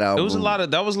like that album. It was a lot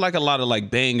of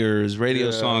like bangers, radio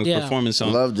songs, Yeah. performance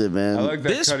songs. Loved it, man. I like that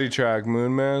This- Cuddy track,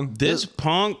 Moon Man. This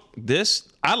punk,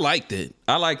 I liked it.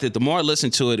 The more I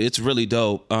listened to it, it's really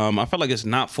dope. I feel like it's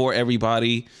not for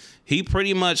everybody. He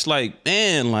pretty much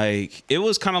it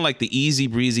was kind of like the easy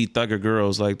breezy Thugger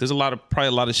girls. Like there's probably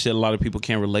a lot of shit a lot of people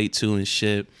can't relate to and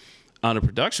shit. The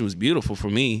production was beautiful for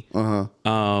me.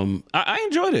 I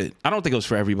enjoyed it. I don't think it was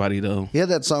for everybody though. He had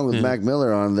that song with Mac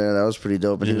Miller on there. That was pretty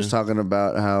dope. And he was talking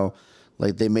about how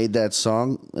like they made that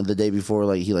song the day before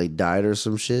like he like died or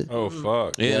some shit. Oh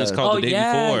fuck. Yeah, it's called Oh, The Day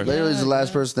yeah, Before. Literally, he's the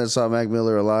last person that saw Mac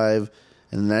Miller alive,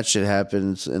 and that shit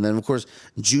happens. And then, of course,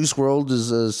 Juice WRLD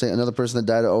is another person that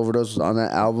died of overdose was on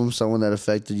that album. Someone that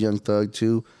affected Young Thug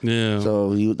too. Yeah.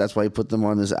 So that's why he put them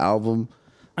on this album.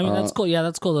 I mean, that's cool. Yeah,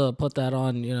 that's cool to put that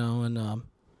on. And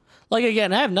like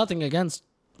again, I have nothing against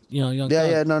Young Yeah, Thug.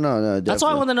 yeah, no. That's why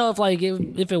I definitely. want to know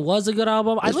if it was a good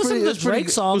album. I It's listened pretty- to it's the pretty Drake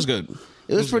good. song. It was good.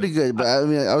 It was pretty good, but I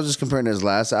mean, I was just comparing to his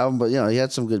last album. But he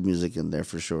had some good music in there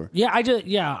for sure. Yeah,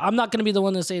 I'm not gonna be the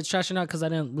one to say it's trash or not because I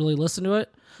didn't really listen to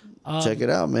it. Check it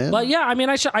out, man. But yeah, I mean,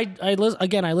 I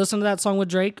listened to that song with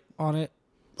Drake on it.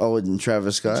 Oh, and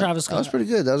Travis Scott. Travis That was Scott. pretty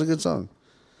good. That was a good song.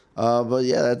 But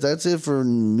yeah, that's it for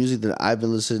music that I've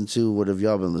been listening to. What have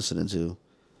y'all been listening to?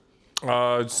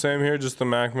 Same here, just the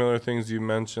Mac Miller things you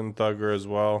mentioned, Thugger as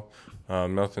well.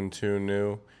 Nothing too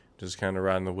new. Just kind of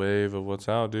riding the wave of what's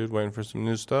out, dude. Waiting for some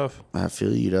new stuff. I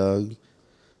feel you, dog.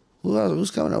 Who else?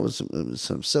 Who's coming out with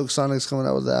some Silk Sonic's coming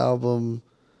out with the album?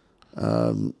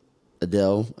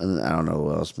 Adele, and I don't know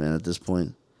who else, man. At this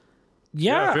point,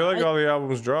 Yeah, I feel like all the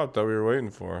albums dropped that we were waiting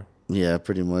for. yeah,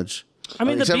 pretty much. I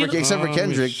mean, except the for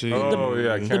Kendrick. Oh,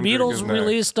 yeah. The Kendrick Beatles is next.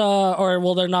 released,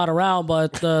 they're not around,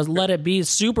 but the Let It Be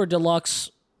Super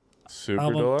Deluxe Super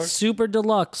album. Deluxe? Super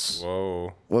Deluxe.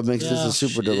 Whoa. What makes this Yeah. a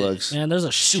super deluxe? Man, there's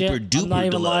a Super shit. duper I'm not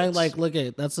even lying. deluxe. Like, look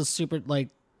at that's a super like.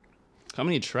 How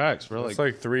many tracks, bro? It's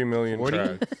like 3 million 40?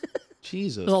 tracks.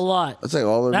 Jesus. There's a lot. That's like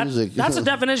all their That, music. that's the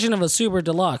definition of a super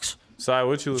deluxe. Sai,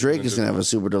 what you Drake is gonna have a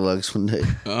super deluxe one day.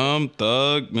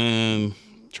 Thug, man.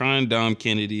 Trying Dom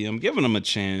Kennedy. I'm giving him a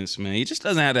chance, man. He just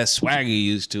doesn't have that swagger he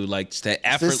used to. Like, just that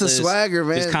effortless. the swagger,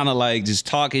 man. Just kind of like, just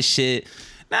talking shit.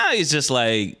 Now he's just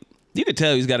like, you can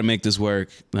tell he's got to make this work.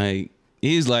 Like,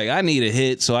 he's like, I need a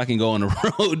hit so I can go on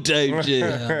the road type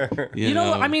shit. You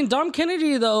know, I mean, Dom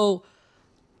Kennedy though,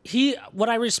 what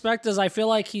I respect is I feel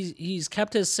like he's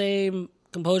kept his same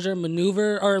composure,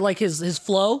 maneuver, or like his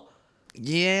flow.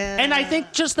 Yeah. And I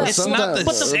think just that. It's not the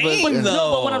But same, but- though.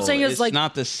 No, but what I'm saying is It's like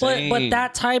not the same. But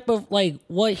that type of like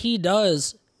what he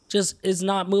does just is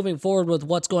not moving forward with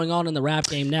what's going on in the rap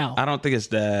game now. I don't think it's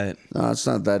that. No, it's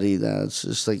not that either. It's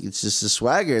just the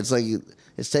swagger. It's like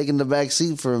it's taking the back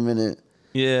seat for a minute.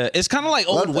 Yeah. It's kind of like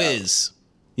old Love that. Wiz.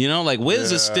 You know, like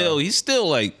Wiz is he's still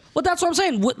like, But that's what I'm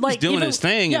saying. Like doing his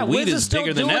thing, and Wiz weed is still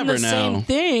bigger than doing ever the now. Same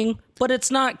thing, but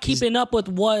it's not keeping up with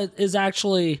what is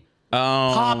actually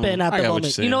popping at I the got what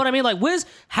moment. you're You know saying. what I mean? Like Wiz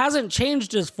hasn't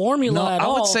changed his formula No, at I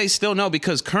all. would say still no,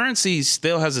 because Currency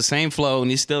still has the same flow and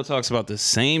he still talks about the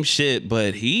same shit,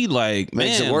 but he like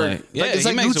Makes man, it work. Like, yeah, It's he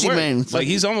like makes Gucci it work. Mane. It's Like like-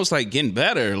 he's almost like getting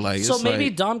better. Like So it's maybe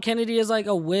like, Dom Kennedy is like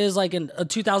a Wiz, like in a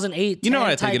 2008. You know what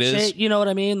I 10 think type it is? shit, you know what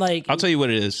I mean? Like I'll tell you what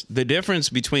it is. The difference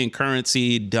between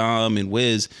Currency, Dom, and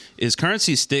Wiz is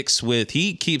Currency sticks with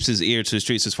he keeps his ear to the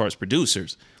streets as far as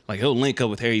producers. Like he'll link up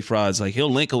with Harry Frauds. Like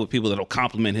he'll link up with people that'll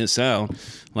compliment his sound.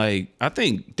 Like I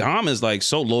think Dom is like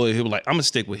so loyal. He'll be like, I'm gonna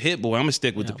stick with Hit Boy. I'm gonna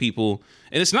stick with the people,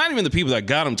 and it's not even the people that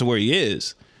got him to where he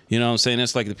is. You know what I'm saying?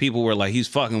 It's like the people where like he's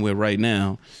fucking with right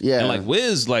now. Yeah. And like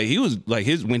Wiz, like he was like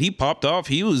when he popped off,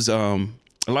 he was a lot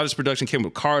of his production came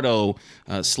with Cardo,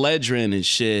 Sledgren and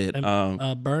shit.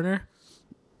 Burner.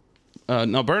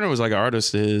 No, Burner was like an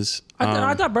artist is.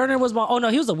 I thought Burner was my. Oh no,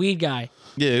 he was a weed guy.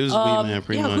 Yeah, it was a weed man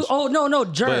pretty yeah, much. no,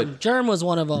 Germ. But- Germ was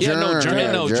one of them. Yeah, no, Germ,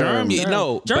 Germ.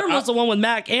 no. Germ but was the one with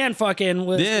Mac and fucking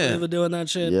was Yeah. doing that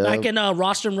shit. Yeah. Mac and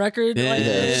Rostrum Record. Yeah. Like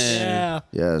this. Yeah.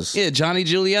 Yes. Yeah, Johnny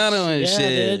Giuliano and Yeah,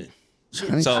 shit. dude.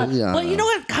 So- But you know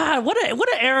what? God, what an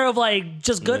era of like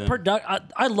just good production.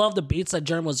 I love the beats that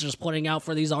Germ was just putting out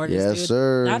for these artists. Yes, dude.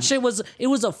 sir. That shit was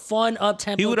a fun up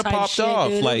tempo. He would have popped shit, off.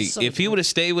 dude. It Like was so if he would have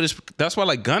stayed with his. That's why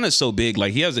like Gunna's so big.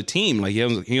 Like he has a team. Like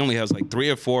he only has like 3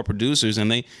 or 4 producers, and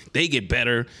they get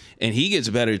better, and he gets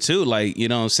better too. Like you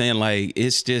know what I'm saying. Like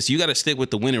it's just you got to stick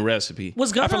with the winning recipe.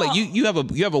 Was I feel Gunna- like you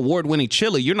have award winning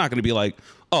chili. You're not going to be like,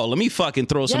 oh, let me fucking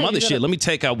throw some you other gotta- shit. Let me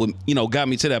take out what got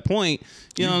me to that point.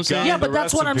 You know what I'm saying? Yeah, the but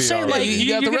that's what I'm recipe saying. already. Like Yeah, you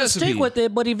got you're the gonna stick recipe. with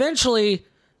it, but eventually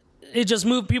it just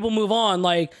people move on.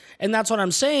 Like, and that's what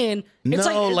I'm saying. It's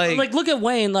No, like look at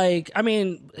Wayne. Like, I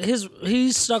mean,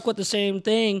 he's stuck with the same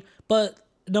thing, but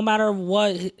no matter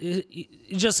what,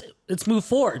 it's moved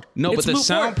forward. No, It's but the moved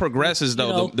sound forward. progresses though.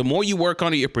 You know? The more you work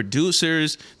on it, your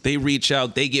producers they reach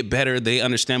out, they get better, they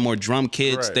understand more drum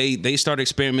kits, Right. they start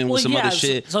experimenting Well, with some yeah, other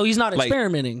shit. So he's not Like,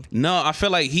 experimenting. No, I feel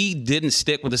like he didn't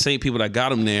stick with the same people that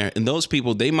got him there, and those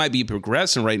people they might be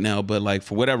progressing right now, but like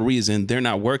for whatever reason they're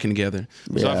not working together.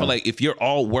 So I Yeah. feel like if you're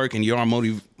all working, you're all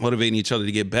motivating each other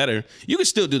to get better. You can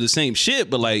still do the same shit,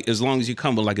 but like as long as you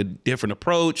come with like a different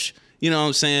approach. You know what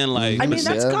I'm saying? Like, I mean,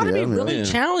 that's Yeah, got to yeah, be really yeah.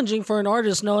 challenging for an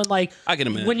artist, knowing like I can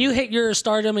imagine. when you hit your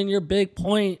stardom and your big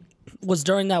point was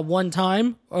during that one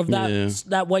time of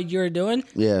that what you're doing.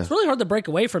 Yeah. it's really hard to break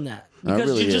away from that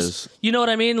because really you is. you know what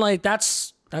I mean. Like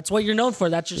that's what you're known for.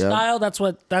 That's your Yeah. style. That's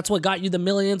what got you the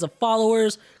millions of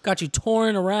followers, got you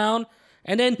touring around,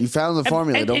 and then You found the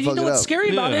formula. Don't and fuck you know it what's up.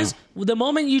 scary about Yeah. is the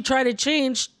moment you try to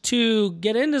change to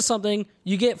get into something,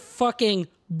 you get fucking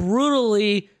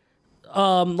brutally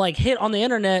like hit on the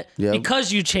internet Yep.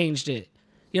 because you changed it.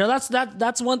 You know,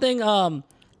 that's one thing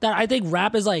that I think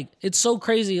rap is like, it's so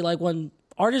crazy. Like when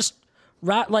artists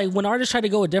when artists try to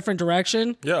go a different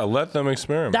direction, Yeah, let them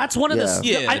experiment. that's one of Yeah. the.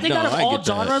 Yeah, I think no, out of I all get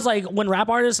that. genres, like when rap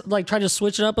artists like try to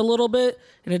switch it up a little bit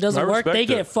and it doesn't I work, they respect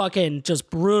get it. fucking just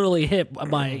brutally hit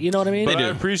by it. You know what I mean? but I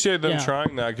appreciate them Yeah.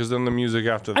 tring that because then the music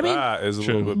after mean, that is a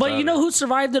little bit But you better. know who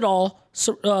survived it all?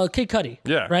 Kid Cudi.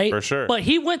 Yeah, right, for sure. But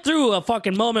he went through a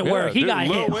fucking moment where he dude, got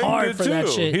Lil hit Wayne hard did for that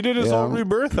too. shit. He did his whole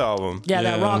Rebirth album. Yeah,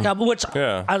 that rock album, which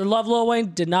Yeah. I love Lil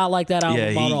Wayne, did not like that album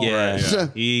at all.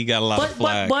 He got a lot of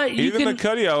flack. But you Even can, the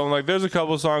Cudi album, like there's a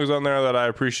couple songs on there that I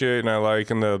appreciate and I like,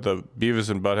 and the Beavis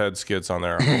and Butthead skits on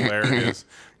there are hilarious.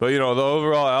 But the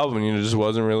overall album, just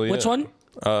wasn't really. which it. one?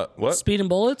 What? Speed and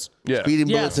Bullets? Yeah. Speeding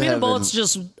Yeah, bullets to Speed and heaven. Bullets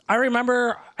just, I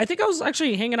remember, I think I was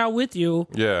actually hanging out with you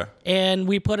Yeah. and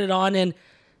we put it on and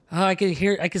I could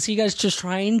see you guys just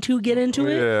trying to get into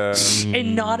it Yeah.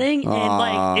 and nodding and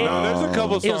like, it, No, there's a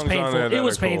couple songs it was on painful. there that It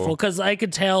was are cool. painful because I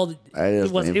could tell It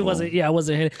it wasn't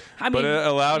hitting. I mean, But it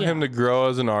allowed yeah. him to grow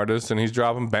as an artist, and he's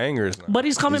dropping bangers now. But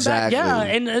he's coming back, yeah,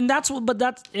 Exactly. and that's what. But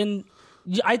that's and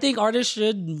I think artists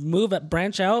should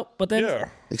branch out. But then Yeah.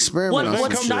 Experiment on what's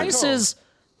some come shit. nice is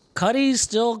Cudi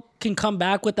still can come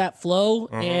back with that flow,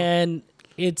 Uh-huh. and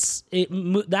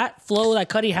that flow that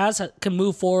Cudi has can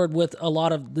move forward with a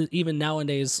lot of even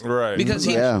nowadays. Right. Because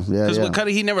with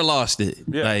Cudi, he never lost it.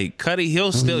 Yeah. Like Cudi,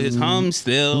 he'll still his hum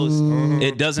still.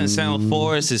 It doesn't sound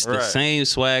forced. It's the Right. same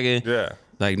swagger. Yeah.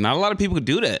 Like not a lot of people could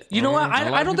do that. You know what? Not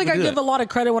a lot I of don't think I people do give that. a lot of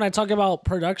credit when I talk about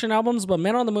production albums, but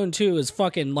Man on the Moon 2 is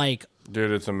fucking like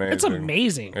Dude, it's amazing. it's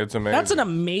amazing. It's amazing. That's an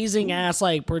amazing ass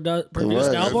like produced was.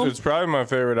 album. It's probably my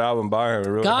favorite album by him. It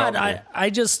really God, helped me. I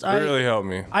It really helped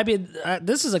me. I mean,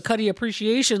 this is a Cudi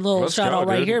appreciation little Let's shout go, out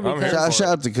right dude. here I'm because here. Shout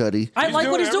out to Cudi. I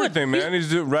like what he's doing. Everything, man.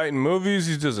 He's writing movies.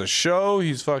 He does a show.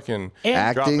 He's fucking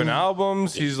And dropping Acting.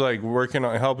 albums. He's like working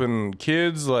on helping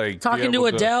kids. Like talking be to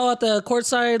able Adele at the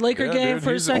courtside Laker Yeah, game dude, for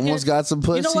a he's second. Almost got some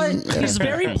pussy. You know what? He's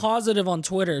very positive on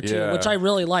Twitter too, Yeah. which I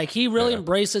really like. He really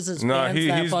embraces his No, fans.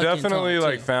 that he's fucking definitely talk,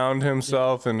 like too. found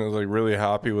himself and is like really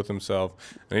happy with himself,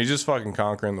 and he's just fucking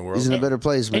conquering the world. He's in a better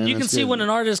place, man. And you can That's see good. when an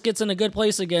artist gets in a good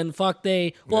place again. Not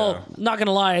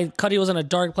gonna lie, Cudi was in a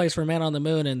dark place for Man on the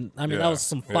Moon, and I mean that Yeah, was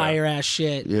some yeah. fire ass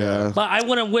shit. Yeah. But I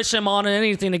wouldn't wish him on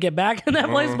anything to get back in that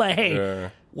place. But hey, yeah.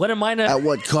 wouldn't mind it. At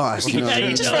what cost? You know what I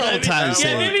mean? Just for old time's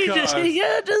Yeah, sake. maybe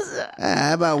just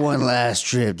How about one last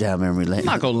trip down memory lane? I'm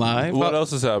not gonna lie. What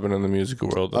else has happened in the musical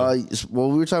world? Though? Well,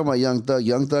 we were talking about Young Thug.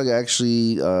 Young Thug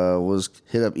actually was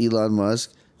hit up Elon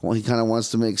Musk. Well, he kind of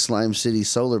wants to make Slime City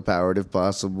solar powered if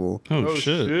possible. Oh,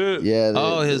 shit. Yeah.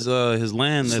 Oh, his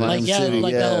land. That Slime like yeah, City,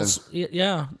 like yeah. the whole,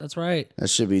 yeah, that's right. That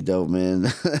should be dope, man.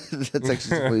 That's actually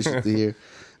some funny shit to hear.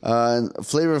 And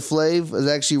Flavor Flav is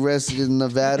actually arrested in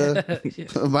Nevada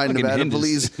by Nevada Hindus.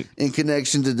 police in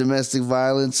connection to domestic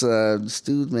violence. This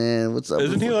dude, man, what's up?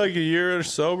 Isn't with he him? like a year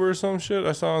sober or some shit?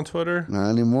 I saw on Twitter. Not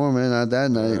anymore, man. Not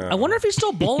that night. I wonder if he's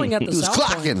still bowling at the He was South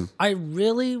clocking. Point. I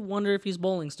really wonder if he's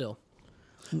bowling still.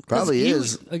 'Cause Probably he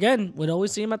is. Again, we'd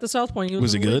always see him at the South Point. He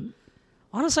was it good?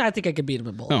 Honestly, I think I could beat him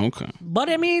at bowling. Oh, okay. But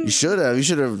I mean, You should have. You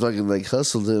should have fucking like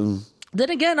hustled him. then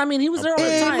again, I mean, he was there all the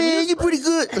Hey time. man, you're pretty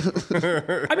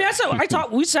good. I mean,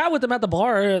 we sat with him at the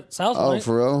bar at South Oh, Point.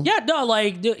 for real? Yeah, no,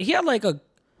 like dude, he had like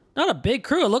not a big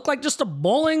crew. It looked like just a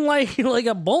bowling, like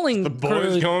a bowling Boys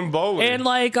crew. going bowling. And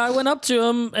like I went up to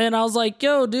him and I was like,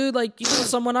 "Yo, dude, like you know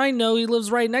someone I know. He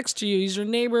lives right next to you. He's your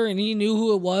neighbor." And he knew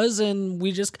who it was. And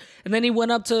then he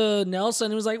went up to Nelson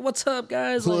and was like, "What's up,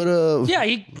 guys?" What Like, up? Yeah,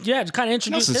 he kind of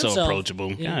introduced Nelson's himself. so approachable.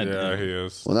 God yeah, damn. he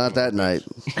is. Well, not that night.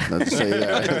 Not to say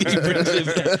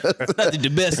that. Not the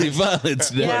domestic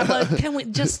violence. No. Yeah, but can we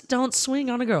just don't swing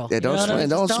on a girl? Yeah, don't You know what I swing, mean?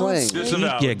 don't Just swing. Just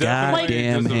about. Your Definitely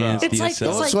goddamn just about. hands to It's like-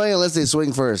 yourself. Don't like- swing unless they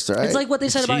swing first, all right? It's like what they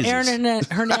said about Jesus. Aaron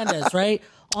Hernandez, right?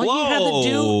 All you have to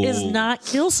do Whoa. is not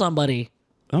kill somebody.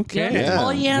 Okay. Yeah.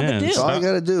 All you have to That's do. all you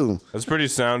got to do. That's pretty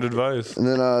sound advice. And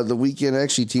then The Weeknd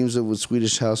actually teams up with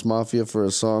Swedish House Mafia for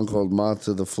a song called Moth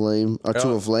to the Flame, or To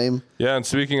a Flame. Yeah, and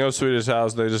speaking of Swedish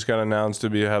House, they just got announced to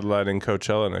be headlining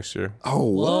Coachella next year. Oh,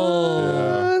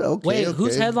 what? Okay, Wait, okay.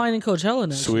 who's headlining Coachella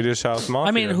next? Swedish House Mafia.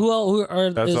 I mean, who are?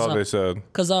 That's all they said.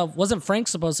 Because wasn't Frank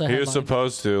supposed to He headline? was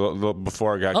supposed to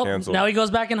before it got Oh, canceled. now he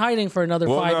goes back in hiding for another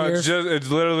well, 5 no, years. it's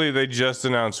literally they just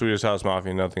announced Swedish House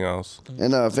Mafia, nothing else.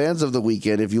 And fans of The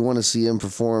Weeknd, if you want to see him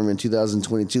perform in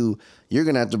 2022, you're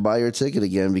going to have to buy your ticket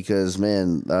again because,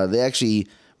 man, they actually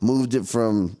moved it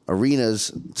from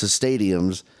arenas to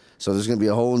stadiums. So there's going to be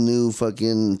a whole new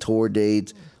fucking tour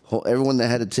date. Everyone that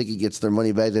had a ticket gets their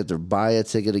money back. They have to buy a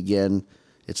ticket again.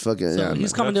 It's fucking So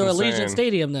he's coming that's to Allegiant insane.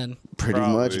 Stadium then. pretty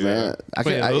probably, much, man.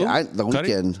 yeah. The Cudi?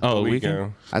 Weeknd. Oh, Weekend.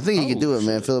 weekend. I think he could do it,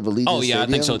 man. Fill up Allegiant Oh yeah, I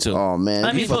think so Stadium. too. Oh man,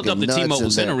 I mean, he filled up the fucking nuts T-Mobile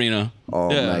in Center there. Arena.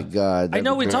 Oh Yeah. my god! I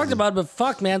know that'd we be talked crazy. about it, but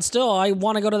fuck, man, still, I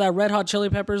want to go to that Red Hot Chili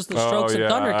Peppers, The Strokes, yeah,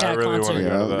 and Thundercat I really concert. want to go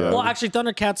to Yeah, that. yeah. Well, actually,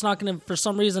 Thundercat's not going to, for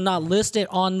some reason, not list it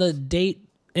on the date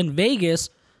in Vegas,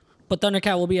 but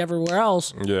Thundercat will be everywhere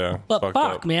else. Yeah, But fucked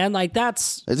fuck, up. man, like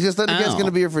that's It's because Thundercat's Ow. going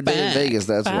to be here for day in Back. Vegas.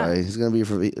 That's Back. why he's going to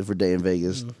be here for day in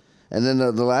Vegas. And then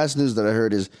the last news that I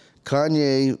heard is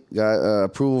Kanye got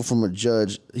approval from a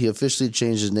judge. He officially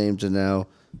changed his name to now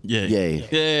Ye.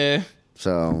 Yeah.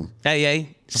 So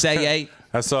Hey. Say yay.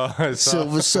 I saw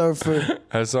Silver Surfer.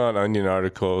 I saw an Onion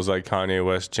article. It was like Kanye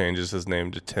West changes his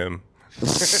name to Tim.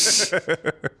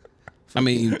 I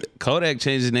mean, Kodak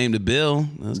changed his name to Bill.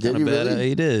 That's Did kind of he bad. really?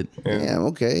 He did. Damn,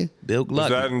 okay. Bill Is Gluck.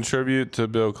 that in tribute to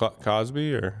Bill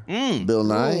Cosby or? Bill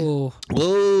Nye. Ooh.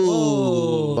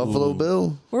 Whoa. Buffalo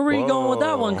Bill. Where were you going with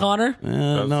that one, Connor?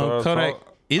 No, what I Kodak. thought.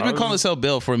 He's been calling himself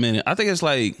Bill for a minute. I think it's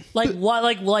like Like what?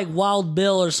 Like Wild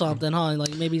Bill or something, huh?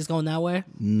 Like maybe he's going that way.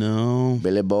 no,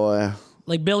 Billy Boy.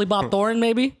 Like Billy Bob Thornton,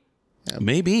 maybe.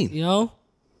 maybe. You know.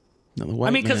 Another I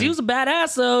white mean, because man. he was a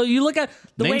badass. Though you look at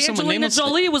the Name way someone- Angelina name us-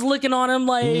 Jolie was licking on him,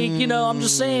 like you know. I'm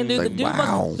just saying, dude. Like,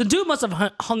 wow. The dude must have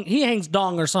hung. He hangs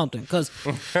dong or something. Because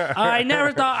I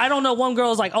never thought. I don't know. One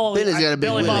girl's like, oh, Billy's got a big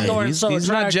Billy Bob willy. Thornton's so he's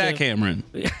not attractive. jackhammering.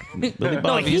 Billy No,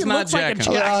 Bob, he he's not looks like a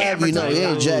jackhammering. I'll have you know, he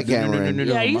ain't jackhammering.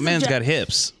 Yeah, he's My a man's jack- got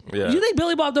hips. Yeah. You think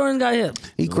Billy Bob Thornton got hip?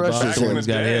 He crushed Back in the his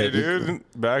got day, hit. dude.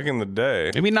 Back in the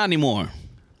day. Maybe not anymore.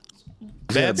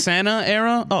 Bad Santa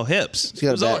era? Oh, hips. It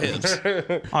got was all bad-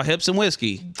 hips. All hips and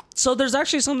whiskey. So there's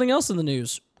actually something else in the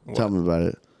news. Tell me about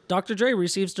it. Dr. Dre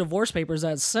receives divorce papers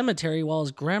at cemetery while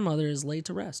his grandmother is laid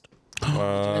to rest. Did you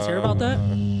guys hear about that?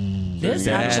 This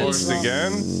actually. Divorced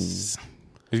again? He's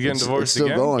getting It's divorced still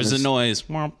again? going. There's a It's- noise.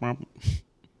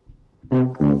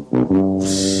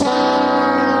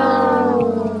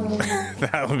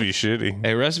 That would be shitty.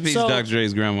 Hey, recipes So, Dr.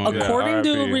 Dre's grandma. According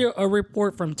to RIP. a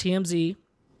report from TMZ,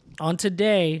 on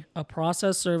Today, a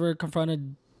process server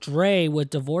confronted Dre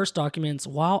with divorce documents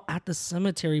while at the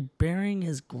cemetery burying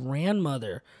his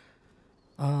grandmother.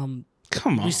 Come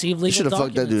on. Received You legal should have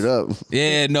fucked that documents. dude up.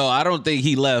 Yeah, no, I don't think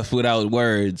he left without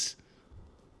words.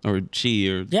 Or she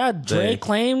or Yeah, Dre they.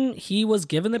 claimed he was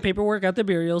given the paperwork at the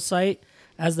burial site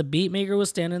as the beat maker was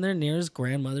standing there near his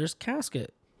grandmother's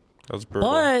casket. That's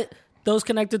brutal. But those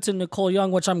connected to Nicole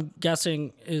Young, which I'm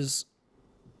guessing is,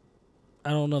 I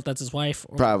don't know if that's his wife.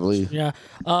 Or, Probably. Yeah.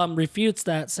 Refutes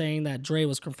that, saying that Dre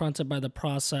was confronted by the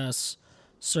process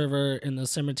server in the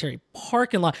cemetery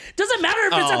parking lot. Doesn't matter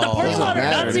if it's at the parking lot or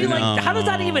matter, not. See, dude. like, how does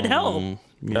that even help?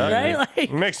 Right? Like,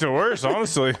 It makes it worse,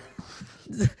 honestly.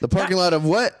 The parking lot of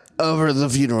what? Over the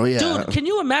funeral, yeah. dude, can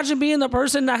you imagine being the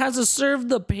person that has to serve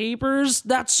the papers?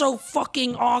 That's so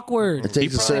fucking awkward. It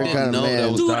takes a certain Didn't kind of know that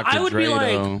man. was Dude, Dr. I would be Dre, like-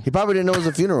 though. He probably didn't know it was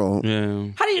a funeral. Yeah.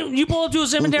 How do you pull up to a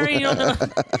cemetery and you don't know?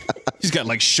 He's got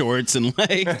like shorts and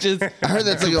like just I heard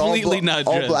that's like an completely not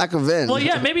all dressed. black event. Well,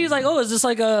 yeah, maybe he's like, oh, is this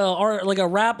like a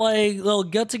rap like little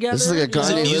get together? This is like a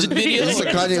Kanye music video? This is a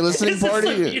Kanye listening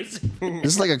party. This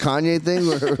is like a Kanye thing.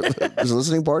 Where it's a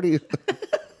listening party.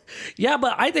 Yeah,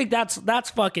 but I think that's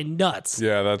fucking nuts.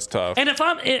 Yeah, that's tough. And if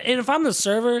I'm the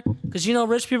server, because you know,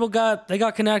 rich people got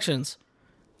connections.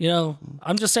 You know,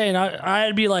 I'm just saying,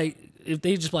 I'd be like, if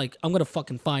they just like, I'm gonna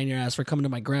fucking fine your ass for coming to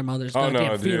my grandmother's Oh, no,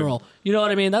 goddamn dude. funeral. You know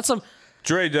what I mean? That's some.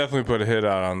 Dre definitely put a hit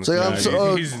out on this So, guy. I'm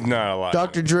so- He's not alive.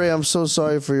 Dr. Dre, I'm so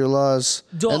sorry for your loss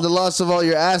Dog. and the loss of all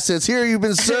your assets. Here, you've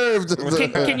been served.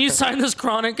 Can you sign this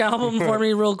Chronic album for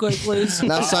me real quick, please?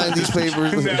 Now sign these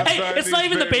papers. Now Hey, sign it's not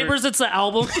these even the papers; it's the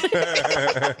album.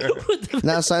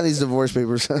 Now sign these divorce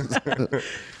papers.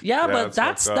 Yeah, but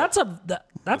that's that's a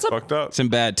Fucked up. It's in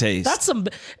bad taste. that's some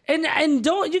and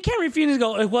don't you can't refuse to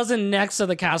go. It wasn't next to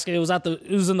the casket. It was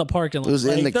in the parking lot. It was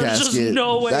in the there's casket. Just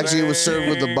no way. Actually, it was served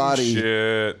with the Same body.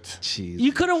 Shit. Jeez.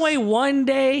 You couldn't wait one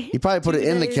day. He probably put it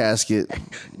in the casket.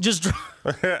 Just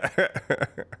Nah,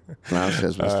 that's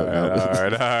messed up.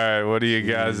 All right. What do you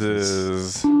guys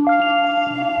is?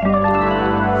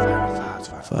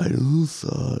 Final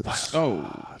thoughts. Oh.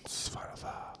 Final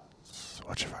thoughts.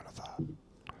 What's your final thought?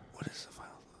 What is the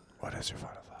final thought? What is your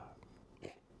final thought?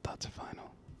 Thoughts are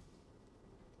final.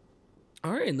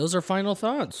 all right. And those are final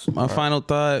thoughts. My final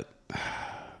thought.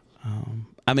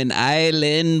 I'm an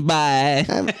island by.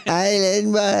 I'm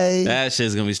island by. That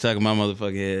shit's gonna be stuck in my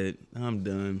motherfucking head. I'm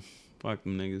done. Fuck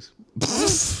them niggas.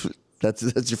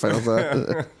 That's your final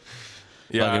thought.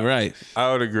 Yeah, Fucking right.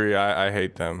 I would agree. I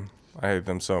hate them. I hate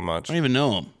them so much. I don't even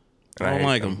know them. And I don't hate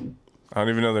like them. I don't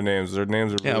even know their names. Their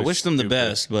names are Yeah, really I wish them the stupid.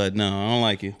 best, but no, I don't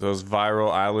like you. Those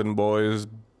viral island boys.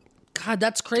 God,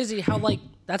 that's crazy. How like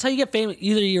that's how you get famous.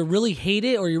 Either you're really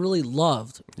hated or you're really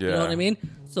loved. You know Yeah. what I mean?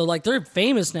 So like they're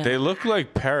famous now. They look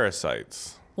like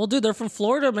parasites. Well, dude, they're from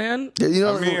Florida, man. Yeah, you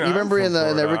know, I mean, you I'm remember from in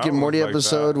that Florida. Rick I and Morty was like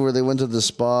episode that. where they went to the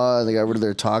spa and they got rid of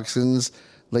their toxins?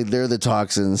 Like they're the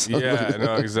toxins. Yeah,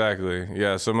 no, exactly.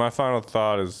 Yeah, so my final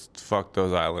thought is fuck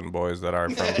those island boys that are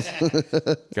from.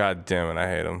 God damn it, I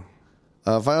hate them.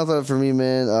 Final thought for me,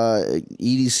 man.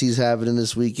 EDC's happening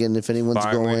this weekend. If anyone's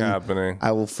Finally going, happening.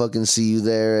 I will fucking see you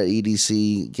there at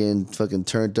EDC getting fucking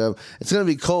turned up. It's gonna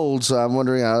be cold, so I'm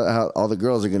wondering how all the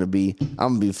girls are gonna be.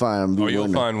 I'm gonna be fine. I'm gonna be you'll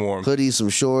wearing find warm. hoodies, some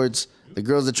shorts. The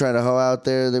girls that try to hoe out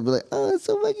there, they'll be like, "Oh, it's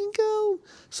so fucking cold."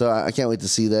 So I can't wait to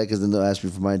see that because then they'll ask me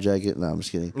for my jacket. No, I'm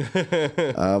just kidding.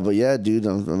 But yeah, dude,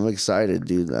 I'm excited,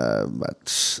 dude. But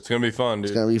It's gonna be fun, dude.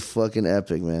 it's gonna be fucking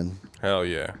epic, man. Hell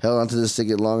yeah. Held onto this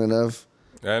ticket long enough.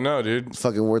 I know, dude. It's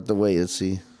fucking worth the wait. Let's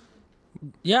see.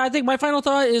 Yeah, I think my final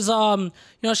thought is,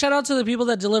 shout out to the people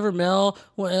that deliver mail.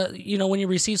 When you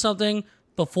receive something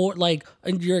before, like,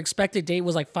 and your expected date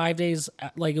was like 5 days,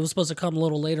 like it was supposed to come a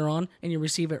little later on, and you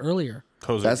receive it earlier.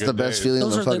 Those are That's good the best days. feeling in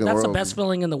the fucking That's world. the best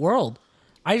feeling in the world.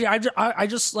 I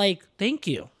just like thank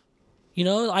you. You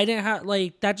know, I didn't have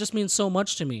like that. Just means so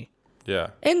much to me. Yeah.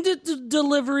 And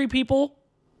delivery people,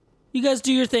 you guys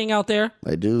do your thing out there.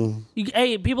 I do.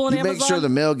 Hey, people in You Amazon, make sure the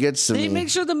mail gets to they me. make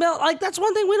sure the mail. Like that's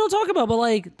one thing we don't talk about, but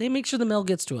like they make sure the mail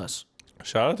gets to us.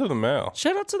 Shout out to the mail.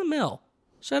 Shout out to the mail.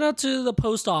 Shout out to the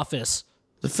post office.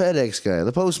 The FedEx guy,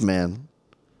 the postman.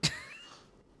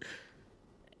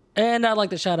 And I'd like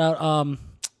to shout out, our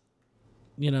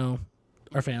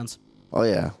fans. Oh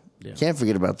yeah. Can't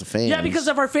forget about the fans. Yeah, because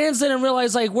if our fans didn't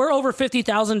realize, like, we're over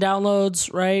 50,000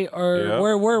 downloads, right? Or Yeah.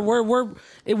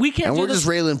 we can't. And do we're this. just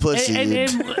railing pussy,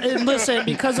 And listen,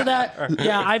 because of that,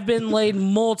 yeah, I've been laid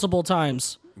multiple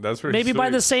times. That's pretty Maybe by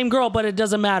sweet. the same girl, but it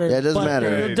doesn't matter. Yeah, it doesn't But matter.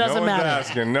 It doesn't no matter. One's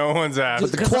asking. No one's asking.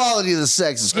 the quality of the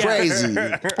sex is crazy.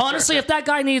 Honestly, if that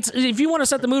guy if you want to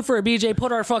set the mood for a BJ,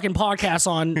 put our fucking podcast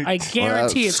on. I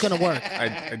guarantee it's gonna work.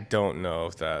 I don't know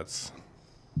if that's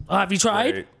Have you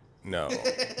tried? right. No.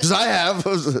 Because I have.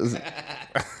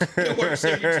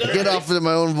 Get off of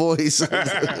my own voice. All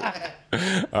right,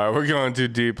 we're going too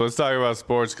deep. Let's talk about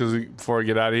sports before we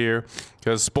get out of here.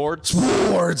 Because sports.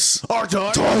 Sports are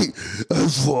tight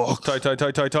as fuck. Tight. Tight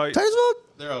as fuck?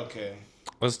 They're okay.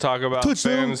 Let's talk about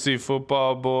Touchdown. fantasy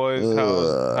football, boys.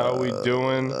 How we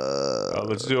doing?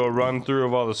 Let's do a run through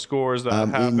of all the scores that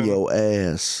I'm happened. in your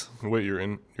ass. Wait, you're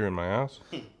in my ass?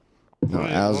 No,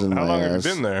 I was in How my long ass. have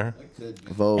you been there?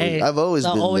 I've always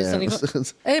been always there.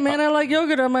 Hey man, I like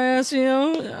yogurt on my ass. You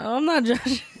know, I'm not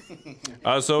judging.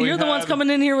 So You're the ones coming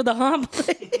in here with the hump.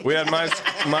 We had my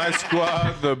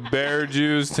squad, the Bear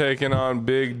Jews, taking on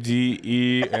Big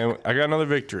DE, and I got another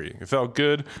victory. It felt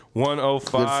good,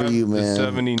 105 Good for you, to man.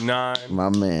 79. My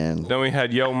man. Then we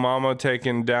had Yo Mama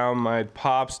taking down my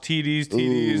Pops, TDs,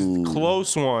 Ooh.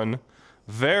 close one,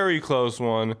 very close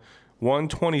one,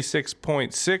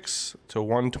 126.6 to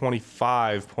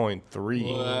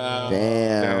 125.3.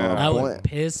 Damn. That would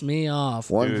piss me off.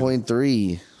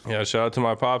 1.3. Yeah, shout out to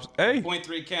my Pops. Hey,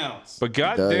 0.3 counts. but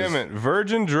god does. damn it,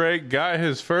 Virgin Drake got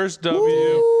his first W,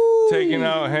 Woo. taking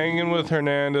out Hanging with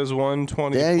Hernandez,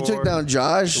 124. Damn, you took down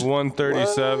Josh.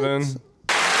 137.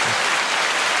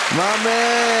 My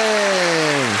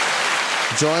man.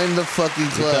 Join the fucking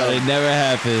Thought club. it never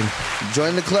happened.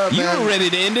 Join the club, You man. were ready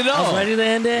to end it I was all. ready to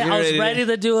end it. You're I was ready to- ready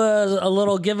to do a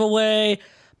little giveaway,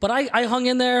 but I hung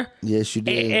in there. Yes, you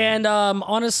did. And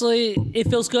honestly, it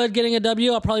feels good getting a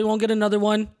W. I probably won't get another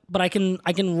one, but I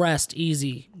can rest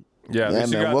easy. Yeah, at Yeah,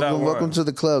 least you man. got that Welcome one. to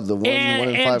the club. The one in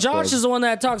And five Josh club. is the one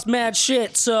that talks mad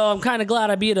shit, so I'm kind of glad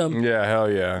I beat him. Yeah,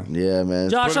 hell yeah. Yeah, man.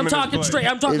 Josh, Put him I'm in his talking place. straight.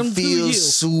 I'm talking It to you.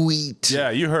 feels sweet. Yeah,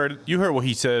 you heard what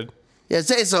he said. Yeah,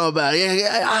 say something about it.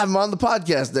 Yeah, I'm on the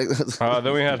podcast.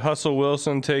 Then we had Hustle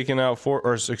Wilson taking out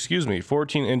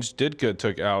 14-inch Ditka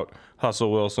took out Hustle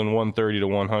Wilson 130 to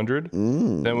 100.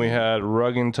 Then we had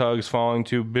Rug and Tugs falling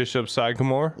to Bishop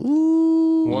Sycamore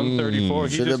 134.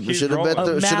 He Should just have keeps bet rolling.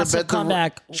 the Massive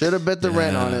comeback. Should have bet the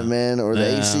rent on it, man, or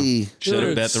the AC. Should have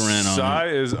Dude, bet the rent on it. Cy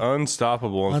is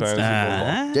unstoppable in fantasy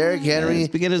football. Derrick Henry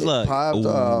Begin his luck. popped Ooh,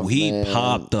 off, he man.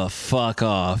 popped the fuck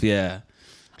off. Yeah.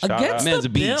 Against Man's the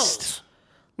a beast. Bills.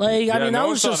 Like, I Yeah, mean, no that one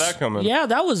was saw just that coming. Yeah,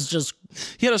 that was just.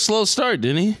 He had a slow start,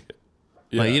 didn't he?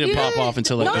 Yeah. Like, he didn't pop Yeah. off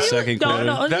until like No, the he- second no, quarter.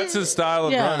 no. That's his style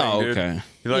of Yeah. running, Oh, dude. okay.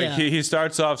 Like Yeah. he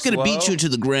starts off Gonna slow. beat you to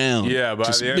the ground. Yeah, by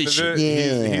Just the end beat of you.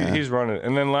 it, Yeah. he's running.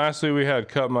 And then lastly, we had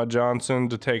Cut My Johnson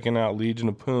to taking out Legion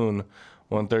of Poon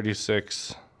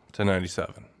 136 to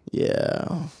 97.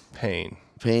 Yeah, Pain.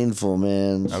 painful,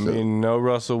 man. I mean, no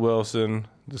Russell Wilson.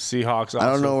 The Seahawks.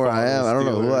 I don't know where I am. I don't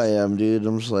know who I am. am, dude.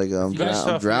 I'm just like I'm, got I'm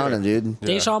stuff drowning, here. dude.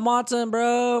 Deshaun Watson,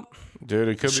 bro. Dude,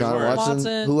 it could Sean be worse.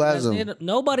 Watson? Who has Guys him? need-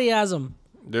 Nobody has him.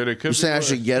 Dude, it could You be saying I worse.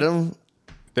 should get him?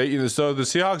 So the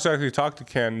Seahawks actually talked to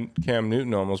Cam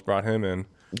Newton, almost brought him in.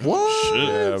 What?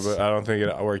 Yeah, but I don't think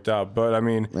it worked out. But I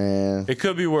mean, Man. it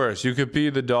could be worse. You could be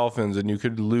the Dolphins and you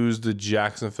could lose the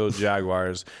Jacksonville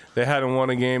Jaguars. They hadn't won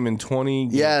a game in 20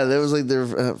 games. Yeah, that was like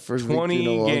their first 20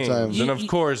 victory in a long games. time. And of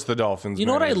course the Dolphins. You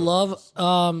know what I managed it.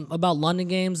 love about London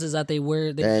games is that they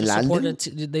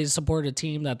London? support a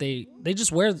team that they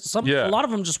just wear some. Yeah. A lot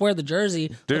of them just wear the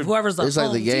jersey Dude, of whoever's the it's like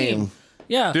home the game. team.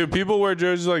 Yeah. Dude, people wear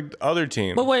jerseys like other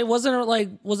teams. But wait, was it on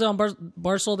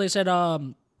Barstool? They said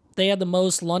they had the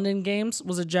most London games.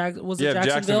 Was it Jacksonville?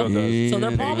 Jacksonville does. So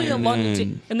they're probably a London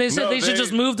team, and they said No, they should they-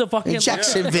 just move to fucking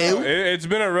Jacksonville. It's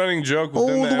been a running joke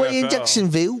within All the the way in NFL.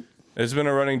 Jacksonville. It's been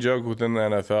a running joke within the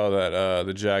NFL that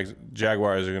the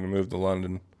Jaguars are going to move to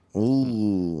London.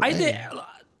 Ooh. I think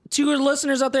to your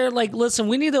listeners out there, like, listen,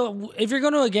 we need to. If you're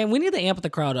going to a game, we need to amp the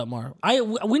crowd up more.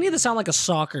 We need to sound like a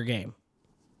soccer game.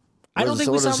 I don't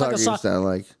think we sound like a soccer. Sound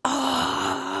like?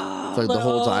 It's like the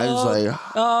whole time.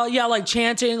 It's like Yeah, like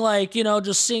chanting, like, you know,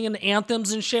 just singing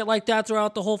anthems and shit like that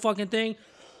throughout the whole fucking thing.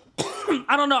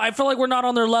 I don't know. I feel like we're not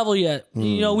on their level yet.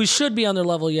 You know, we should be on their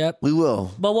level yet. we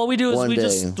will. But what we do is One we day.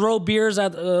 just throw beers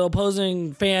at the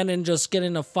opposing fan and just get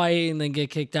in a fight and then get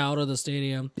kicked out of the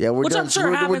stadium. Yeah, we're Which done. I'm sure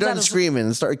we're happens done at screaming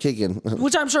and start kicking.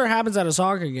 which I'm sure happens at a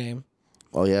soccer game.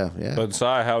 Oh yeah, yeah. But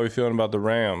Sai, how are we feeling about the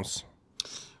Rams?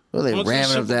 Well, they What's the ramming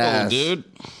Super up the Bowl, ass. dude?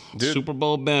 Super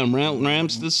Bowl bam.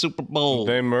 Rams to the Super Bowl.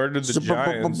 They murdered the Super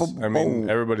Giants. Bowl. I mean,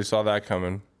 everybody saw that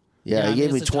coming. Yeah, he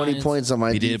gave me against the 20 Giants. points on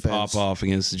my He did defense. pop off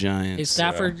against the Hey, Giants.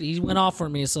 Stafford, he went off for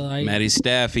me, so Matty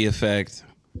Staffy effect.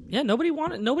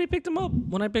 nobody picked him up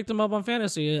when I picked him up on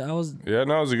fantasy. I was Yeah,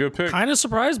 no, it was a good pick. kind of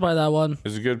surprised by that one. It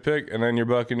was a good pick. And then your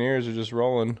Buccaneers are just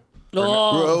rolling.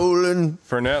 Oh, Rolling.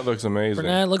 Fournette looks amazing.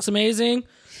 that looks amazing.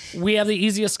 We have the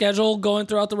easiest schedule going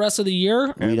throughout the rest of the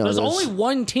year. We know There's this. only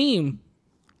one team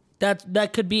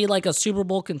that could be like a Super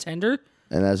Bowl contender: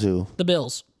 And that's who? the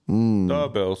Bills. The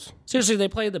Bills. Seriously, they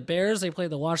play the Bears, they play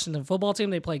the Washington football team,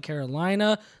 they play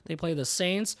Carolina, they play the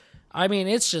Saints. I mean,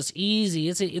 it's just easy.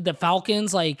 It's the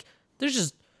Falcons. Like, there's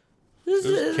just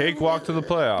Cakewalk to the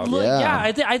playoffs. Yeah.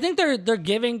 I think they're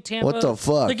giving Tampa. What the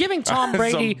fuck? They're giving Tom Some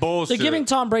Brady. bullshit. They're giving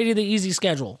Tom Brady the easy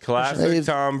schedule. Classic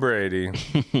Tom Brady.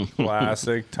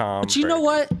 Classic Tom But you know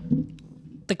Brady.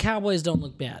 what? The Cowboys don't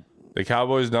look bad, The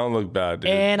Cowboys don't look bad,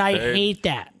 dude. and I They- hate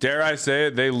that. Dare I say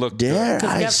it? They look Dare good.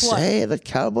 I guess what? say the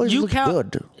Cowboys look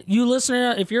good? You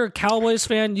listener, if you're a Cowboys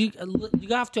fan, you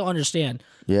have to understand.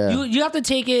 Yeah. You have to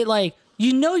take it like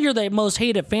you're the most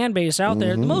hated fan base out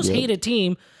there, the most hated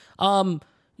team.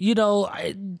 You know,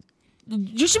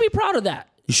 you should be proud of that.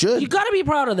 You should. You got to be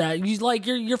proud of that.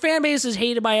 Your fan base is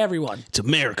hated by everyone, It's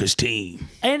America's team.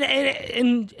 and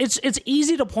it's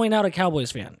easy to point out a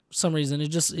Cowboys fan. For some reason,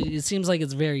 it seems like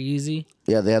it's very easy.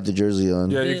 Yeah, they have the jersey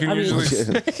on. Yeah, you can I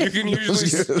mean-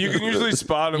 usually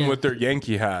spot them with their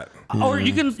Yankee hat. Or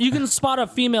you can spot a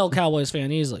female Cowboys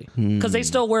fan easily because they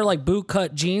still wear like boot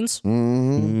cut jeans.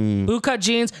 Boot cut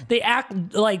jeans. They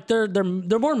act like they're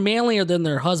more manlier than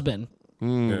their husband.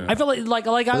 I feel like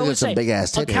I always some say,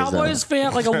 big-ass a titties, Cowboys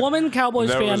fan, like a woman Cowboys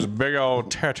That was fan, big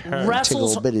old tat.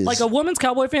 wrestles Tickle bitties. like a woman's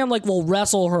Cowboy fan, like will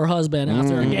wrestle her husband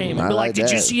after a game and I be like, like "Did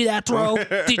you that. see that throw?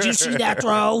 Did you see that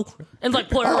throw?" And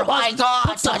like put her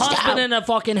puts the husband in a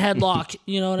fucking headlock.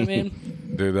 You know what I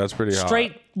mean? Dude, that's pretty hot.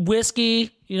 Straight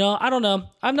whiskey. You know, I don't know.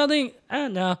 I'm nothing.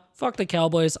 No, fuck the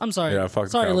Cowboys. I'm sorry. Yeah, fuck the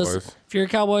sorry, Cowboys. Listen, if you're a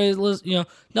Cowboys, you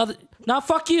know, not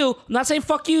fuck you. I'm not saying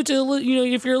fuck you to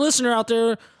if you're a listener out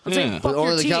there. I'm saying fuck But your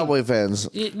only the team. Cowboy fans.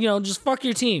 You know, just fuck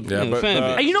your team. Yeah, but fan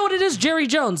base. And you know what it is? Jerry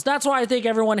Jones. That's why I think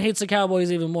everyone hates the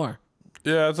Cowboys even more.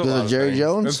 yeah, it's a Is it lot. Of Jerry things.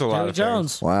 Jones? It's a lot Jerry of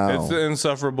Jones. things. Wow. It's the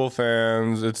insufferable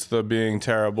fans. It's the being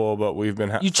terrible, but we've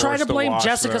been. You try to blame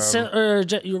Jessica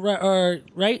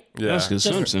right? Yeah, Jessica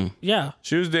Simpson. Yeah.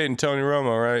 she was dating Tony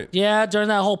Romo, right? Yeah, during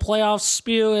that whole playoff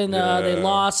spew, and they Yeah.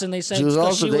 lost, and they said She was 'cause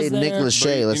also she was dating there. Nicholas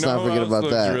Shea. Let's You know not who forget else about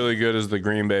looks that. really good is the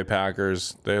Green Bay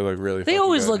Packers. They look really. They fucking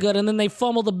always good. look good, and then they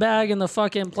fumble the bag in the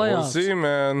fucking playoffs. We'll see,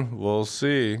 man. We'll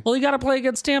see. Well, you got to play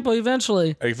against Tampa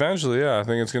eventually. Eventually, yeah, I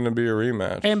think it's going to be a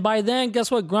rematch. And by then, guess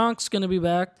what? Gronk's going to be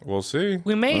back. We'll see.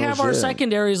 We may have our shit.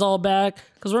 secondaries all back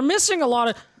because we're missing a lot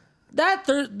of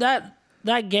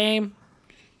that game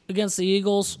against the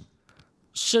Eagles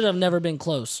should have never been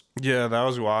close. Yeah, that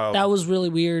was wild. That was really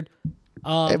weird.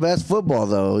 Hey, but that's football,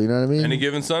 though. You know what I mean? Any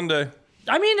given Sunday.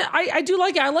 I mean, I do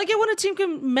like it. I like it when a team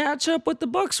can match up with the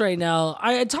Bucks right now.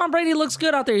 Tom Brady looks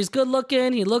good out there. He's good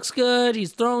looking. He looks good.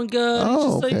 He's throwing good.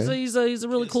 Oh, okay. He's a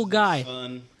really cool guy.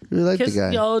 really like the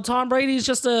guy. Tom Brady's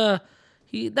just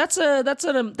that's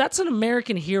an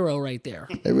American hero right there.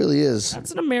 It really is.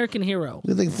 That's an American hero.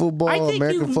 You think football, I think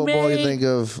American you football, may- you think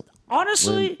of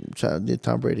Honestly,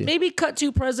 Tom Brady. maybe cut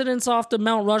two presidents off the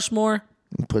Mount Rushmore.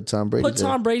 Put Tom Brady. Put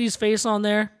Tom Brady's face on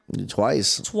there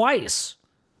twice.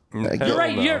 You're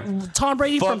right. no. You're Tom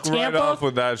Brady Fuck from right Tampa off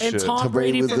with that and shit. Tom Tom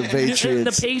Brady with from the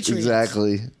Patriots. The Patriots.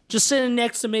 Exactly. Just sitting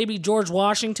next to maybe George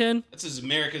Washington. That's as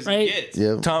America's Right? gets.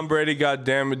 Yep. Tom Brady,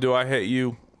 goddamn it, do I hate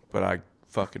you? But I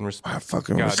fucking respect. I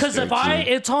fucking God respect Because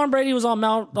if Tom Brady was on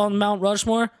Mount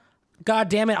Rushmore, God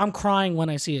damn it, I'm crying when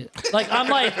I see it. I'm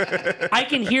like, I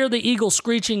can hear the eagle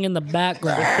screeching in the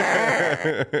background.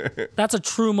 That's a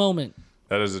true moment.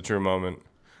 That is a true moment.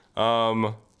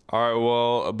 All right,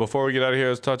 well, before we get out of here,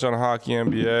 let's touch on hockey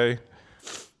NBA.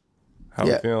 How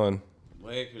we Yeah. feeling?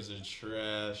 Lakers are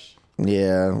trash.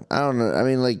 Yeah, I don't know. I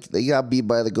mean, like they got beat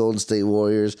by the Golden State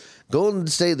Warriors. Golden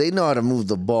State, they know how to move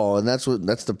the ball, and that's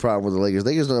the problem with the Lakers.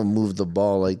 Lakers don't move the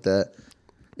ball like that.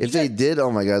 If they did,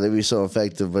 oh my god, they'd be so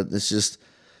effective. But it's just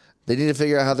they need to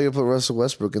figure out how they're gonna put Russell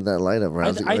Westbrook in that lineup.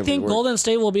 Right? I think Golden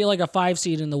State will be like a 5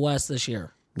 seed in the West this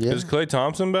year. Yeah, Is Klay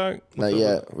Thompson back? not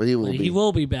yet, but he will be. He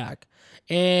will be back.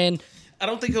 And I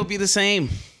don't think he'll be the same.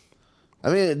 I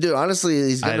mean, dude, honestly,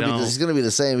 he's I gonna be. don't. He's gonna be the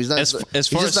same. He's not As he's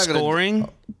far as just not gonna- scoring,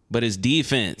 but his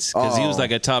defense, because he was Oh.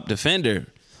 like a top defender.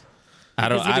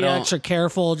 I is he don't. extra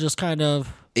careful, just kind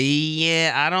of.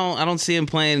 Yeah, I don't see him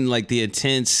playing like the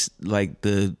intense, like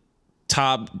the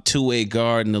top two-way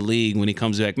guard in the league when he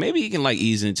comes back. Maybe he can like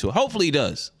ease into it. Hopefully he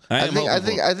does. I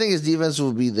think his defense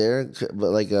will be there, but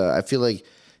like I feel like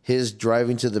his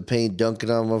driving to the paint, dunking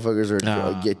on motherfuckers,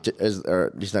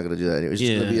 or he's not gonna do that anyway.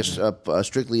 He's gonna be a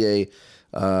strictly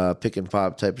a pick and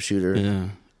pop type of shooter. Yeah.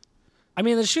 I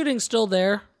mean, the shooting's still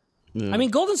there. I mean,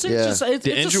 Golden State Yeah. just it's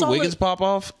Did a Andrew solid. Wiggins pop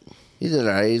off? He did all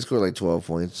right. He scored like 12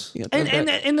 points.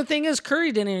 And the thing is,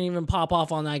 Curry didn't even pop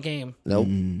off on that game. Nope.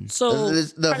 So The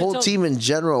kinda whole tells- team in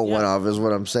general went Yeah. off, is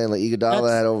what I'm saying. Like Iguodala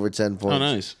That's- had over 10 points. Oh,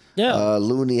 nice. Yeah.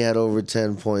 Looney had over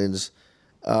 10 points.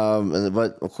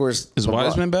 But of course, Is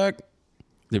Wiseman back?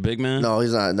 The big man? No,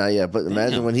 he's not yet. But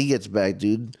imagine when he gets back,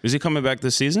 dude. Is he coming back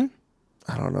this season?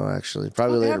 I don't know actually.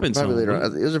 Probably What later. happened to Probably him?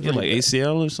 later. It was a Yeah, pretty like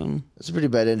ACL or something. It's a pretty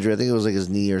bad injury. I think it was like his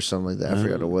knee or something like that. I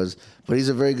forgot what it was. But he's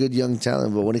a very good young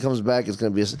talent. But when he comes back, it's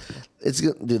gonna be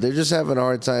dude. They're just having a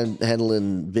hard time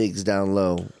handling bigs down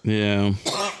low. Yeah.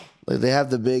 Like they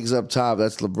have the bigs up top.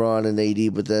 That's LeBron and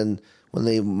AD. But then when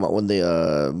they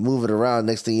move it around,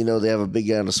 next thing you know, they have a big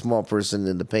guy and a small person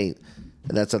in the paint,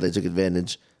 and that's how they took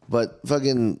advantage. But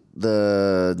fucking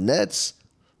the Nets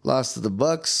lost to the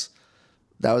Bucks.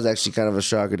 That was actually kind of a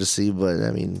shocker to see, but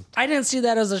I mean, I didn't see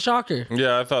that as a shocker.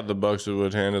 Yeah, I thought the Bucks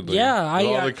would handle it. Yeah, With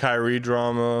all the Kyrie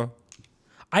drama.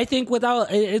 I think without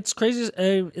it's crazy.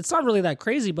 It's not really that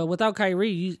crazy, but without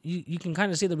Kyrie, you can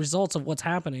kind of see the results of what's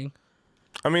happening.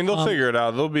 I mean, they'll figure it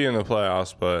out. They'll be in the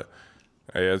playoffs, but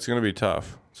hey, it's gonna be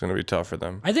tough. It's gonna be tough for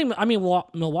them. I mean,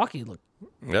 Milwaukee looked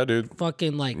Yeah, dude.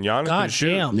 fucking like Giannis can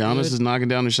shoot. goddamn. Giannis dude. is knocking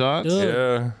down the shots.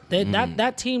 Dude, Yeah,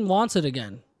 that team wants it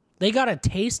again. They got a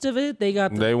taste of it. They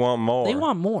got. they want more. They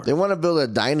want more. they want to build a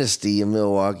dynasty in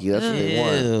Milwaukee. That's what they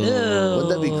want. Wouldn't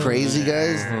that be crazy,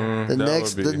 guys? The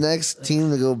that would be. next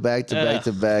team to go back to back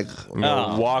to back.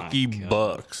 Milwaukee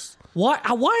Bucks. Why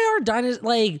are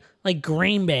dynasty like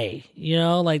Green Bay? You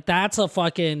know, like that's a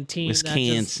fucking team. that just-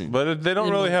 Wisconsin. But they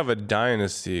don't really have a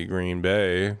dynasty, Green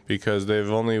Bay, because they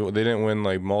didn't win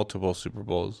like multiple Super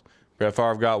Bowls. Brett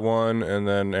Favre got one, and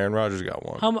then Aaron Rodgers got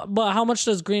one. But how much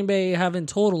does Green Bay have in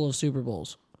total of Super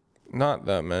Bowls? Not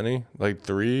that many, like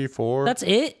 3, 4. That's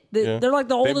it. Yeah. They're like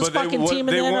the oldest fucking team in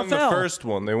the They NFL. won the first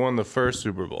one. They won the first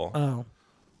Super Bowl. Oh,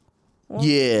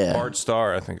 Yeah. Art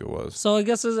Star, I think it was. so I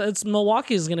guess it's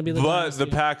Milwaukee's going to be the. But dynasty.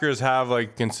 the Packers have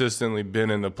like consistently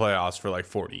been in the playoffs for like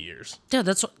 40 years. Yeah,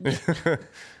 that's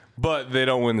But they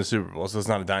don't win the Super Bowl, so it's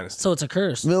not a dynasty. so it's a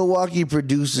curse. Milwaukee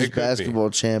produces It could be. basketball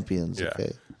champions. Yeah.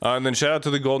 Okay. And then shout out to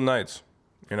the Golden Knights.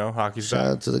 You know, hockey's Shout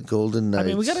back. out to the Golden Knights. I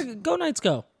mean, we gotta go Knights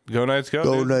go. Go Knights, go.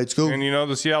 Go dude. Knights, go. And you know,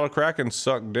 the Seattle Kraken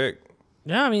suck dick.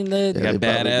 Yeah, I mean Yeah. Got They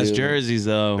probably badass do. jerseys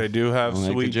though. They do have I like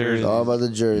the sweet jersey. jerseys. All about the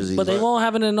jerseys. but they won't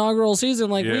have an inaugural season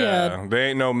like we had. Yeah, they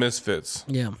ain't no misfits.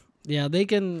 Yeah, they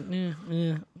can.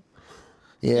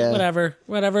 yeah. Whatever.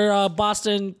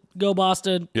 Boston, go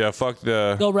Boston. Yeah, fuck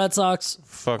the Go Red Sox.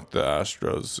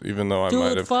 Astros. Even though I Dude,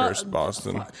 might have fuck- cursed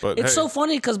Boston, but It's hey, so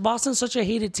funny because Boston's such a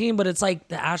hated team, but it's like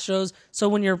the Astros.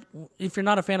 So if you're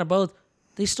not a fan of both,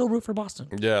 they still root for Boston.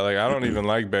 yeah, like I don't even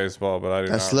like baseball, but I do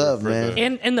That's not root love, for man. the-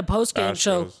 And in the post game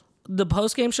show,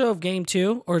 Astros. of Game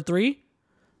 2 or 3,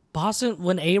 Boston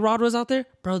when A-Rod was out there,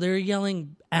 bro, they were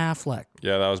yelling Affleck,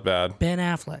 Yeah, that was bad. Ben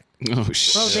Affleck, Oh bro.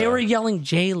 shit! They were yelling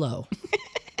J-Lo.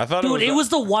 I thought Dude, it was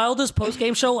the wildest post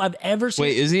game show I've ever seen.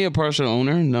 Wait, is he a partial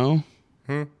owner? No.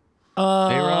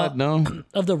 A-Rod? No.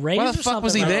 Of the Rays. Why the or fuck something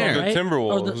was he like that, there? the right?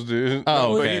 Timberwolves, Or the- dude.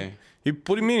 Oh, But okay. What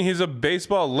do you mean? He's a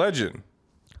baseball legend.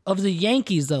 of the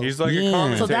Yankees, though. He's like a Yeah.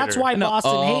 commentator. So that's why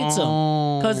Boston hates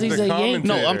him, because he's The a Yankee.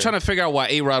 No, I'm commentator. trying to figure out why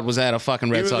A-Rod was at a fucking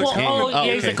Red was Sox a game. comment-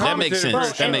 yeah, he's a That makes sense.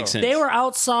 commentator. That Bro, makes sense. They were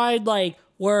outside, like,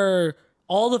 where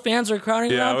all the fans were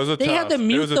crowding Yeah, around. it was a they had to tough- it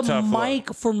mute was a the tough look.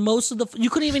 mic for most of the. You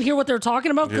couldn't even hear what they were talking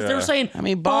about because they were Yeah. saying. I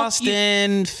mean, "Fuck you."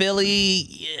 Boston, Philly,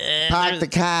 yeah, Park the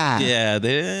car. yeah,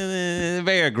 they're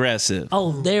very aggressive.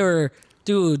 Oh, they were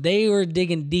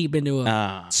digging deep into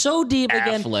him. So deep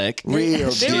again. Affleck. Real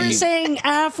They were deep. saying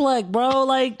Affleck, bro,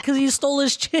 like, because he stole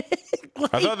his chick.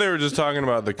 Like, I thought they were just talking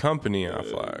about the company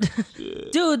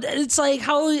Affleck. dude, it's like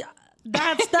how.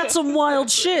 That's some wild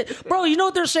shit, bro. You know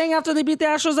what they're saying after they beat the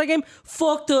Astros that game?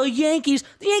 Fuck the Yankees.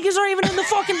 The Yankees aren't even in the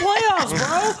fucking playoffs,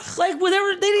 bro. Like,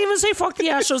 whenever they didn't even say fuck the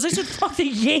Astros, they said fuck the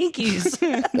Yankees.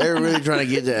 They were really trying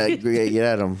to get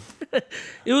at him.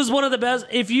 It was one of the best.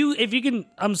 If you can,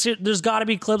 there's got to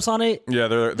be clips on it. Yeah,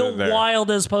 they're The there.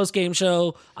 wildest post game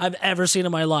show I've ever seen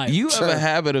in my life. You have a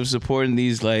habit of supporting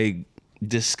these like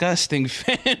disgusting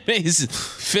fan bases.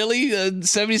 Philly,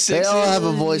 76ers. They all have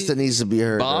a voice that needs to be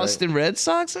heard. Boston Red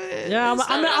Sox. yeah,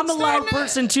 I'm a loud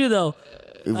person too, though.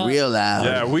 Right? Real loud.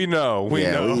 Yeah, we know. We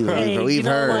Yeah, know. Hey, we've you know,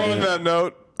 heard. like- On that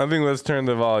note, I think let's turn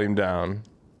the volume down.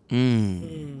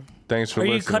 Thanks for Are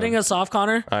listening. you cutting us off,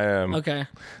 Connor? I am. Okay.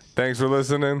 Thanks for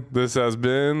listening. This has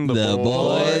been The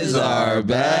boys are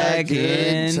back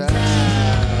in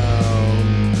Time.